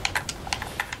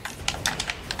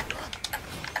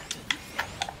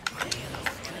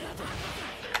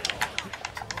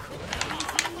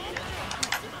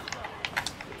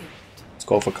 Let's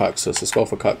go for Caxus. Let's go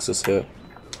for Caxus here.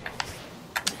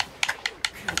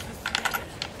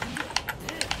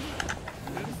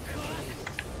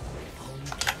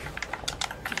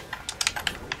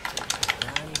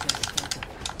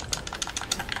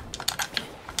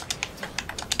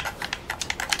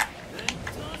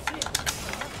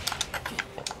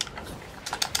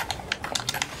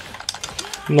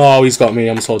 No, he's got me.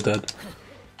 I'm so dead.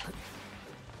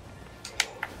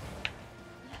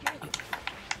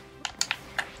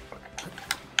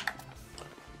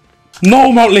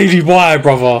 No, Mount Lady, why,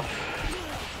 brother?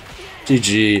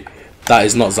 GG. That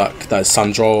is not Zach. That is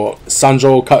Sandro.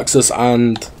 Sandro, Caxus,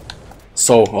 and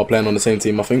Sol are playing on the same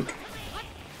team, I think.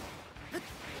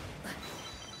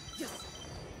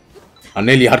 I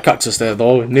nearly had Caxus there,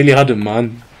 though. Nearly had him,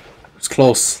 man. It's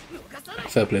close.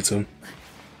 Fair play to him.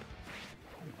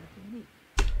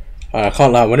 I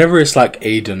can't lie. Whenever it's like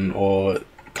Aiden or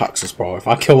Caxus, bro, if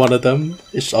I kill one of them,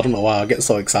 I don't know why I get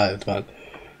so excited, man.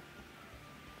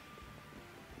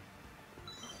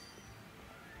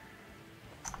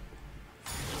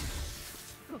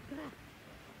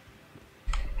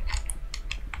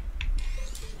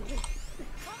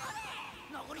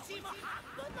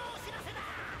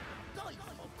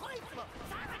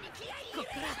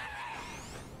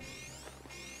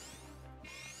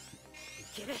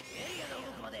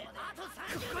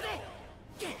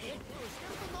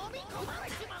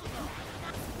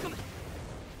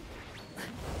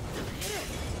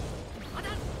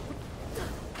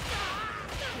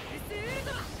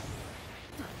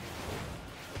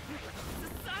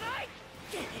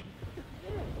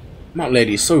 That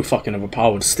lady is so fucking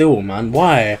overpowered still, man.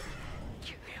 Why?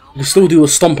 You still do a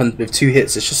stomp with 2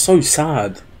 hits. It's just so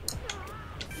sad.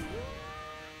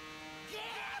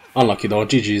 Unlucky though.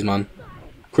 GG's, man.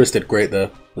 Chris did great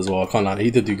there as well. I can't lie. He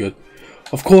did do good.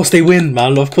 Of course they win,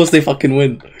 man. Of course they fucking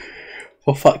win.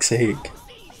 For fuck's sake.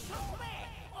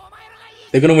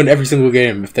 They're gonna win every single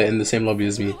game if they're in the same lobby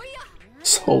as me.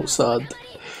 So sad.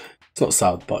 It's not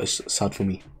sad, but it's sad for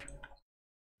me.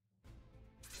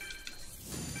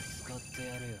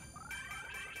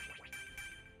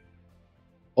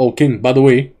 Oh, King, by the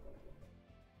way,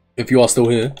 if you are still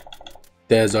here,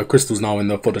 there's crystals now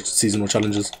for the seasonal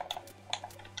challenges.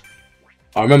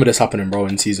 I remember this happening, bro,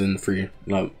 in season 3.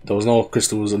 Like, there was no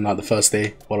crystals on like the first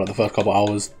day, or like the first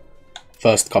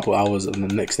couple hours, and then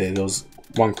the next day there was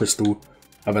 1 crystal,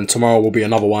 and then tomorrow will be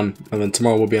another one, and then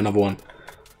tomorrow will be another one.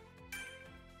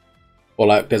 Or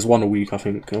like, there's 1 a week, I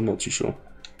think. I'm not too sure.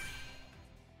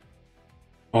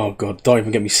 Oh god, don't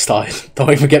even get me started. Don't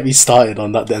even get me started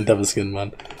on that Endeavor skin,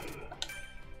 man.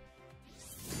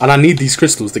 And I need these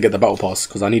crystals to get the battle pass,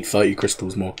 because I need 30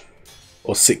 crystals more.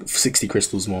 Or 60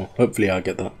 crystals more. Hopefully I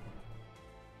get that.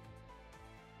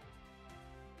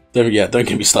 Yeah, don't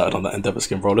get me started on that Endeavor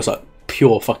skin, bro. It's like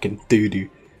pure fucking doo-doo.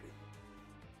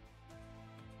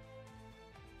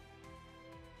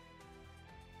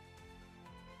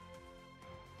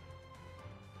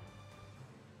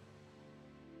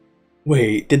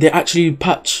 Wait, did they actually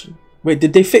patch? Wait,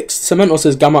 did they fix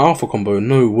Cementos' Gamma Alpha combo?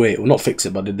 No, wait. Well, not fix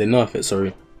it, but did they nerf it?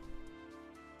 Sorry.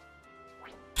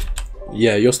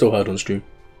 Yeah, you're still heard on stream.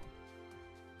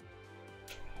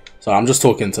 So I'm just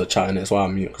talking to chat, and it's why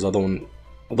I'm mute, because I don't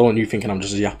want you thinking I'm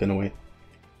just yapping away.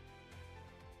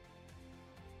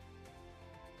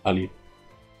 Ali,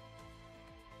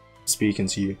 speaking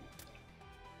to you.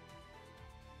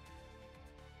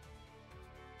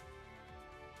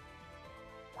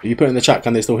 You put in the chat,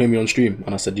 can they still hear me on stream?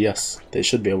 And I said yes, they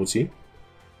should be able to.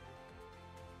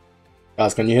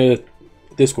 Guys, can you hear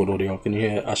Discord audio? Can you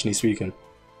hear Ashley speaking?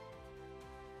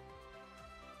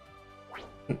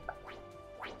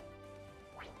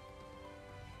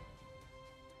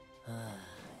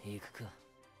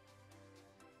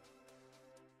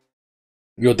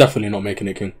 You're definitely not making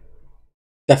it, King.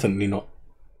 Definitely not.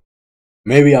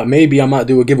 Maybe I might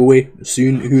do a giveaway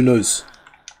soon, who knows?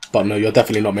 But no, you're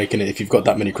definitely not making it if you've got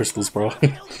that many crystals, bro.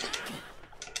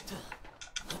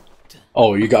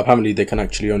 Oh, apparently they can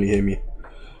actually only hear me.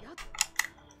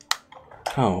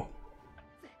 How?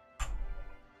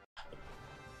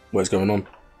 What's going on?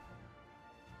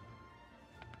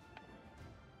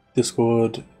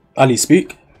 Discord. Ali,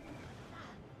 speak.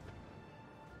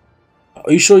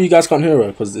 Are you sure you guys can't hear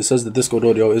her? Because it says the Discord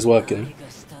audio is working.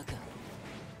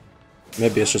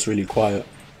 Maybe it's just really quiet.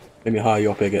 Let me higher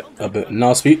you up a bit.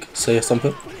 Now speak. Say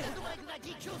something.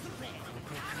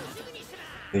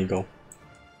 There you go.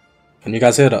 Can you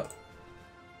guys hear that?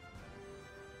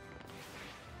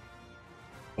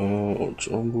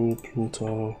 Jumbo,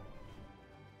 Pluto.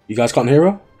 You guys can't hear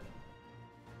her?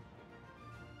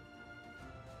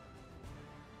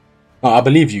 No, I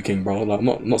believe you, King, bro. Like,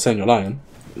 not saying you're lying.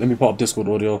 Let me put up Discord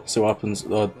audio. See what happens.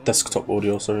 Desktop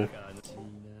audio. Sorry.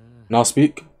 Now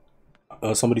speak.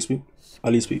 Somebody speak.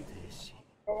 Ali, speak.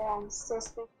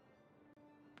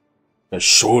 Yeah,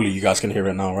 surely you guys can hear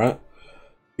it now, right?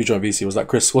 You joined VC. Was that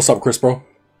Chris? What's up, Chris, bro?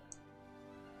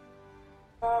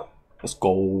 Let's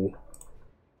go.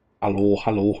 Hello,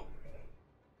 hello.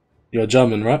 You're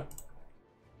German, right?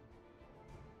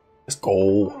 Let's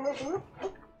go.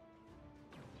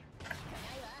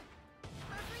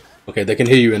 Okay, they can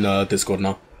hear you in Discord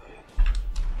now.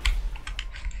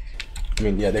 I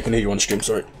mean, yeah, they can hear you on stream,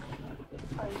 sorry.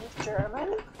 Are you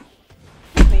German?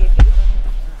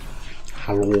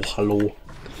 Hello, hello.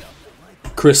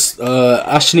 Chris,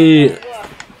 Ashley. Wait,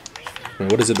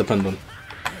 what does it depend on?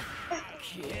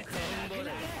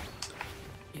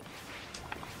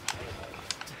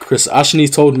 Chris, Ashley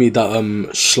told me that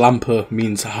schlamper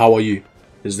means how are you?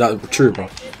 Is that true, bro?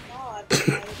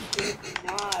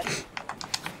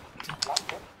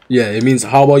 Yeah, it means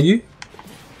how are you?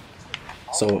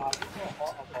 So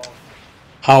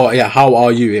how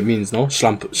are you? It means no.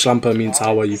 Schlamper means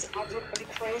how are you?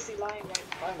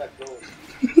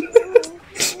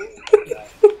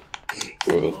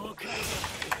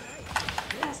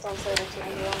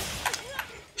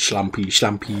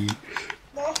 Schlampy.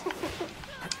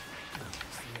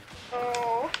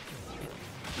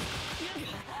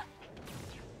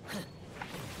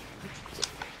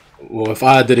 Well, if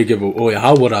I did a giveaway, oh yeah,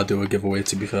 how would I do a giveaway?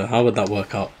 To be fair, how would that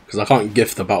work out? Because I can't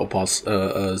gift the battle pass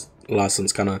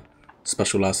license, kind of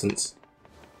special license,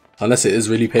 unless it is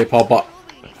really PayPal. But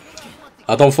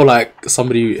I don't feel like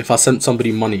somebody, if I sent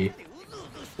somebody money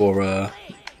for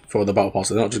the battle pass,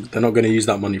 they're not gonna use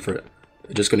that money for it.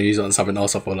 They're just gonna use it on something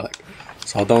else. I feel like,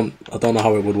 so I don't know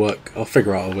how it would work. I'll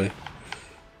figure out a way.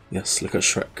 Yes, look at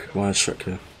Shrek. Why is Shrek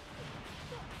here?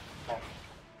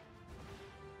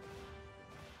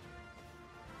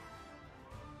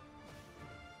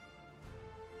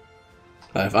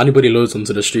 Like, if anybody loads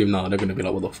onto the stream now, they're gonna be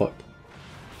like, what the fuck?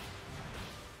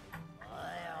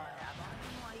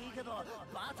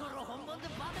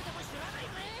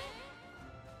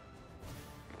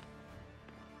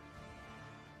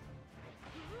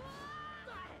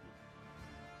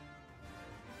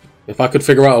 If I could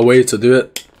figure out a way to do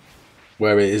it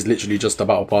where it is literally just a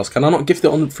battle pass, can I not gift it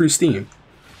on through Steam?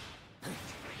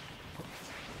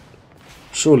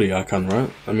 Surely I can, right?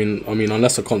 I mean,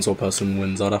 unless a console person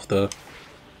wins, I'd have to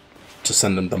just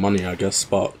send them the money, I guess.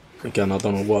 But again, I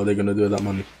don't know, what are they gonna do with that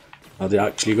money? Are they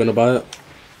actually gonna buy it?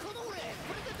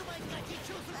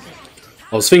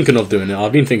 I was thinking of doing it.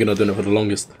 I've been thinking of doing it for the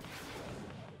longest.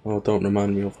 Oh, don't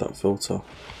remind me of that filter.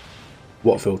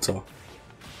 What filter?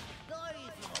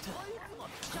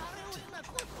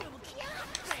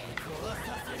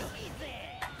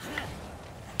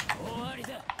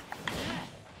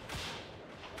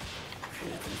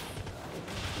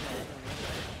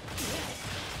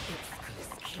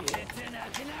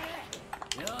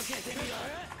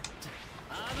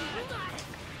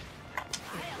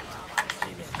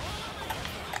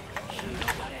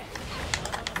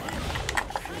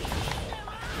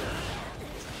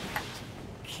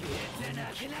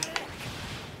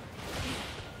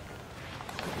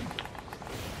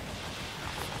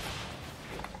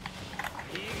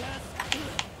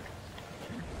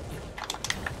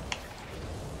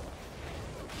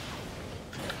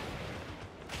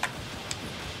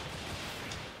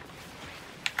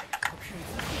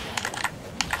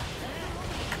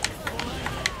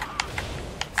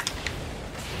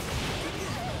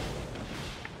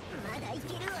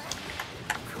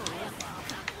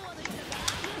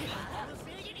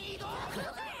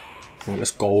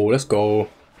 Oh, let's go.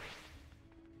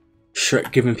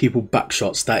 Shrek giving people back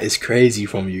shots. That is crazy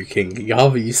from you, King. How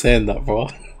are you saying that, bro?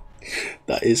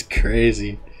 That is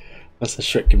crazy. That's a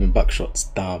Shrek giving back shots.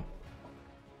 Damn.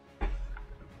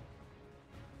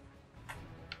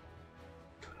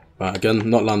 Right, again,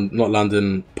 not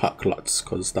landing pack lots,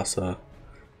 because that's a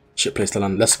shit place to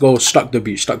land. Let's go. Struck the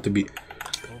beat.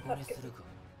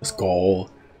 Let's go.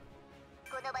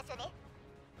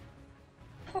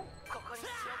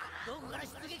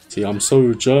 See, I'm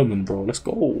so German, bro. Let's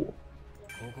go.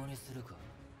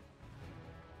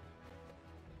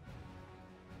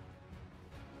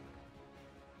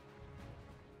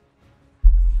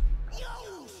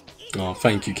 Oh,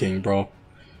 thank you, King, bro.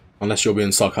 Unless you're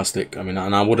being sarcastic. I mean,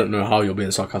 and I wouldn't know how you're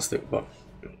being sarcastic, but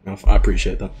I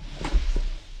appreciate that.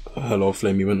 Hello,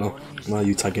 Flamey Winter. Why are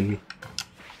you tagging me?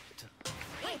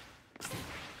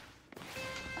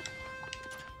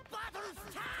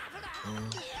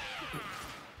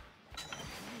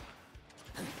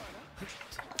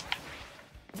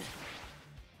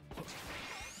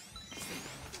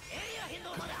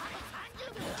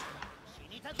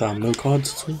 Damn, no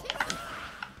cards at all.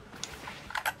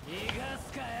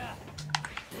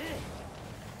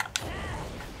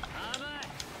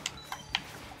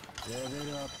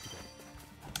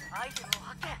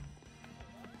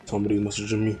 Somebody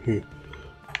messaging me. Who?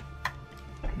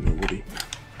 Nobody.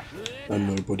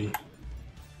 And nobody.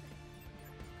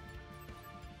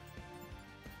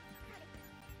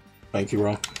 Thank you,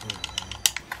 Ron.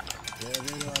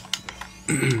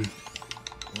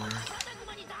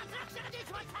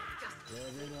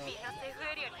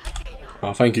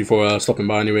 Thank you for stopping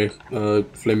by anyway.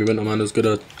 Flamey Winter, man. It was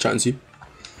good chatting to you.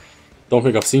 don't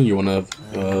think I've seen you on a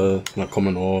like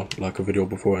comment or like a video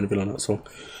before or anything like that. So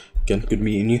again, good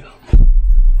meeting you.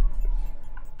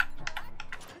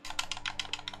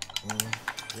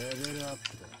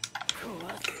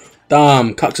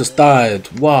 Damn, Cactus died.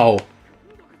 Wow,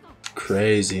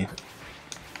 crazy.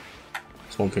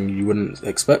 It's one thing you wouldn't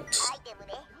expect.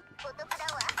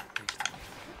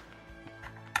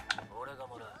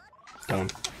 Damn,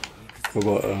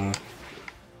 forgot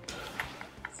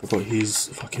his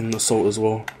fucking assault as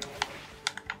well.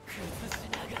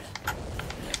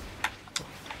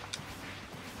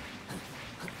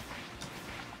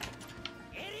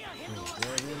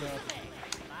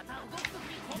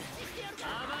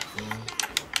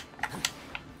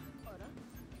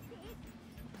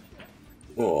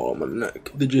 Oh, my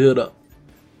neck. Did you hear that?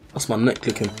 That's my neck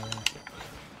clicking.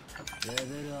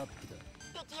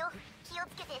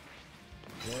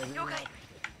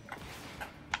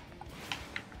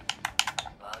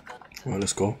 Alright,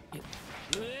 let's go.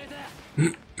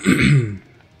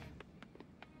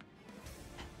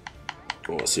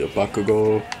 Oh, I see a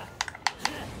Bakugo.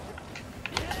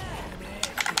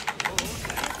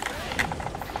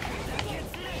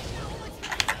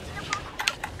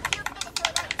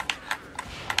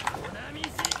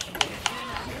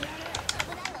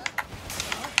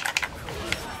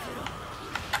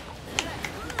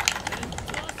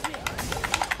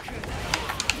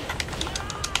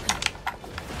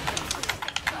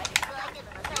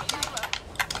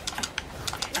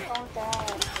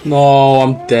 No,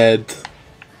 I'm dead.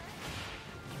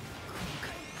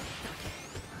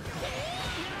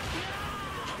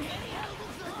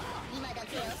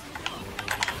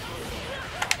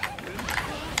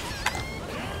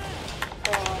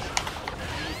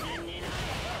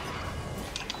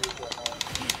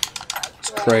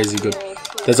 It's crazy good.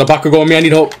 There's a Bakugo on me, I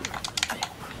need help.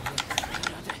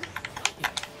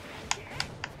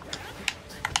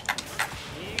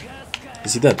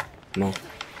 Is he dead? No.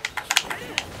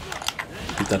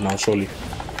 He's dead now, surely.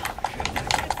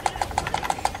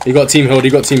 He got team hold, he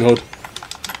got team hold.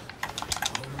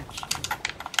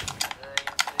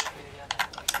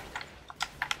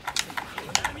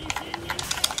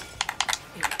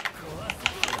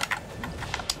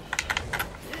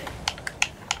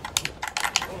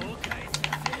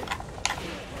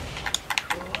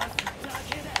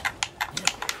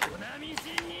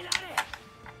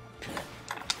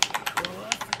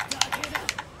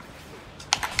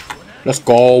 Let's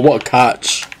go, what a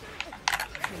catch.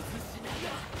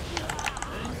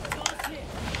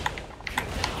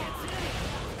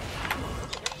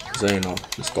 Zeno,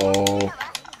 let's go.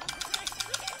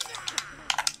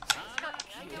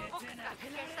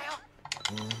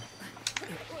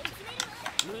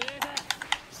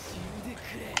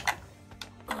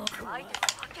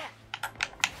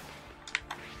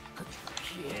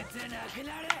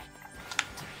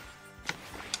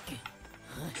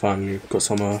 Finally got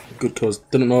some good kills.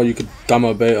 Didn't know you could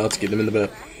gamma beta to get them in the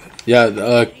bit.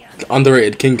 Yeah,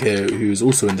 underrated King here, who's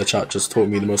also in the chat, just taught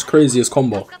me the most craziest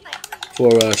combo for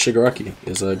Shigaraki.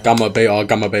 Is a gamma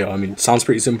beta. I mean, sounds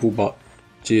pretty simple, but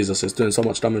Jesus, it's doing so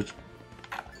much damage.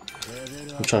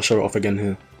 I'll try to show it off again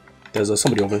here. There's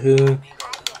somebody over here.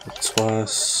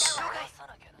 Twice.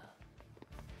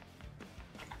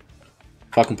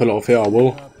 If I can pull it off here, I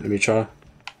will. Let me try.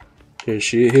 Here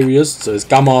he is. So it's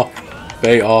gamma.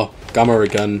 Beta, gamma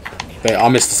again, beta. I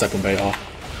missed the second beta,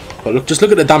 but look, just look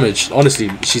at the damage.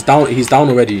 Honestly, she's down. He's down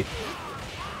already.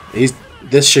 This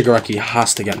Shigaraki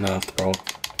has to get nerfed, bro.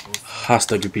 Has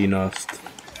to be nerfed,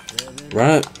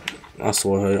 right? I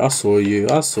saw her. I saw you.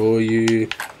 I saw you.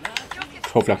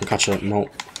 Hopefully, I can catch her. No,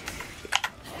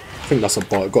 I think that's a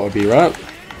bot. Gotta be right.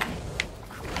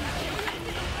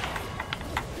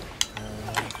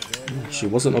 She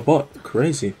wasn't a bot.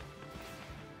 Crazy.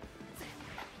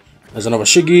 There's another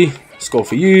Shiggy. Let's go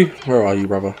for you. Where are you,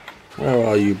 brother? Where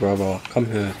are you, brother? Come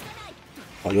here.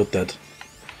 Oh, you're dead.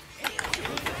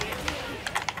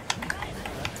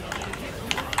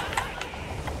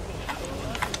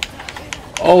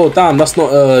 Oh, damn. That's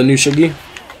not a new Shiggy.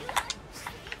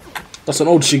 That's an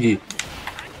old Shiggy.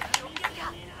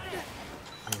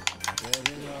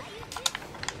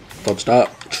 Dodge that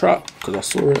trap because I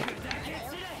saw it.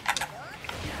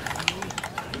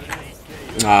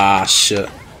 Ah, shit.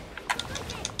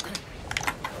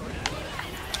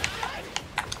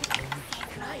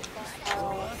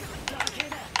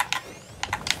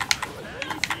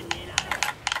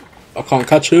 I can't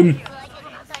catch him.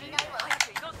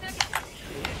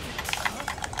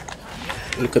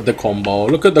 Look at the combo.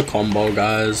 Look at the combo,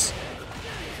 guys.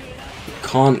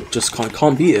 Can't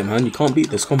beat it, man. You can't beat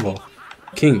this combo.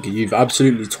 King, you've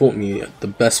absolutely taught me the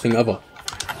best thing ever.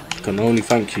 I can only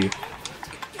thank you.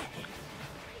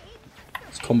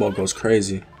 Combo goes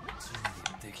crazy.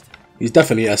 He's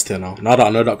definitely S tier now. Now that I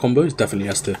know that combo, he's definitely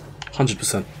S tier.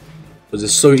 100%. Because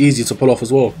it's so easy to pull off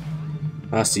as well.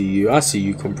 I see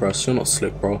you, Compress. You're not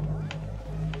slick, bro.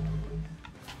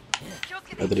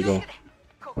 Where did he go?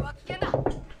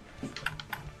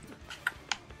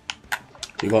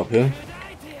 You go up here?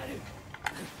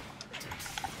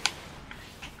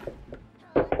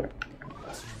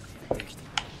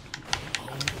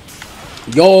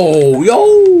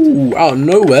 Yo! Out of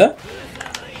nowhere?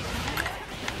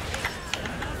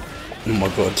 Oh my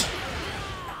god.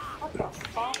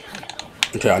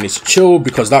 Okay, I need to chill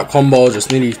because that combo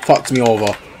just nearly fucked me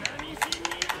over.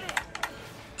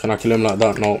 Can I kill him like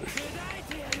that? No.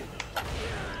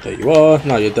 There you are.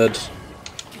 Now you're dead.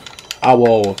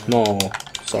 Ow. No.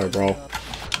 Sorry, bro.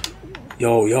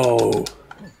 Yo.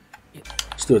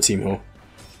 Let's do a team heal.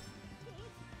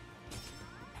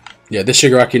 Yeah, this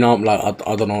Shigaraki now, like,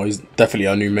 I don't know, he's definitely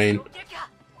a new main.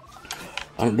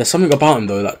 There's something about him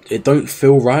though, that it don't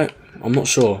feel right. I'm not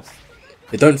sure.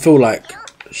 It don't feel like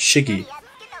Shiggy.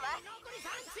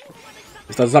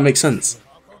 Does that make sense?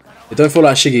 It don't feel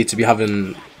like Shiggy to be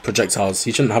having projectiles.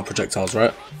 He shouldn't have projectiles,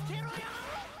 right?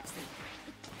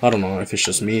 I don't know if it's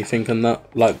just me thinking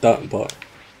that like that, but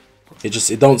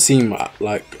it don't seem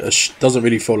like doesn't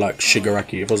really feel like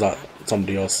Shigaraki. It feels like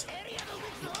somebody else.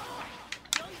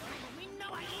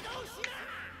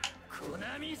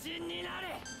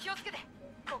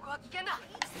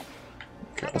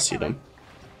 Okay, I see them.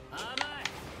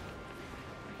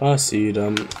 I see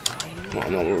them. Oh,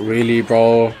 no, really,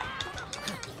 bro.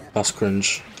 That's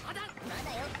cringe.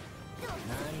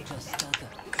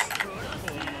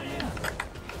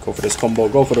 Go for this combo.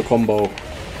 Go for the combo.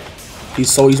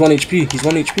 He's 1 HP. He's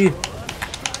 1 HP.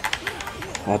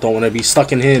 Oh, I don't want to be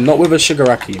stuck in here. Not with a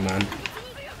Shigaraki, man.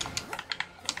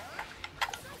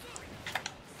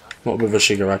 Not with a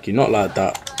Shigaraki. Not like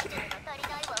that.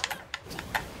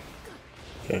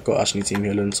 Okay, got Ashley team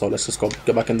healing, so let's just go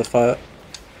get back in the fight.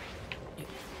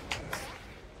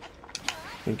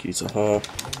 Thank you to her.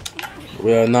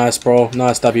 Yeah, nice, bro.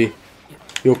 Nice, Dabby.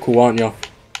 You're cool, aren't you?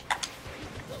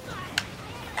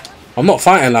 I'm not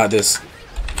fighting like this.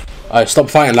 Alright, stop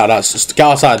fighting like that. Just get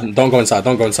outside. Don't go inside.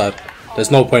 Don't go inside. There's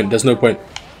no point. There's no point.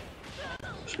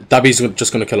 Dabby's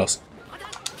just gonna kill us.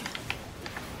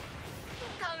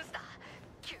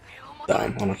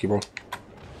 Damn, unlucky, bro.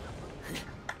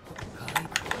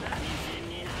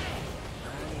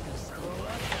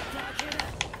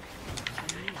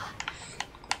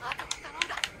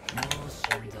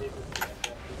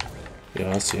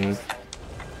 Yeah, I see him.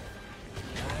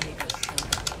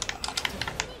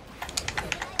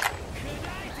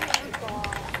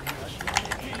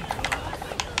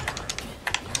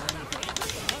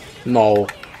 No.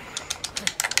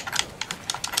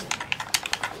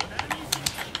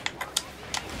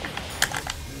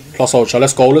 Plus ultra,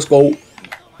 let's go, let's go.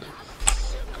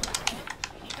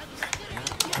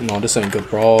 No, this ain't good,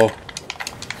 bro.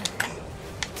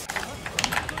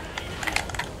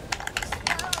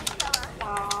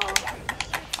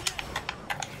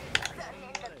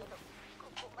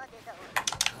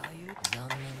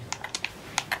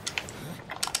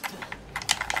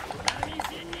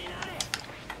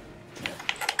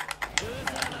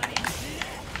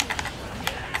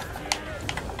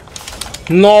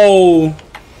 No.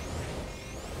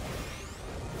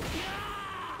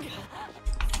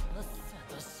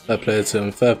 Fair play to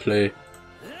him, fair play.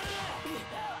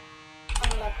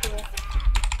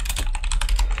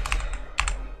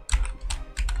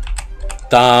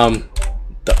 Damn.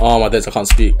 Oh my days, I can't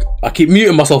speak. I keep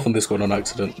muting myself on Discord on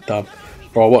accident. Damn.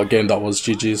 Bro, what a game that was.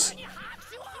 GG's.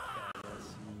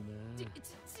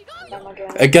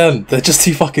 Again, they're just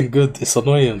too fucking good. It's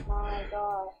annoying.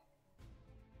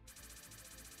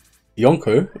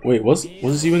 Yonko? Wait, was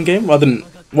you in game? I didn't.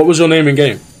 What was your name in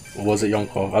game? Or was it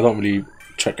Yonko? I don't really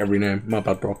check every name. My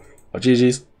bad, bro. But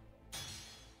GG's.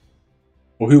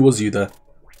 Well, who was you there?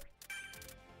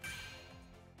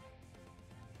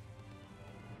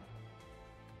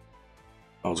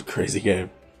 That was a crazy game.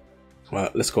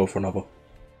 Right, let's go for another.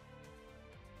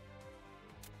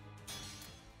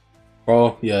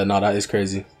 Bro, yeah, no, that is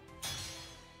crazy.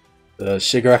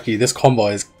 Shigaraki, this combo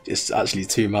is actually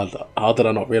too mad. How did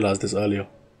I not realize this earlier?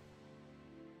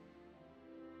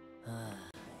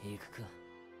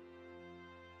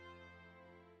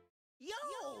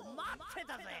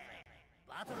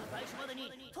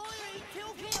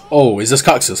 Oh, is this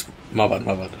Caxus? My bad,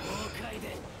 my bad.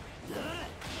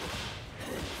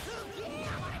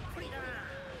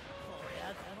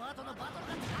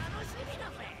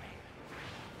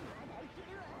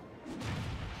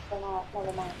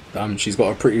 Damn, she's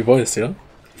got a pretty voice, yeah?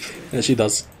 Yeah, she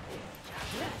does.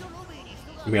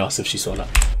 me ask if she saw that.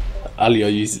 Ali, are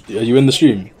you in the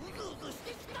stream?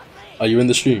 Are you in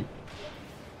the stream?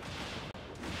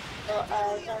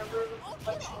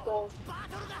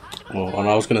 Oh, and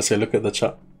I was gonna say, look at the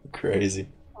chat. Crazy.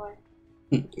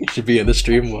 You should be in the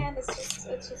stream more.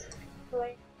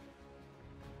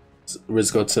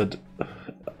 Rizgod said,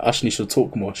 Ashley should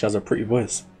talk more. She has a pretty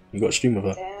voice. You got to stream with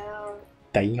her.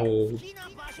 Damn.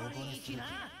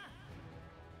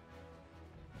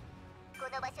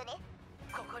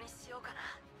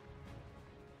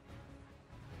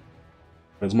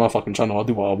 It's my fucking channel. I'll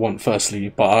do what I want firstly,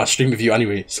 but I stream with you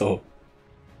anyway, so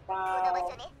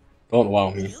don't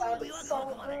wow me.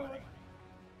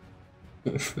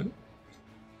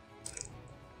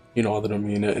 You know, other than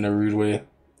me in a rude way.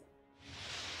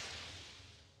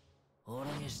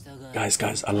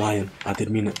 Guys, I'm lying. I did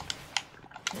mean it.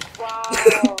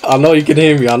 Wow. I know you can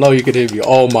hear me. I know you can hear me.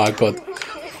 Oh my god.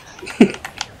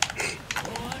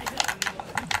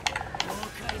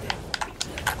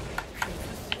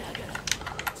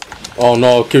 Oh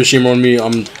no, Kirishima on me.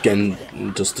 I'm getting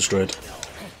just destroyed.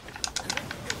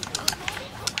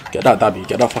 Get that dabby.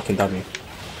 Get that fucking dabby.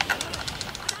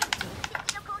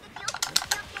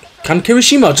 Can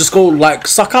Kirishima just go like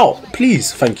suck out,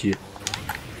 please? Thank you.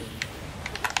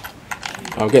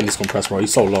 I'm getting this compressed, bro.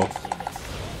 He's so low.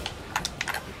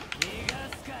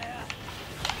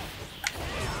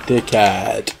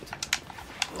 Dickhead.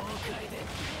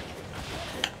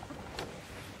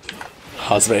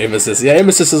 How's the aim assist? Yeah, aim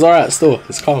assist is alright still.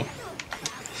 It's calm.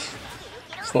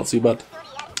 It's not too bad.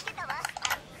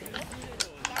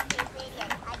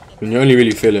 When you only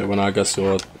really feel it when I guess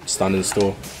you're standing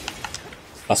still.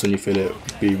 That's when you feel it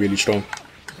be really strong.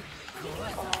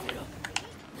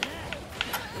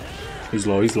 He's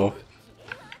low, he's low.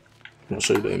 I'm not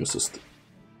show you the aim assist.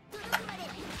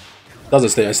 Doesn't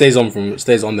stay, it stays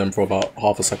on them for about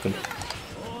half a second.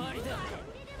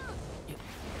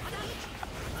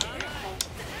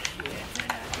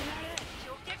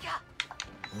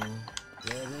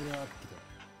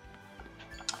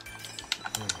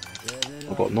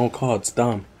 I've got no cards,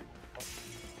 damn.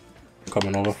 I'm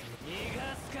coming over.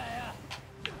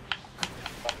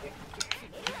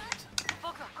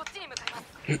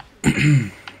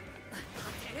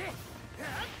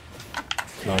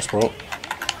 Nice, bro.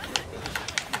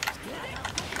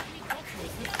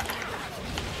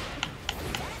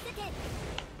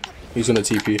 He's gonna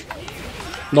TP.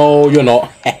 No, you're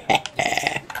not.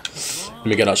 Let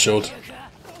me get that shield.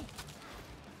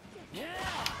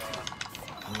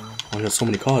 Oh, he has so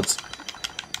many cards.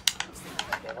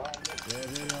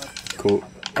 Cool.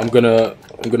 I'm gonna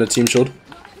team shield.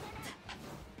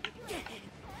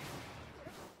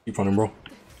 Keep running, bro.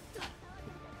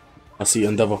 I see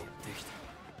Endeavor.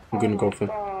 I'm gonna go for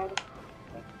him.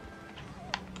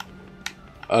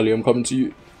 Ali, I'm coming to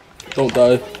you. Don't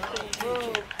die.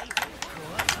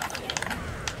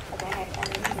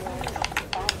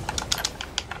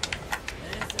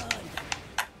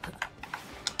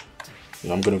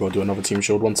 Yeah, I'm gonna go do another team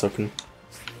shield. 1 second.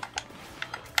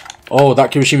 Oh,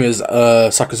 that Kirishima is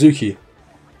Sakazuki.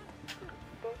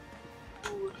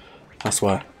 That's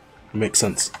why. It makes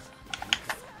sense.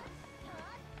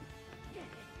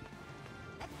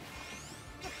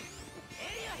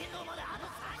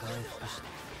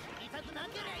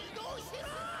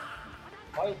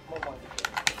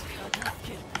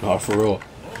 Oh, for real.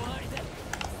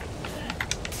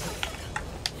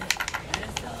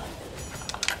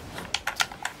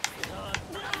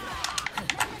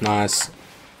 Nice.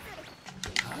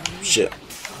 Shit.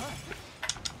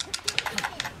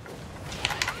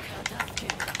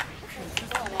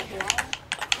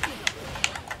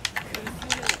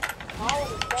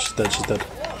 She's dead, she's dead.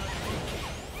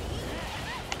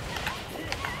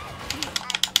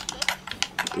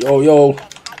 Yo, yo.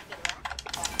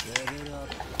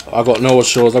 I got no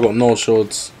shields, I got no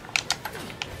shields.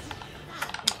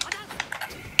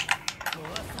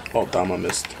 Oh, damn, I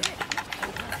missed.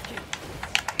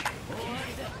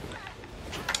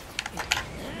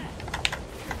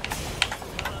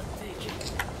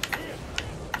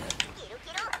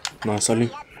 Nice,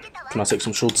 Ali. Can I take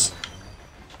some shots?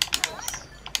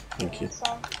 Thank you.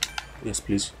 Yes,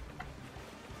 please.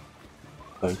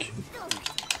 Thank you.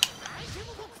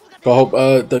 I hope,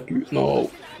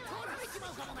 no.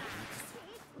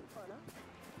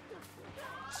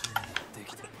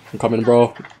 I'm coming,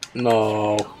 bro.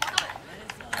 No.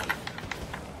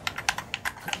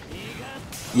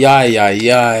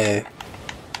 Yeah.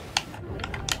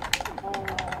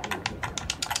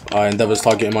 Endeavor's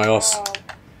targeting my ass.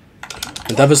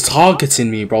 Endeavor's targeting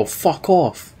me, bro. Fuck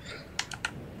off.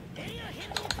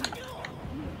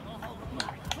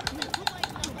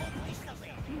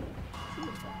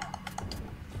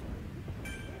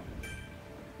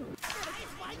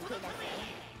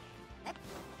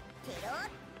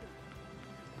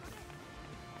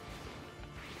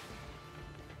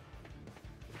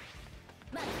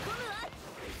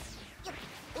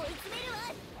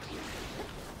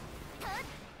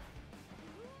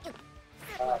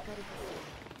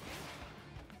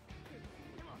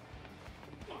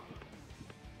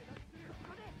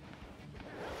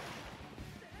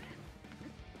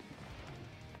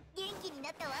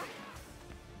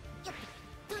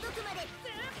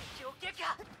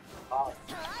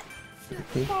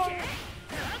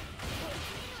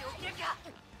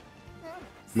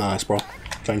 Nice, bro.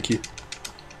 Thank you.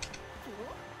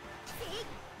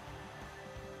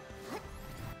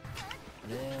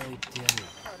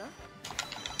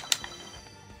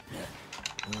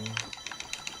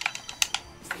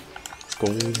 Let's go.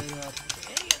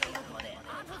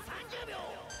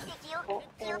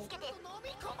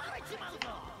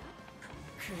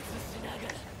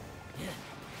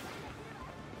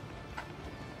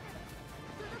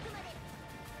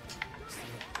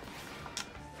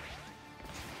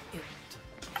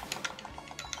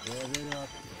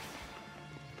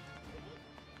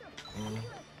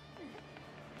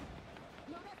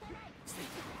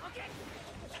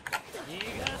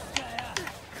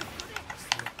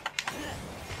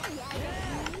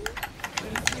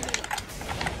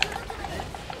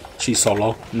 She's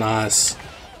solo. Nice.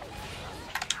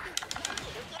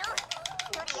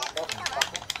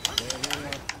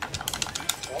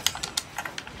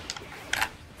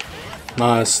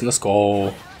 Nice. Let's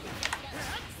go.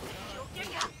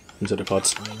 Into the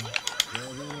cards.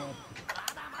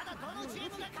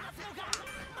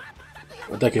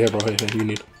 I'll take it here, bro. Here, you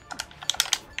need.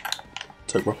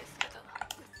 Take, bro.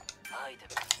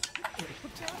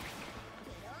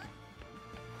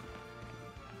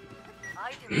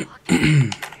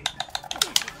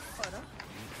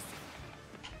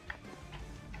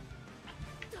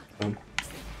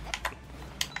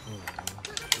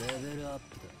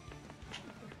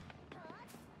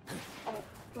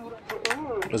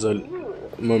 There's a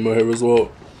Momo here as well.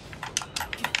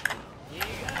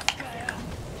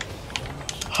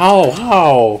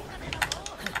 How?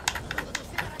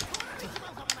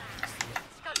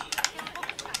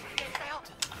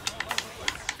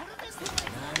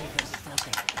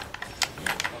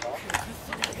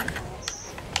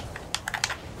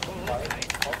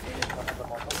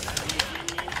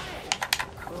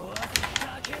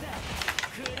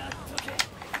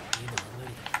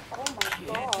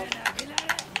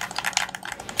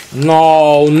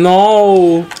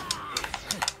 No.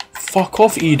 Fuck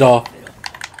off, Ida.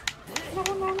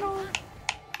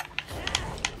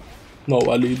 No,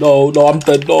 Ali. No, I'm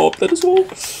dead. No, I'm dead as well.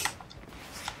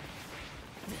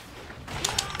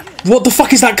 What the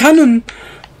fuck is that cannon?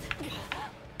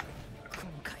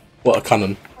 What a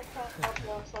cannon.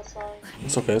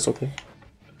 It's okay, it's okay.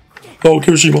 No,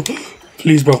 Kirishima.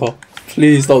 Please, brother.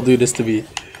 Please don't do this to me.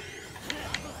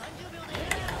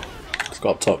 Let's go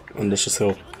up top and let's just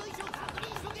heal.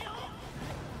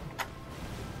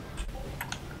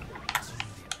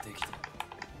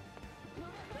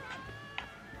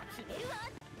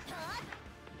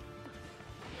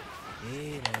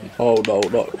 Oh no,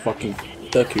 not fucking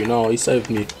Deku, no, he saved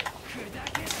me.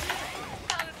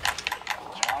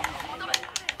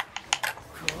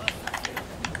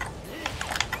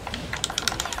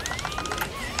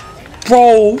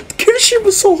 Bro, Kirishima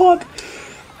was so hard.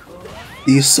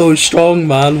 He's so strong,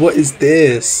 man. What is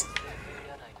this?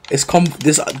 These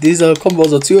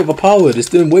combos are too overpowered. It's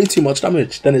doing way too much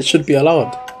damage than it should be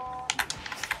allowed.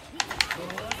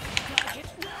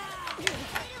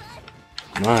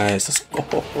 Nice, let's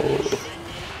go.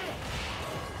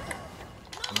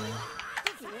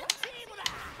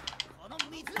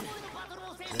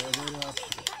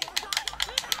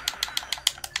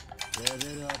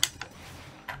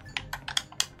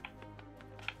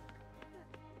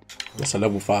 That's a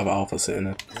level 5 alpha sitting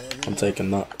there. I'm taking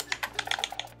that.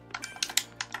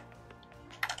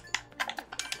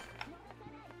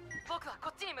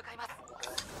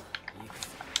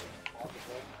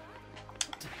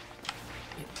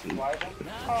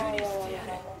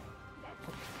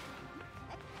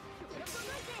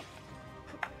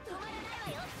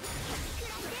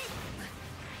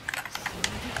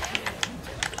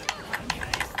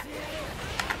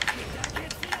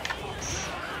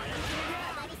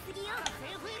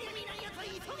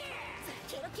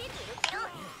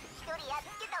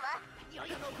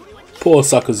 Poor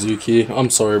Sakazuki. I'm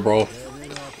sorry, bro.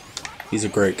 He's a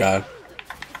great guy.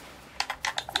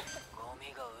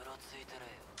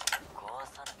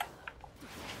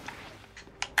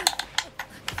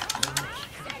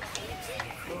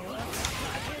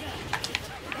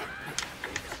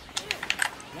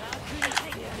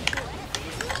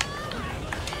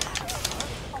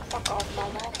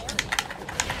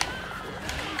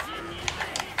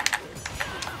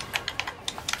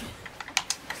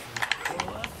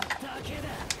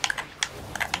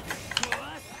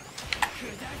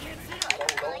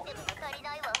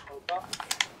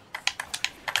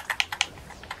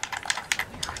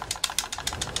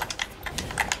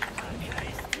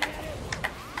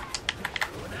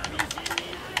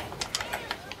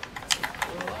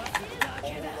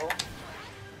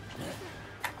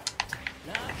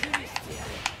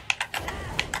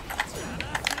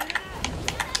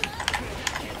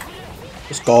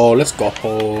 Let's go, let's go.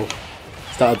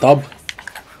 Is that a dub?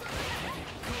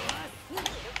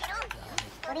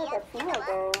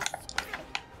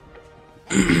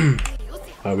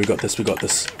 Oh, we got this, we got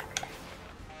this.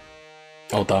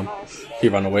 Oh damn, he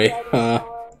ran away.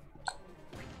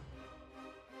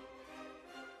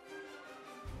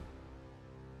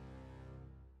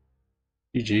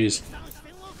 GG's.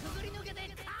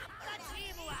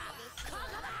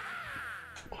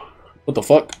 What the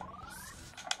fuck?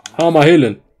 How am I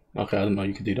healing? Okay, I didn't know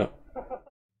you could do that.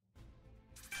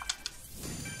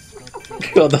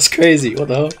 God, that's crazy. What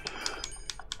the hell?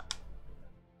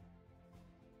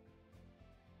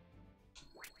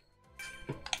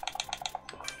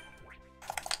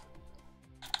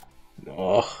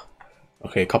 Oh.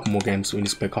 Okay, a couple more games. We need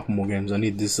to play a couple more games. I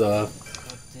need this. I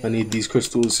need these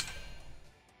crystals.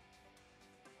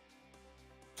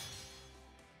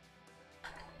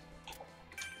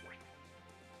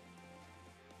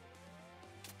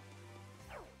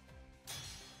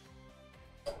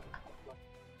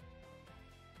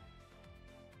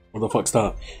 What the fuck's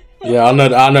that? Yeah, I know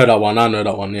that one. I know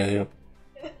that one. Yeah, yeah.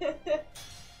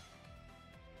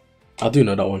 I do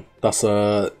know that one. That's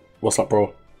what's up, bro?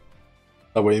 Is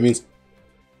that what it means?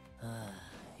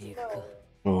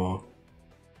 Oh,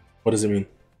 what does it mean?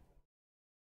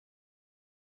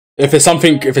 If it's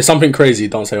something crazy,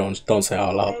 don't say it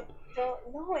out loud.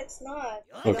 No, it's not.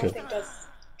 Okay. I don't think that's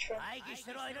true.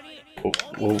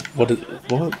 Well, what?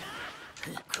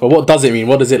 Well, what does it mean?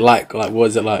 What is it like? Like, what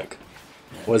is it like?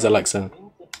 What is it like, Sam?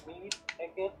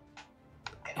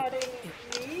 Cutting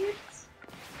meat?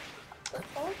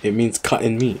 It means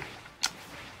cutting meat.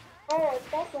 Oh, it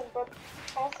doesn't, but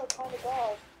also kind of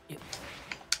does.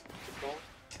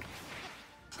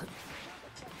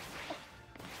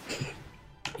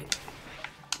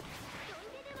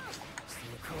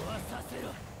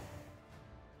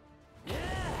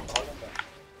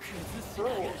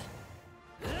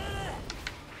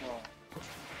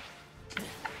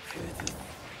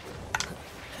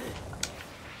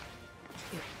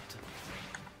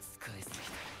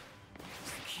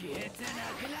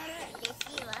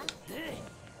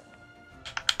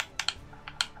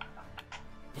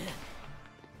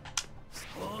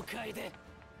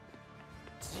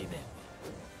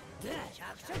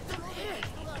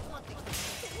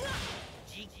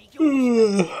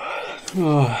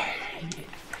 Oh,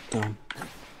 damn.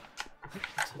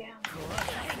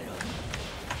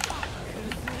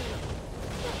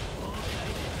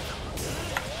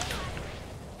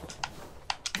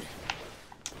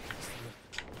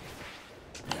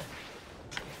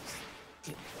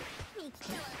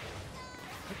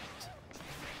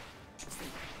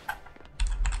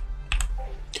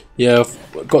 Yeah,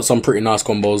 I've got some pretty nice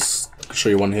combos. I'll show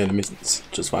you one here. Let me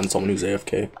just find someone who's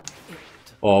AFK.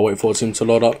 Oh, I'll wait for him to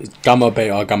load up. It's gamma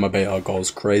beta goes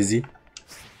crazy.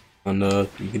 And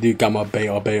you can do gamma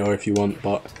beta if you want,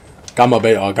 but gamma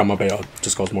beta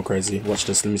just goes more crazy. Watch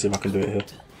this, let me see if I can do it here.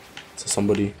 So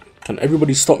somebody, can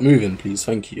everybody stop moving please?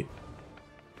 Thank you.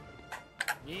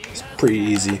 It's pretty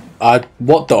easy.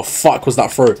 What the fuck was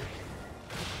that throw?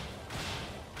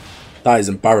 That is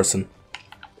embarrassing.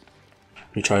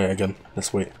 Let me try it again.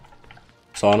 Let's wait.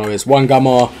 So I know it's one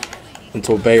gamma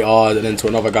into a beta, then into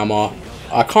another gamma.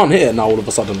 I can't hit it now all of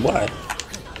a sudden. Why?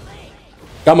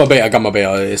 Gamma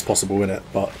beta is possible, innit?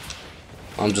 But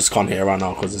I just can't hit it right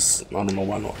now because it's. I don't know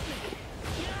why not.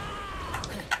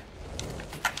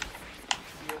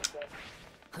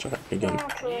 Try it again.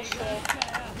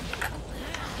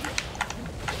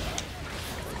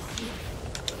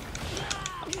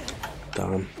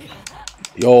 Damn.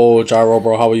 Yo, Gyro,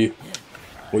 bro, how are you?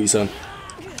 What are you saying?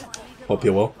 Hope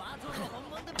you're well.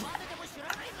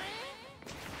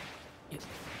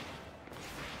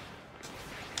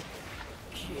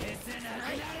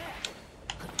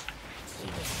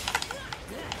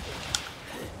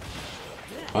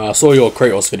 I saw your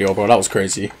Kratos video, bro. That was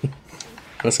crazy.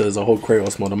 I said there's a whole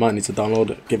Kratos mod. I might need to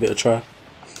download it, give it a try.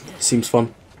 Seems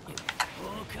fun.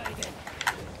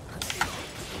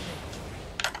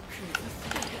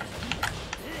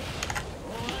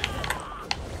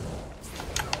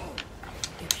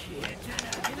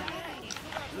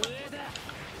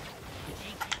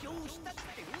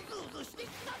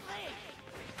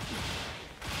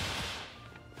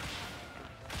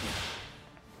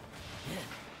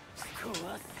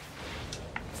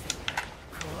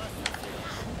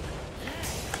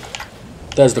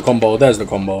 There's the combo, there's the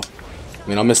combo. I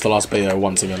mean, I missed the last beta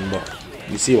once again, but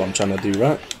you see what I'm trying to do,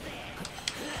 right?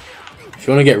 If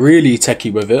you want to get really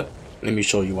techie with it, let me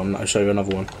show you one. I'll show you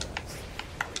another one.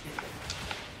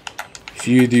 If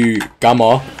you do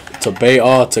gamma to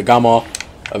beta to gamma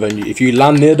And then if you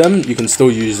land near them, you can still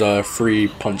use 3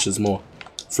 punches more.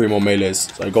 3 more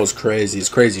melees. So it goes crazy. It's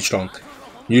crazy strong.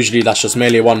 Usually that's just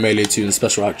melee 1, melee 2 and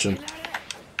special action.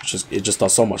 It just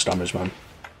does so much damage, man.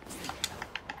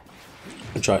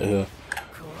 I'll try it here.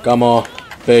 Gamma,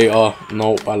 beta.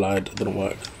 Nope, I lied. It didn't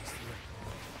work.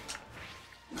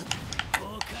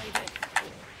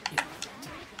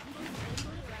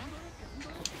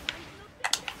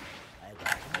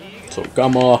 So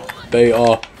gamma,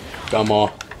 beta,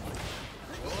 gamma.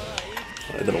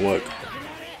 It didn't work.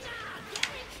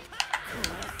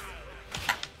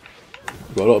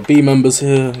 We've got a lot of B members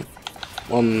here.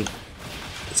 One.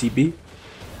 Is he B?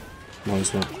 No,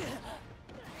 he's not.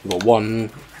 We've got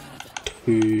 1,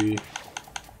 2,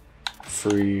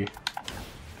 3.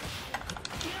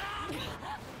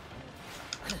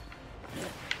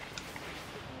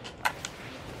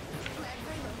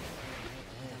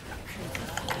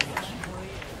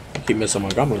 I keep missing my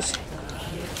gammas.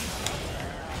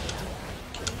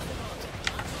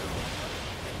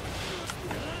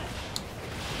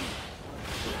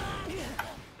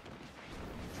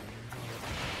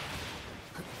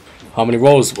 How many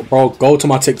rolls? Bro, go to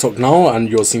my TikTok now and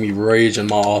you'll see me raging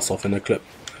my ass off in the clip.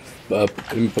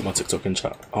 Let me put my TikTok in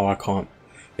chat. Oh, I can't.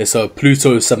 It's a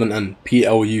Pluto 7N.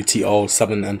 Pluto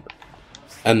 7N.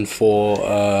 N for,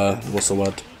 what's the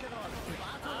word?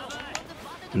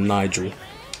 Nigel.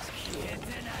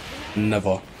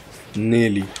 Never.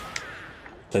 Nearly.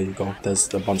 There you go.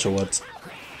 There's a bunch of words.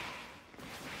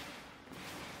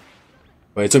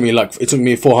 Wait, it took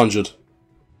me 400.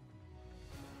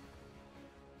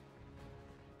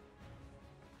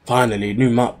 Finally, new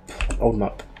map. Old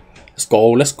map. Let's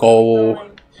go, let's go.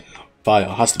 Fire,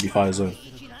 has to be fire zone.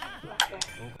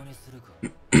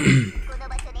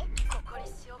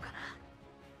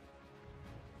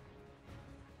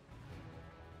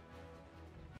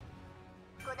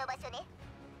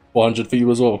 $400 for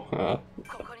you as well.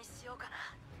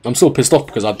 I'm still pissed off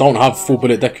because I don't have full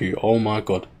bullet Deku. Oh my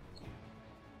god.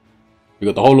 We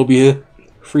got the whole lobby here.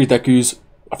 3 Dekus.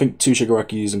 I think 2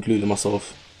 Shigarakis, including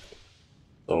myself.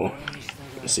 So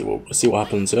let's see what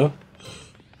happens here.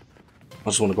 I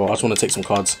just want to go. I just want to take some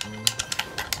cards.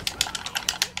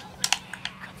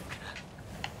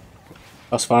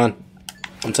 That's fine.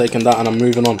 I'm taking that and I'm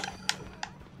moving on.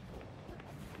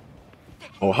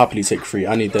 I'll happily take 3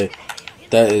 any day.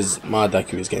 That is my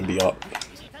Deku is getting beat up.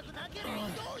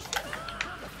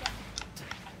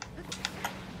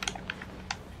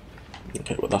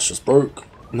 Okay, well that's just broke.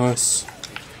 Nice.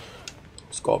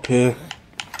 Let's go up here.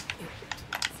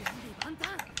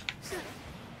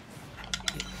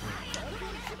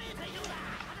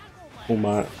 Oh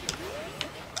my.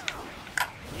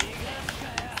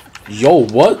 Yo,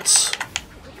 what?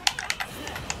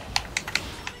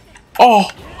 Oh!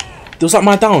 Was that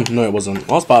my down? No, it wasn't.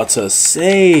 I was about to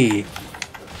say.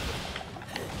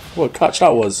 What a catch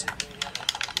that was.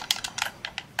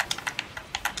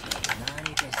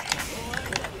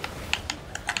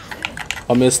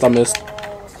 I missed.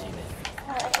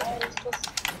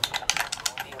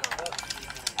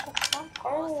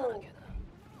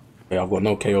 Yeah, I've got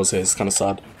no KOs here. It's kind of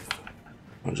sad.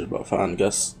 100 but fan,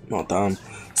 guess. Not down.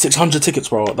 600 tickets,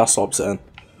 bro. That's so upsetting.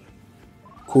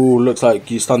 Cool. Looks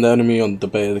like you stun the enemy on the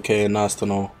beta decay. Nice to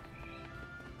know.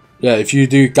 Yeah, if you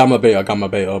do gamma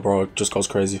beta, bro, it just goes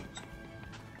crazy.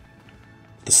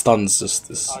 The stun's just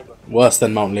is worse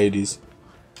than Mount Ladies.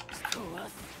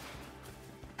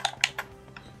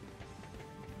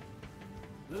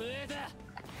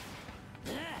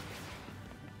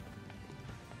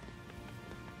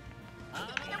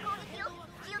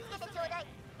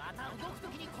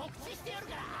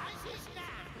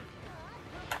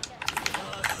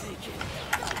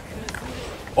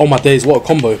 Oh my days, what a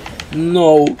combo.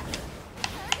 No.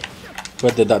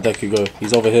 Where did that Deku go?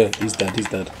 He's over here. He's dead, he's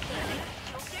dead.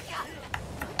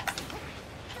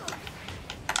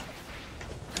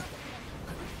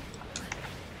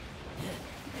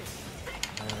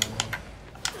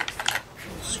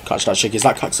 Catch that shake. Is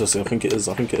that Cactus? I think it is.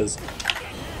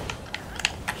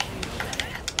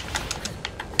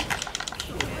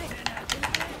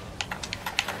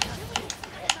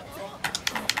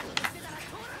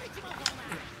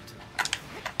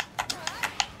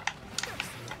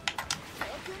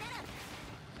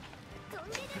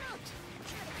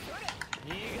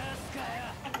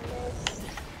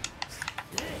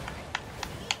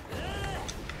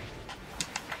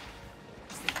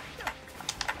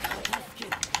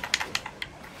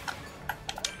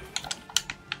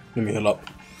 Let me heal up.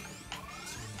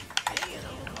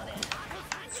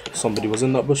 Somebody was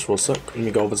in that bush for a sec. Let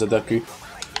me go over to Deku.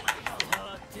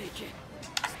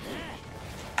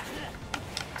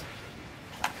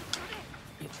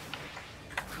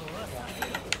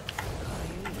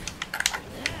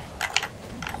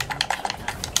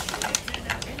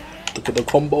 Look at the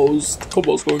combos. The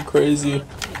combos going crazy.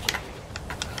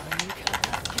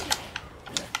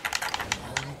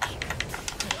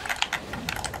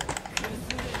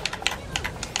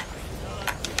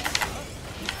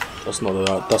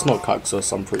 That's not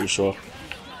Caxus, I'm pretty sure.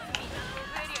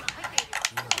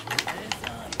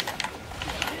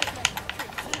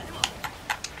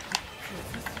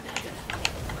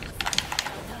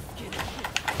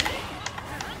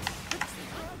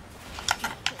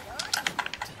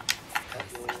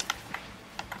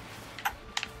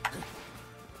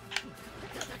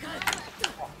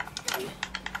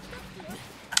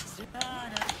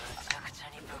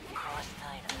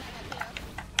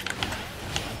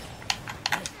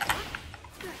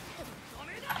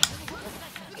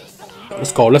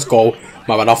 Let's go.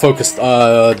 My bad, I focused,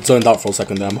 zoned out for a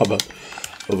second there, my bad.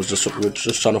 We were just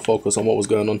trying to focus on what was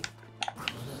going on.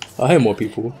 I hear more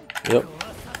people. Yep.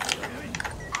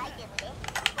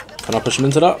 Can I push him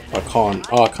into that? I can't.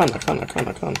 Oh, I can.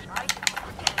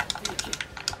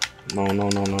 No.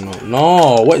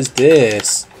 No, what is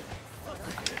this?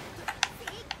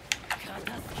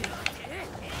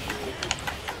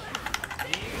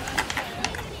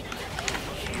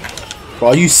 Bro,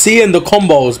 are you seeing the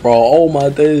combos, bro? Oh my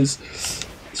days.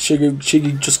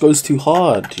 Shiggy just goes too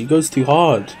hard. He goes too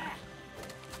hard.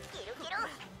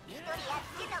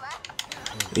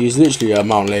 He's literally a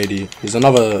Mount Lady. He's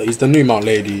the new Mount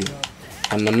Lady.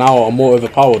 And now a more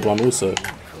overpowered one also.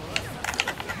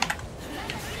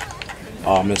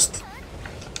 Ah, I missed.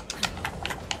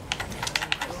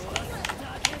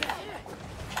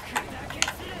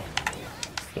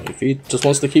 If he just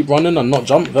wants to keep running and not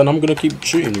jump, then I'm gonna keep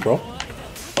shooting you, bro.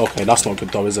 Okay, that's not good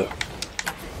though, is it?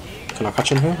 Can I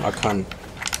catch him here? I can.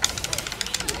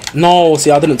 No, see,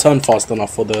 I didn't turn fast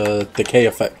enough for the decay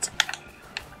effect.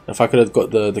 If I could have got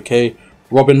the decay.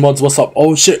 Robin Mods, what's up?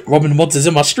 Oh shit, Robin Mods is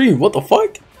in my stream. What the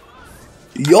fuck?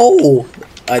 Yo!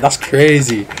 That's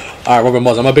crazy. Alright, Robin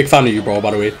Mods, I'm a big fan of you, bro,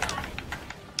 by the way.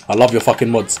 I love your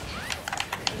fucking mods.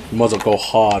 Your mods will go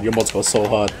hard. Your mods go so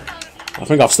hard. I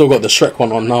think I've still got the Shrek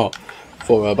one on now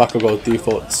for Bakugo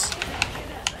defaults.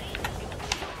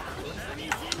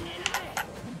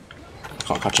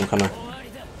 Can't catch him, can I?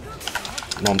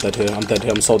 No, I'm dead here.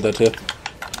 I'm so dead here.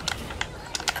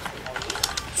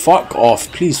 Fuck off.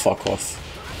 Please fuck off.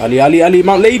 Ali,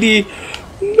 Mount Lady.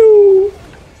 No.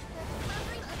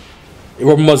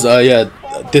 Robin Mods, yeah.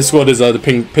 Discord is the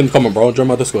pinned comment, bro. Join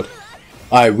my Discord.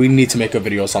 Alright, we need to make a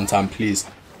video sometime, please.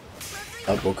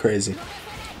 That'd go crazy.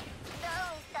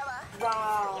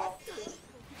 Wow.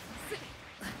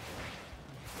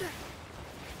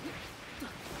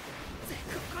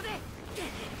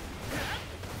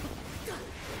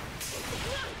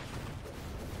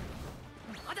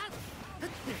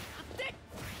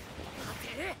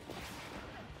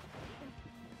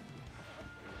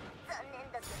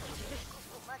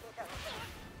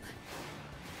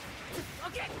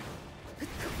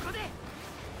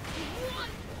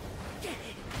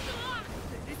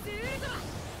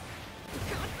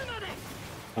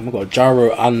 I've got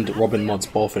Gyro and Robin Mods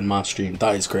both in my stream.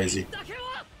 That is crazy.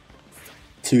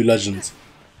 Two legends.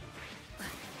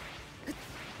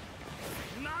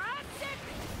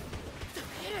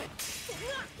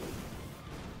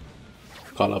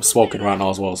 God, I'm smoking right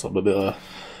now as well, so I'm a bit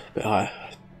high.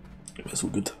 It's all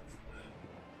good.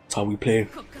 That's how we play.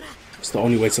 It's the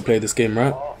only way to play this game,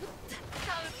 right?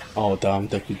 Oh damn,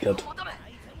 definitely dead.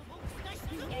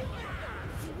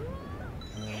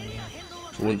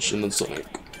 Winston and Sonic.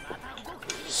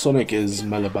 Sonic is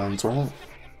Melaband, right?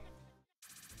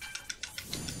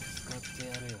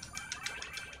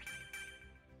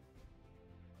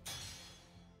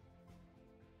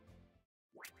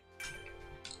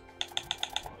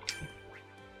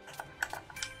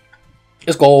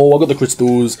 Let's go, I got the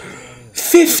crystals.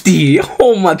 50!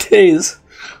 Oh my days!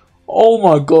 Oh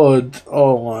my god.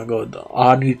 Oh my god.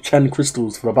 I need 10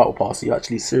 crystals for the battle pass. Are you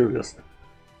actually serious?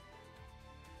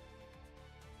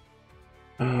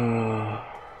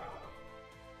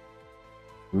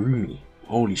 Roomy.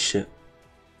 Holy shit.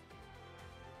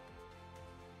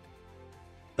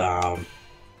 Damn.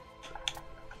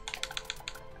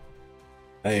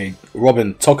 Hey,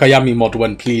 Robin, Tokayami mod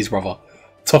when, please, brother.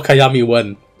 Tokayami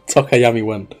when. Tokayami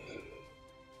when.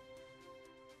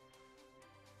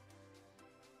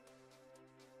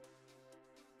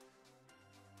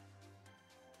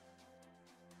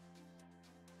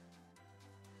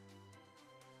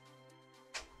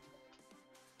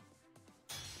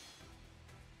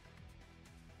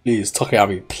 Please,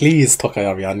 Tokayami. Please,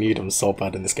 Tokayami. I need him so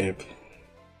bad in this game.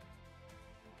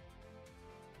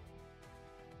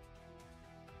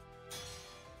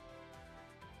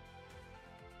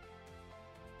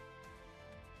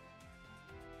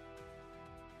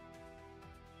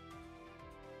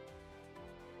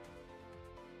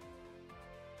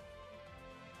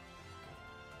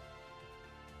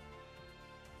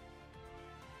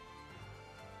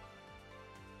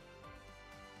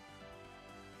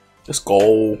 Let's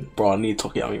go. Bro, I need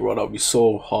Tokiyami, bro. That would be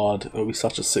so hard. That would be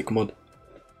such a sick mod.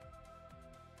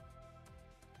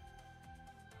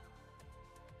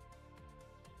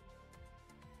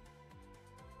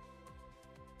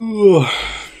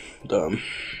 Damn.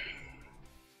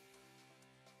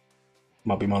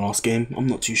 Might be my last game. I'm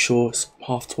not too sure. It's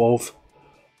 12:30.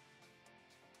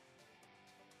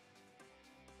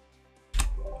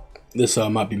 This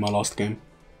might be my last game.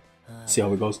 See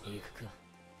how it goes.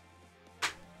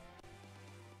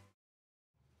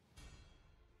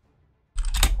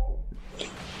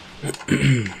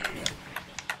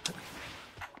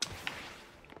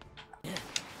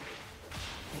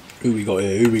 Who we got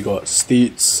here? Who we got?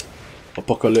 Steets,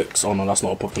 Apocalypse. Oh no, that's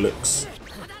not Apocalypse.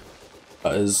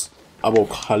 That is Abu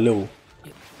Khalil.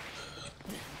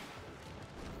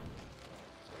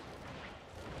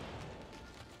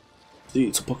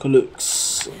 Steets,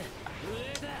 Apocalypse.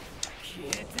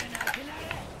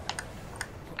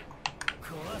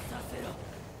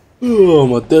 Oh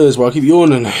my days, bro. I keep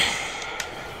yawning.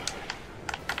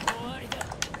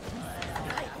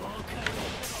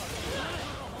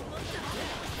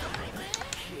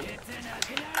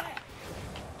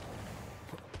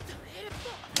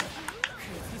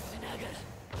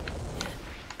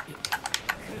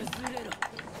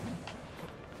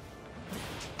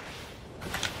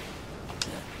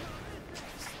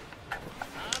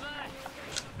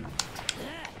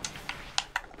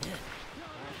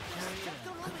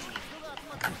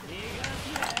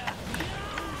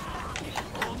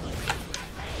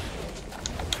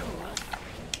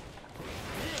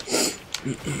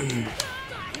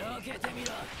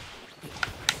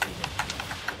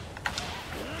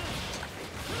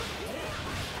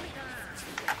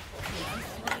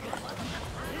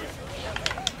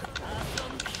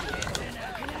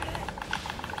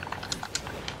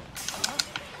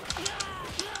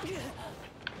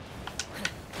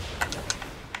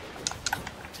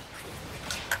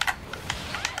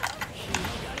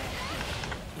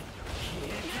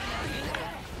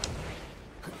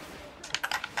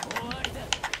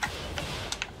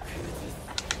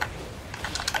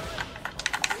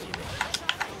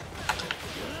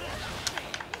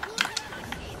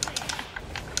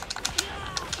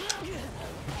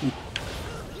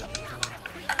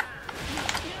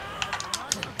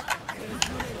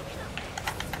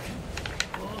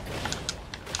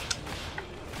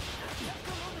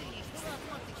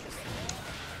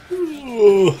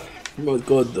 Oh my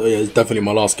god, oh yeah, it's definitely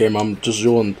my last game. I'm just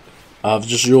yawned. I've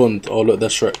just yawned. Oh look,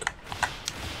 there's Shrek.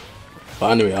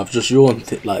 But anyway, I've just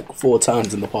yawned it like 4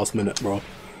 times in the past minute, bro.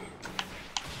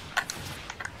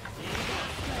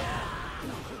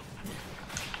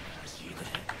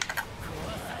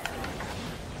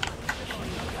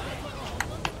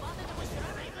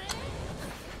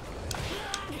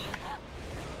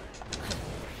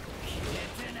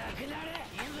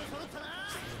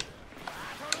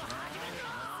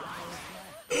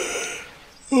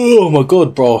 Oh my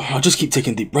god, bro. I just keep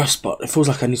taking deep breaths, but it feels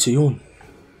like I need to yawn.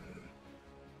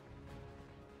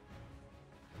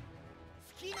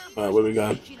 Alright, where we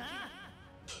going?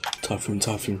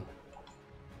 Typhoon.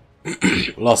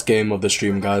 Last game of the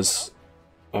stream, guys.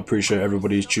 I appreciate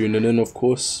everybody tuning in, of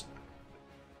course.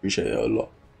 Appreciate it a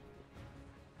lot.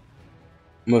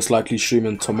 Most likely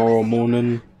streaming tomorrow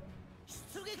morning.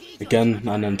 Again,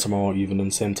 and then tomorrow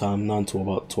evening, same time, 9 to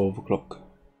about 12 o'clock.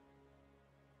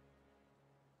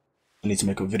 I need to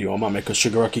make a video. I might make a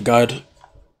Shigaraki guide.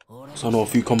 So I know a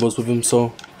few combos with him,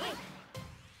 so.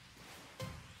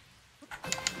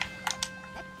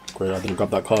 Great, I didn't grab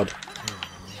that card.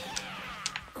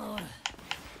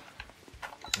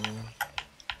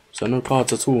 So no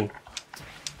cards at all.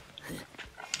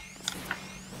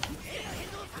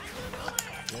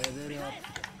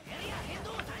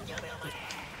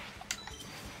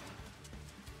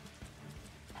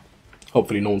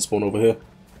 Hopefully no one spawned over here.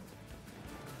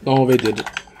 No, they did.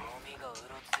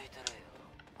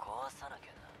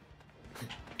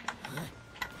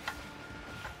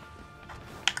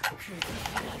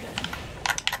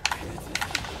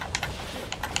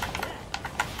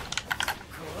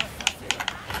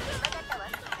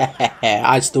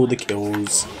 I stole the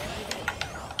kills.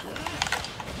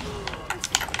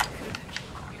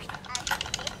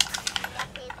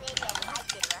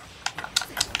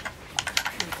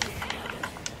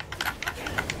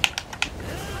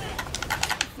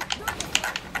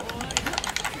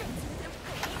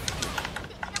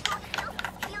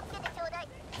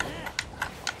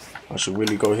 I should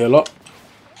really go heal up.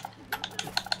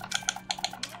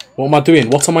 What am I doing?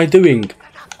 What am I doing?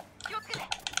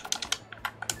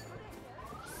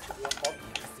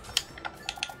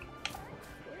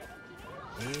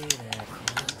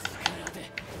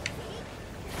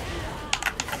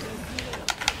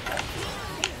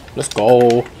 Let's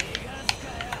go.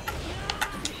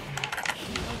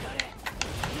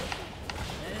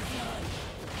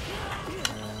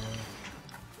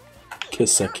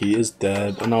 Kiseki is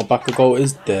dead, and now Bakugo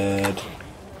is dead.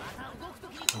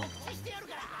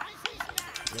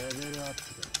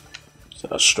 So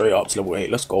that's straight up to level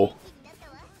 8. Let's go.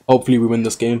 Hopefully we win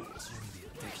this game,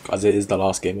 as it is the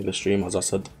last game of the stream, as I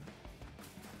said.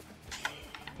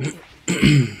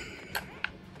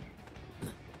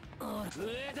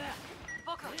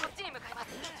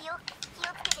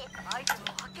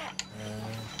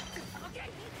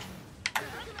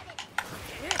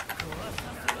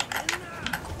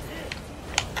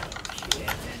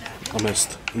 I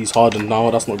missed. He's hardened now,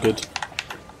 that's not good.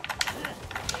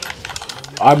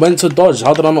 I went to dodge,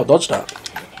 how did I not dodge that?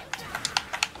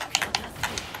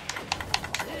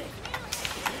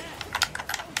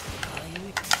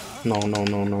 No, no,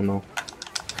 no, no, no.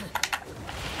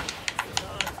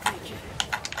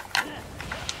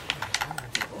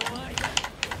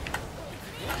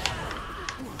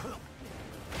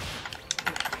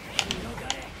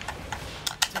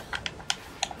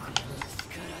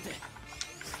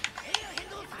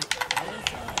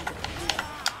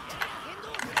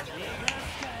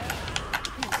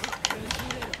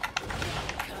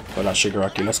 Oh, that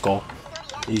Shigaraki, let's go.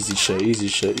 Easy shit, easy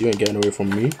shit. You ain't getting away from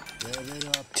me.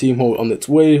 Team hold on its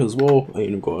way as well. I ain't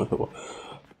even got it.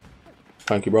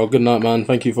 Thank you, bro. Good night, man.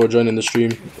 Thank you for joining the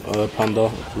stream,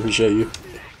 Panda. Appreciate you.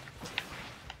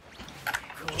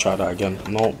 Try that again.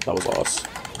 No, that was us.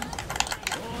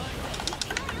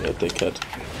 Yeah, dickhead.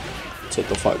 Take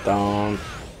the fight down.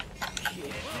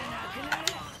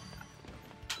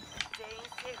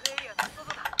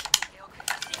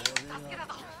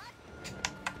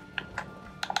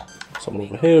 Someone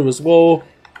over here as well.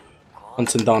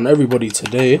 Hunting down everybody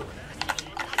today.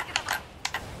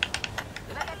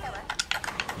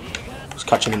 Just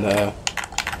catching in the air.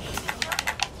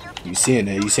 You seeing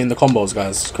it? You seeing the combos,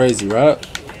 guys? It's crazy, right?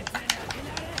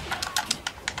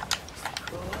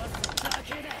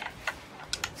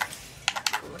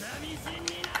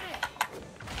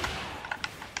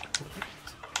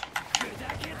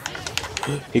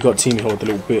 He got team here with the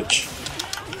little bitch.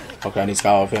 Okay, I need to get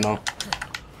out of here now.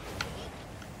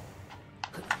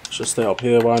 Just stay up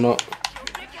here, why not?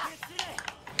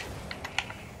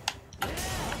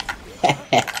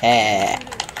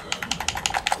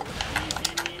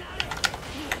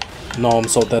 No, I'm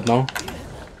so dead now.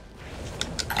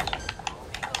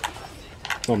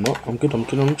 No, I'm not. I'm good, I'm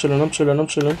chilling, I'm chilling, I'm chilling, I'm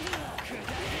chilling.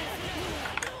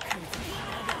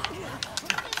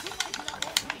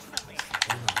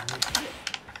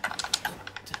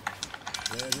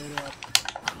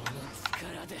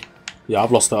 Yeah,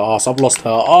 I've lost her ass. I've lost her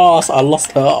ass. I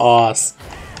lost her ass.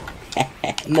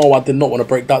 No, I did not want to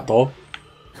break that though.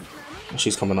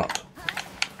 She's coming up.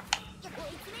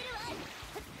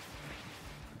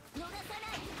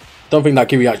 Don't think that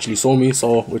Kiwi actually saw me,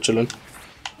 so we're chilling.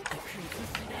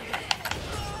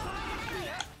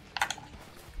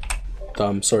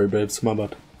 Damn, sorry babes, my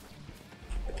bad.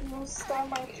 You stole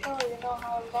my show, you know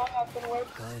how long I've been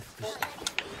working.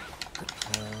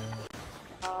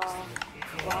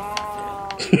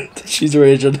 Wow. She's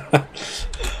raging.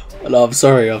 No, I'm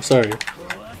sorry, I'm sorry.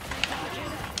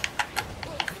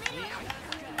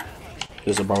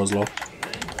 There's a barrel's low.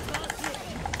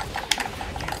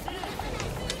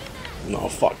 No,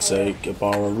 fuck's sake,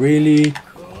 Ibarra, really?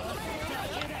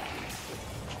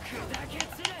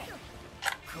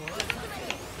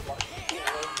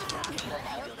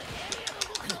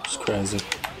 It's crazy.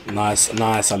 Nice,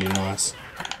 nice, Ali, nice.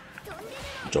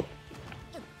 Good job.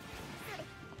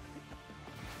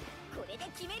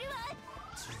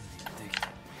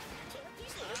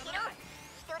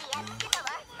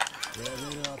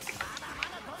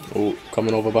 Oh,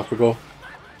 coming over back we go.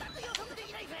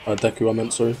 Deku, I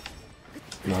meant, sorry.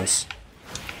 Nice.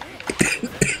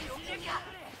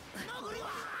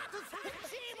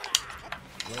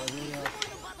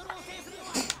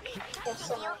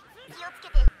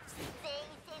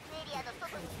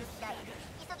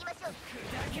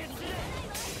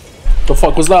 The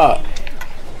fuck was that?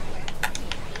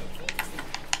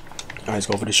 Alright, let's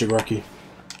go for the Shigaraki.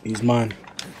 He's mine.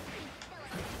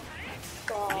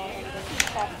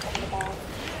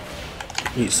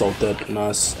 He's so dead.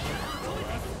 Nice.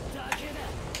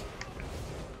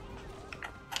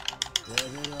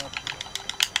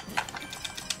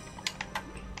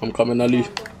 I'm coming, Ali.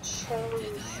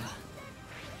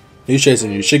 Who's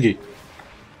chasing you? Shiggy?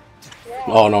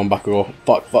 Oh no, I'm back to go.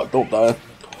 Fuck, fuck, don't die.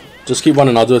 Just keep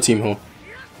running, I'll do a team heal.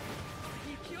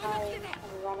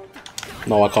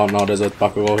 No, I can't now, there's a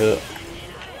back to go here.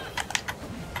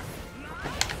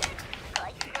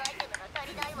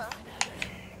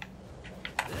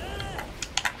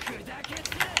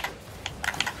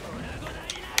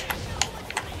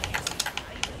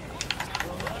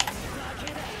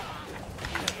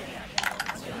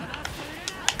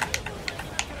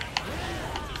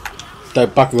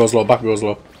 That back goes low, back goes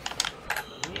low.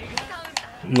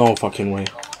 No fucking way.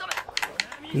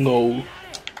 No. No.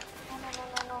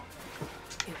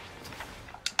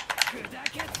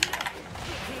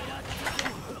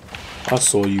 I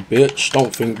saw you, bitch.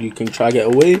 Don't think you can try get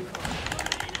away.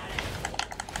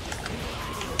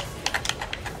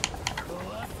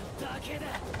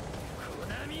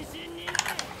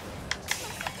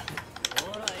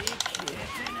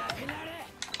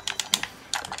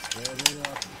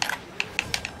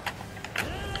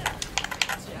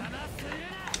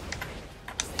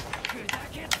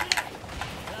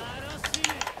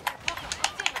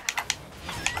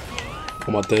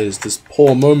 Oh my days, this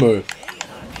poor Momo.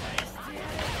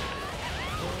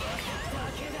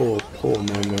 Poor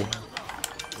Momo.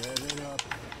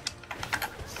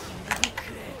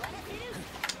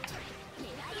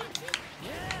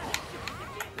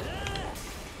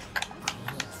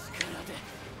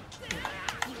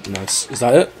 Nice. Is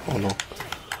that it? Oh no.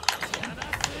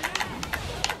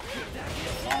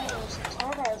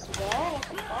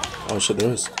 Oh shit,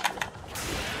 there is.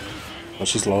 Oh,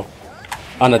 she's low.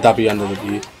 And a dabby under the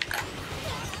B.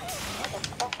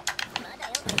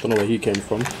 I don't know where he came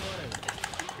from.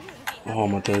 Oh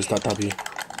my days, that dabby.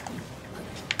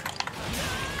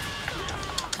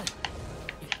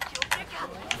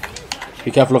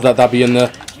 Be careful of that dabby in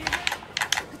there.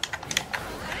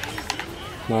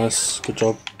 Nice, good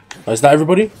job. Is that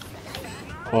everybody?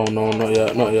 Oh no, not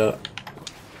yet, not yet.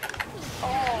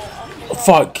 Oh,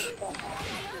 fuck!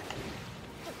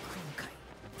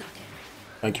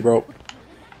 Thank you, bro.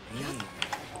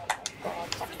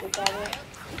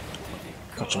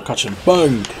 Catch him,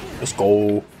 bang! Let's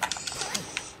go.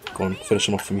 Go on, finish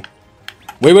him off for me.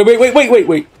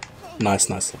 Wait.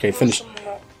 Nice. Okay, finish him.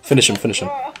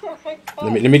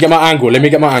 Let me get my angle.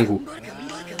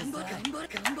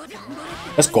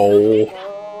 Let's go.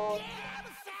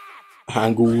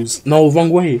 Angles. No, wrong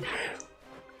way.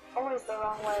 Always the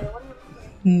wrong way. What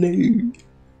do you No. mean?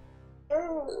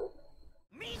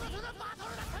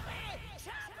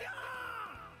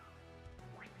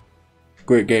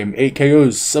 Great game. 8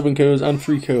 KOs, 7 KOs, and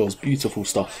 3 KOs. Beautiful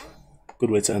stuff. Good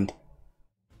way to end.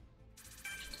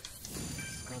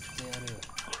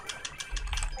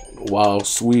 Wow,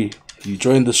 sweet. You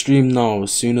joined the stream now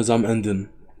as soon as I'm ending.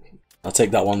 I'll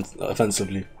take that one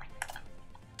offensively.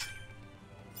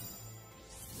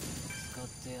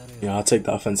 Yeah, I'll take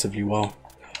that offensively, wow.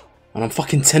 And I'm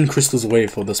fucking 10 crystals away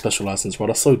for the special license, bro.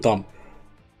 That's so dumb.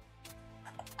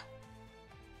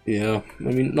 Yeah, I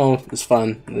mean, no, it's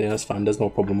fine. Yeah, it's fine. There's no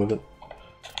problem with it.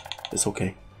 It's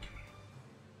okay.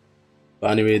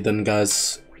 But anyway, then,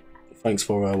 guys, thanks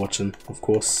for watching. Of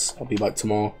course, I'll be back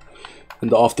tomorrow in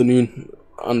the afternoon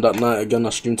and at night again. I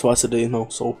stream twice a day now,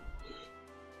 so.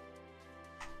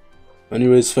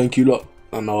 Anyways, thank you lot,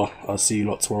 and I'll see you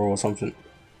lot tomorrow or something.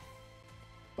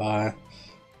 Bye.